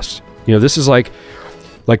podcast. This is like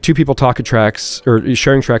 2 people talking tracks, or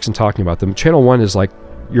sharing tracks and talking about them. Channel 1 is like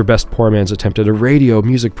your best poor man's attempt at a radio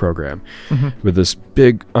music program with this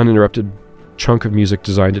big uninterrupted chunk of music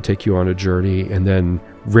designed to take you on a journey, and then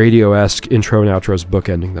radio-esque intro and outros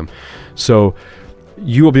bookending them. So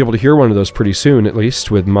you will be able to hear one of those pretty soon, at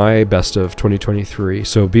least with my best of 2023.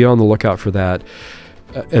 So be on the lookout for that.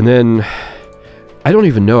 And then I don't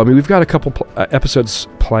even know. I mean, we've got a couple episodes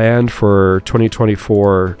planned for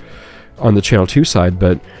 2024 on the Channel 2 side,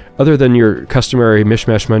 but other than your customary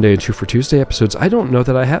Mishmash Monday and 2 for Tuesday episodes, I don't know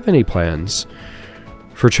that I have any plans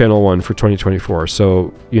for Channel 1 for 2024.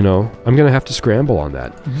 So, I'm going to have to scramble on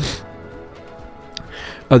that.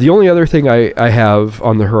 The only other thing I have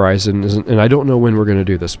on the horizon is, and I don't know when we're going to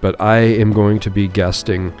do this, but I am going to be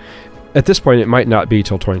guesting. At this point, it might not be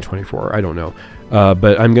till 2024. I don't know.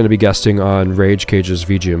 But I'm going to be guesting on Rage Cage's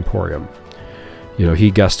VG Emporium.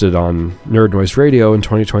 He guested on Nerd Noise Radio in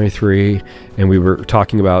 2023, and we were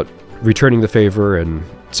talking about returning the favor, and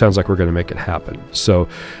it sounds like we're going to make it happen. So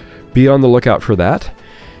be on the lookout for that.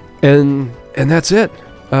 And that's it.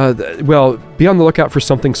 Be on the lookout for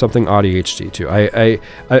something AuDHD too.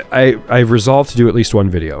 I've resolved to do at least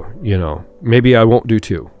 1 video. Maybe I won't do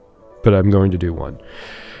 2, but I'm going to do 1.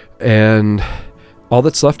 And all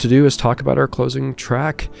that's left to do is talk about our closing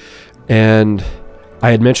track. And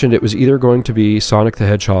I had mentioned it was either going to be Sonic the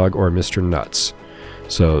Hedgehog or Mr. Nuts.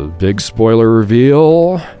 So big spoiler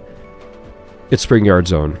reveal. It's Spring Yard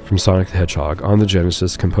Zone from Sonic the Hedgehog on the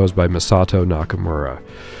Genesis, composed by Masato Nakamura.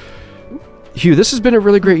 Hugh, this has been a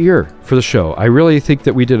really great year for the show. I really think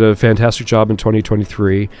that we did a fantastic job in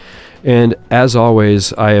 2023. And as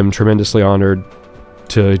always, I am tremendously honored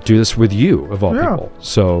to do this with you, of all people.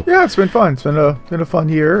 So yeah, it's been fun. It's been a fun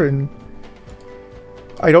year, and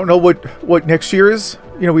I don't know what next year is.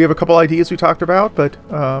 We have a couple ideas we talked about, but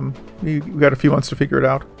we got a few months to figure it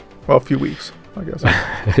out. Well, a few weeks, I guess.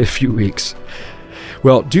 A few weeks.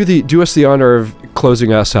 Well, do us the honor of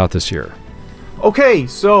closing us out this year. Okay,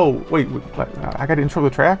 so wait, I got to intro the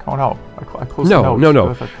track. Oh no, I closed the notes. No.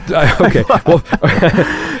 Okay, well,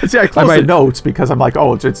 see, I closed the notes because I'm like,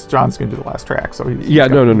 it's John's going to do the last track. So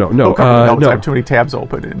no. I have too many tabs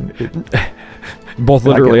open, and both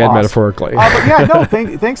literally and metaphorically. But yeah, no.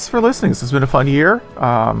 Thanks for listening. This has been a fun year.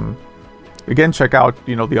 Again, check out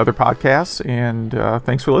the other podcasts, and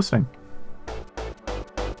thanks for listening.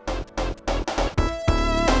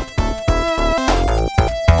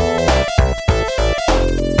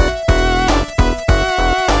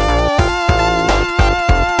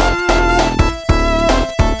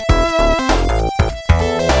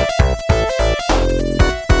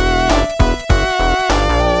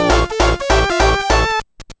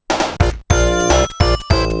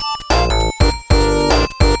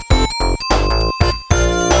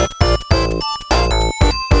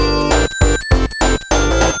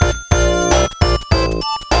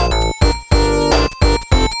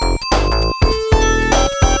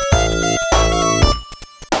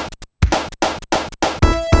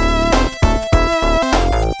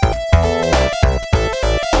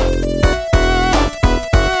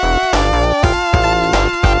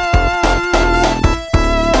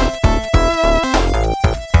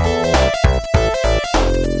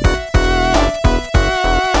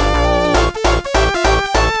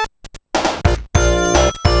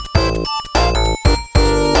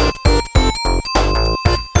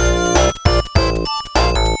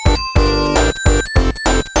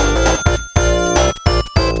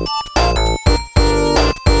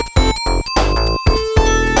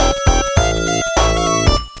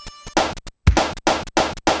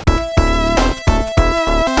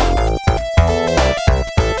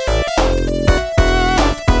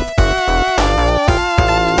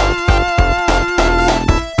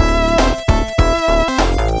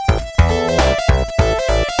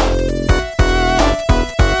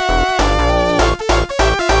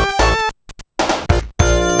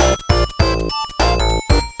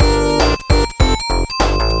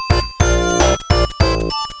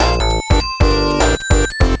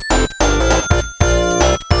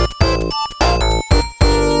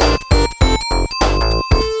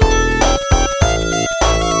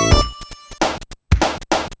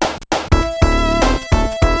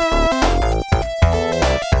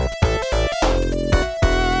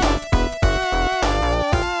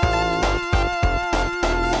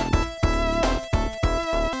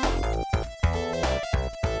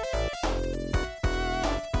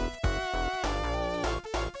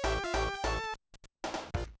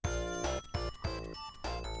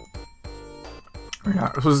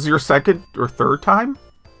 Yeah. So this is your second or third time?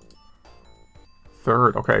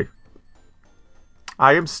 Third, okay.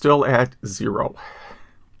 I am still at 0.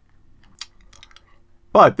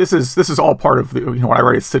 But this is all part of the, when I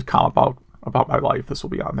write a sitcom about my life, this will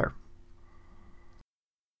be on there.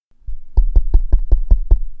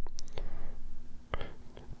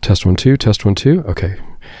 Test 1 2, test 1 2. Okay.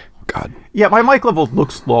 God. Yeah, my mic level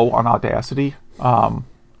looks low on Audacity.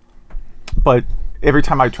 But every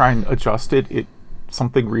time I try and adjust it,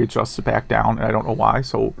 something readjusts it back down, and I don't know why.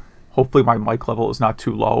 So hopefully my mic level is not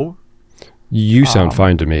too low. You sound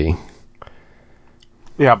fine to me.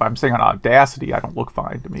 Yeah, but I'm saying on Audacity, I don't look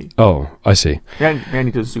fine to me. Oh, I see. Man, I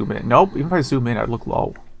need to zoom in. Nope, even if I zoom in, I look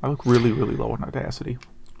low. I look really, really low on Audacity.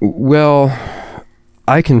 Well,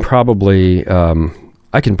 I can probably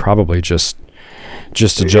just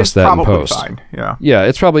adjust that in post. Fine. Yeah. Yeah,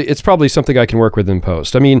 it's probably something I can work with in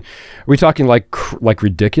post. I mean, are we talking like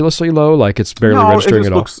ridiculously low, like it's barely registering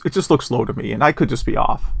at all? It just looks low to me, and I could just be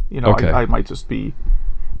off. Okay. I might just be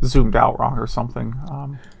zoomed out wrong or something.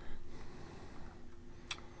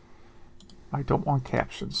 I don't want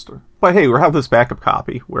captions to, but hey, we'll have this backup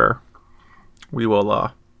copy where we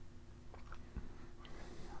will.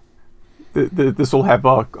 This will have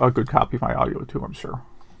a good copy of my audio too, I'm sure.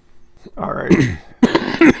 All right.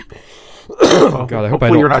 Oh, God, I hope I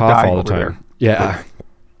don't cough all the time. There.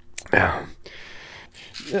 Yeah.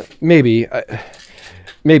 Maybe.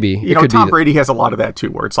 Tom Brady has a lot of that too,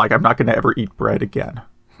 where it's like, I'm not going to ever eat bread again.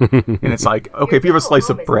 And it's like, okay, if you have a slice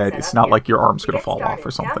of bread, it's not like your arm's going to fall off or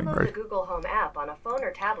something, right? Download the Google Home app on a phone or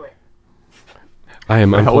tablet. I am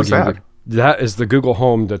unplugging. That? That is the Google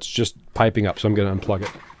Home that's just piping up, so I'm going to unplug it.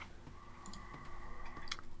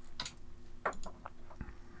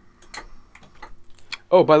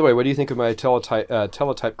 Oh, by the way, what do you think of my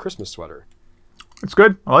teletype Christmas sweater? It's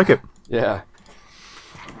good. I like it. Yeah.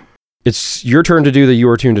 It's your turn to do the You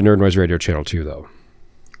Are Tuned to Nerd Noise Radio Channel 2, though.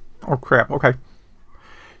 Oh, crap. Okay.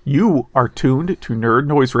 You are tuned to Nerd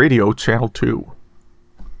Noise Radio Channel 2.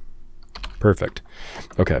 Perfect.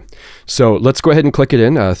 Okay. So let's go ahead and click it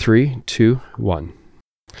in. 3, 2, 1.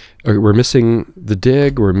 Okay, we're missing The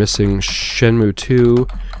Dig. We're missing Shenmue 2.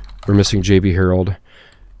 We're missing JB Harold.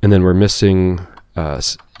 And then we're missing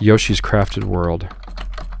Yoshi's Crafted World.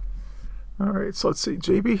 All right. So let's see.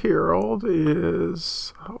 JB Harold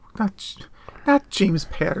is... Oh, not James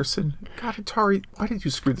Patterson. God, Atari, why did you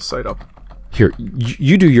screw the site up? Here,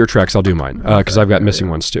 you do your tracks, I'll do mine, because I've got missing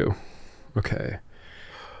ones too. Okay.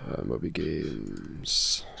 Moby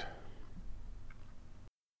Games.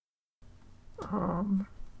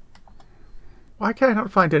 Why can't I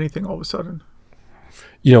not find anything all of a sudden?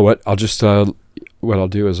 You know what? I'll just, what I'll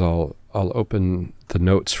do is I'll open the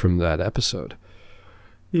notes from that episode.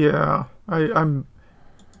 Yeah, I'm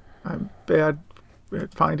bad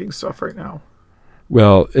at finding stuff right now.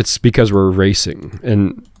 Well, it's because we're racing,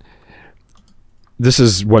 and this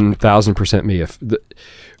is 1000% me.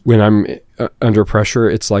 When I'm under pressure,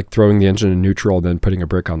 it's like throwing the engine in neutral and then putting a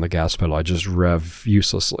brick on the gas pedal. I just rev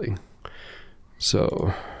uselessly.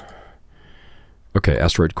 So, okay,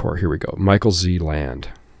 Asteroid Core, here we go. Michael Z. Land.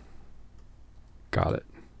 Got it.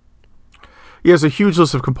 He has a huge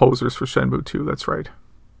list of composers for Shenmue 2, that's right.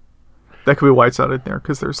 That could be why it's not in there,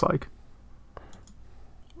 because there's like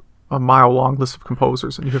a mile-long list of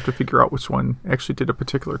composers, and you have to figure out which one actually did a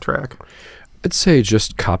particular track. I'd say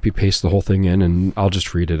just copy-paste the whole thing in, and I'll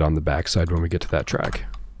just read it on the backside when we get to that track.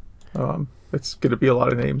 It's going to be a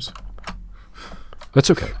lot of names.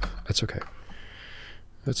 That's okay. That's okay.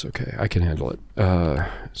 That's okay. I can handle it.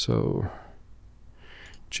 So,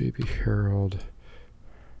 JB Harold.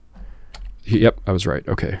 Yep, I was right.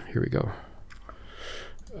 Okay, here we go.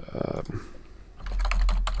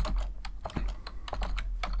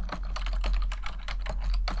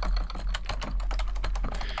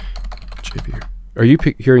 JB. Are you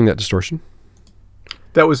hearing that distortion?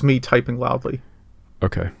 That was me typing loudly.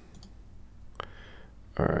 Okay.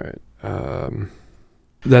 All right.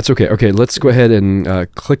 That's okay. Okay, let's go ahead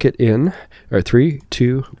and click it in. All right, 3,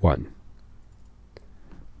 2, 1.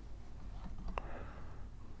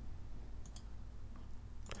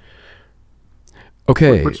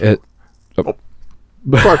 Okay. Sorry,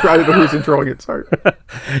 I don't know who's introing it. Sorry.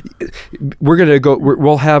 We're gonna go.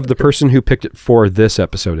 We'll have the person who picked it for this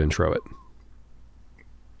episode intro it.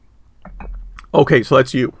 Okay, so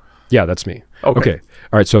that's you. Yeah, that's me. Okay.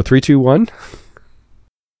 All right. So 3, 2, 1.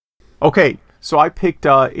 Okay, so I picked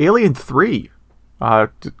Alien 3, a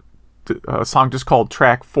song just called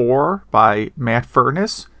Track 4 by Matt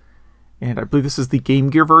Furness, and I believe this is the Game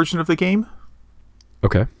Gear version of the game.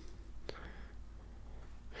 Okay.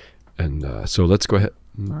 And so let's go ahead.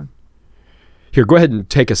 Right. Here, go ahead and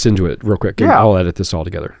take us into it real quick, and Yeah. I'll edit this all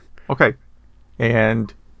together. Okay.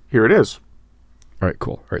 And here it is. All right,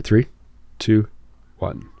 cool. All right, 3, 2,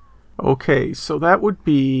 1. Okay, so that would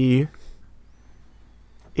be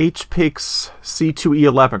HPIC's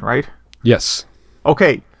C2E11, right? Yes.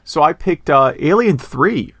 Okay, so I picked Alien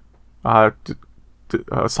 3, a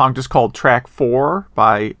song just called Track 4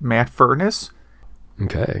 by Matt Furness.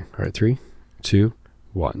 Okay. All right, 3, 2,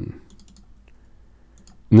 1.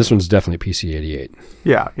 And this one's definitely PC-88.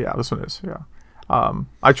 Yeah, this one is, yeah.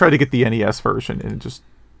 I tried to get the NES version, and it just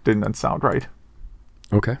didn't sound right.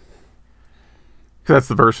 Okay. 'Cause that's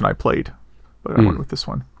the version I played, but I went with this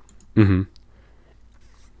one. Mm-hmm.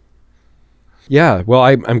 Yeah, well,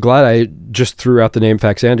 I'm glad I just threw out the name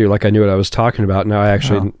Faxandu like I knew what I was talking about. Now I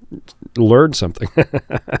actually learned something.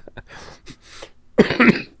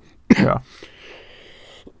 Yeah.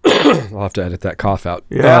 I'll have to edit that cough out.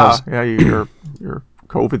 Yeah, you're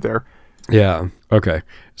COVID there. Yeah. Okay.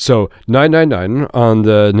 So 999 on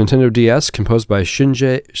the Nintendo DS, composed by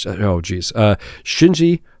Shinji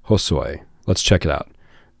Hosoi. Let's check it out.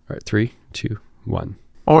 All right, 3, 2, 1.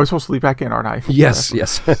 Oh, I'm supposed to leave back in, aren't I? Yes.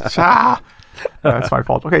 That's my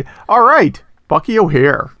fault. Okay. All right. Bucky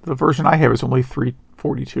O'Hare. The version I have is only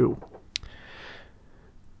 342.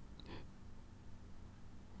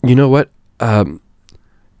 You know what? I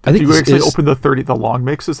think Do you actually open the long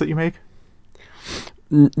mixes that you make?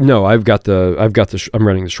 No, I'm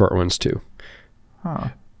running the short ones too. Huh.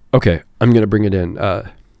 Okay, I'm gonna bring it in.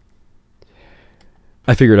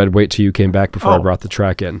 I figured I'd wait till you came back before I brought the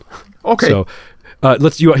track in. Okay. So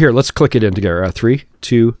let's click it in together. 3,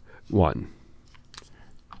 2, 1.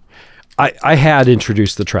 I had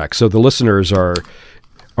introduced the track, so the listeners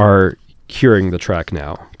are hearing the track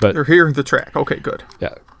now. But They're hearing the track. Okay, good.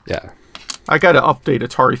 Yeah. I got to update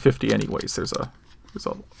Atari 50 anyways. There's a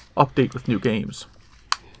update with new games.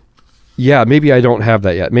 Yeah, maybe I don't have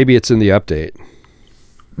that yet. Maybe it's in the update.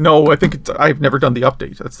 No, I think I've never done the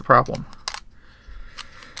update. That's the problem.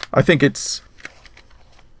 I think it's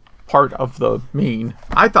part of the main.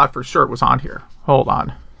 I thought for sure it was on here. Hold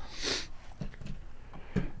on.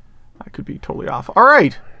 I could be totally off. All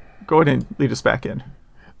right. Go ahead and lead us back in.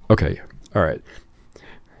 Okay. All right.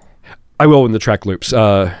 I will when the track loops.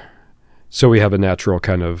 So we have a natural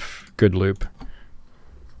kind of good loop.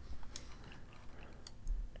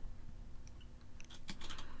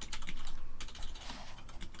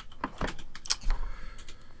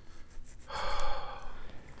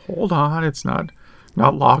 Hold on, it's not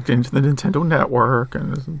logged into the Nintendo network,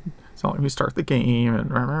 and it's not letting me start the game. And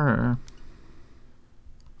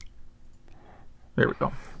there we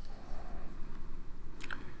go.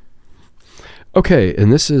 Okay,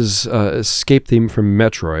 and this is Escape Theme from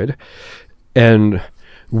Metroid, and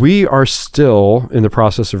we are still in the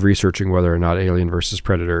process of researching whether or not Alien vs.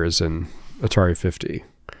 Predator is in Atari 50.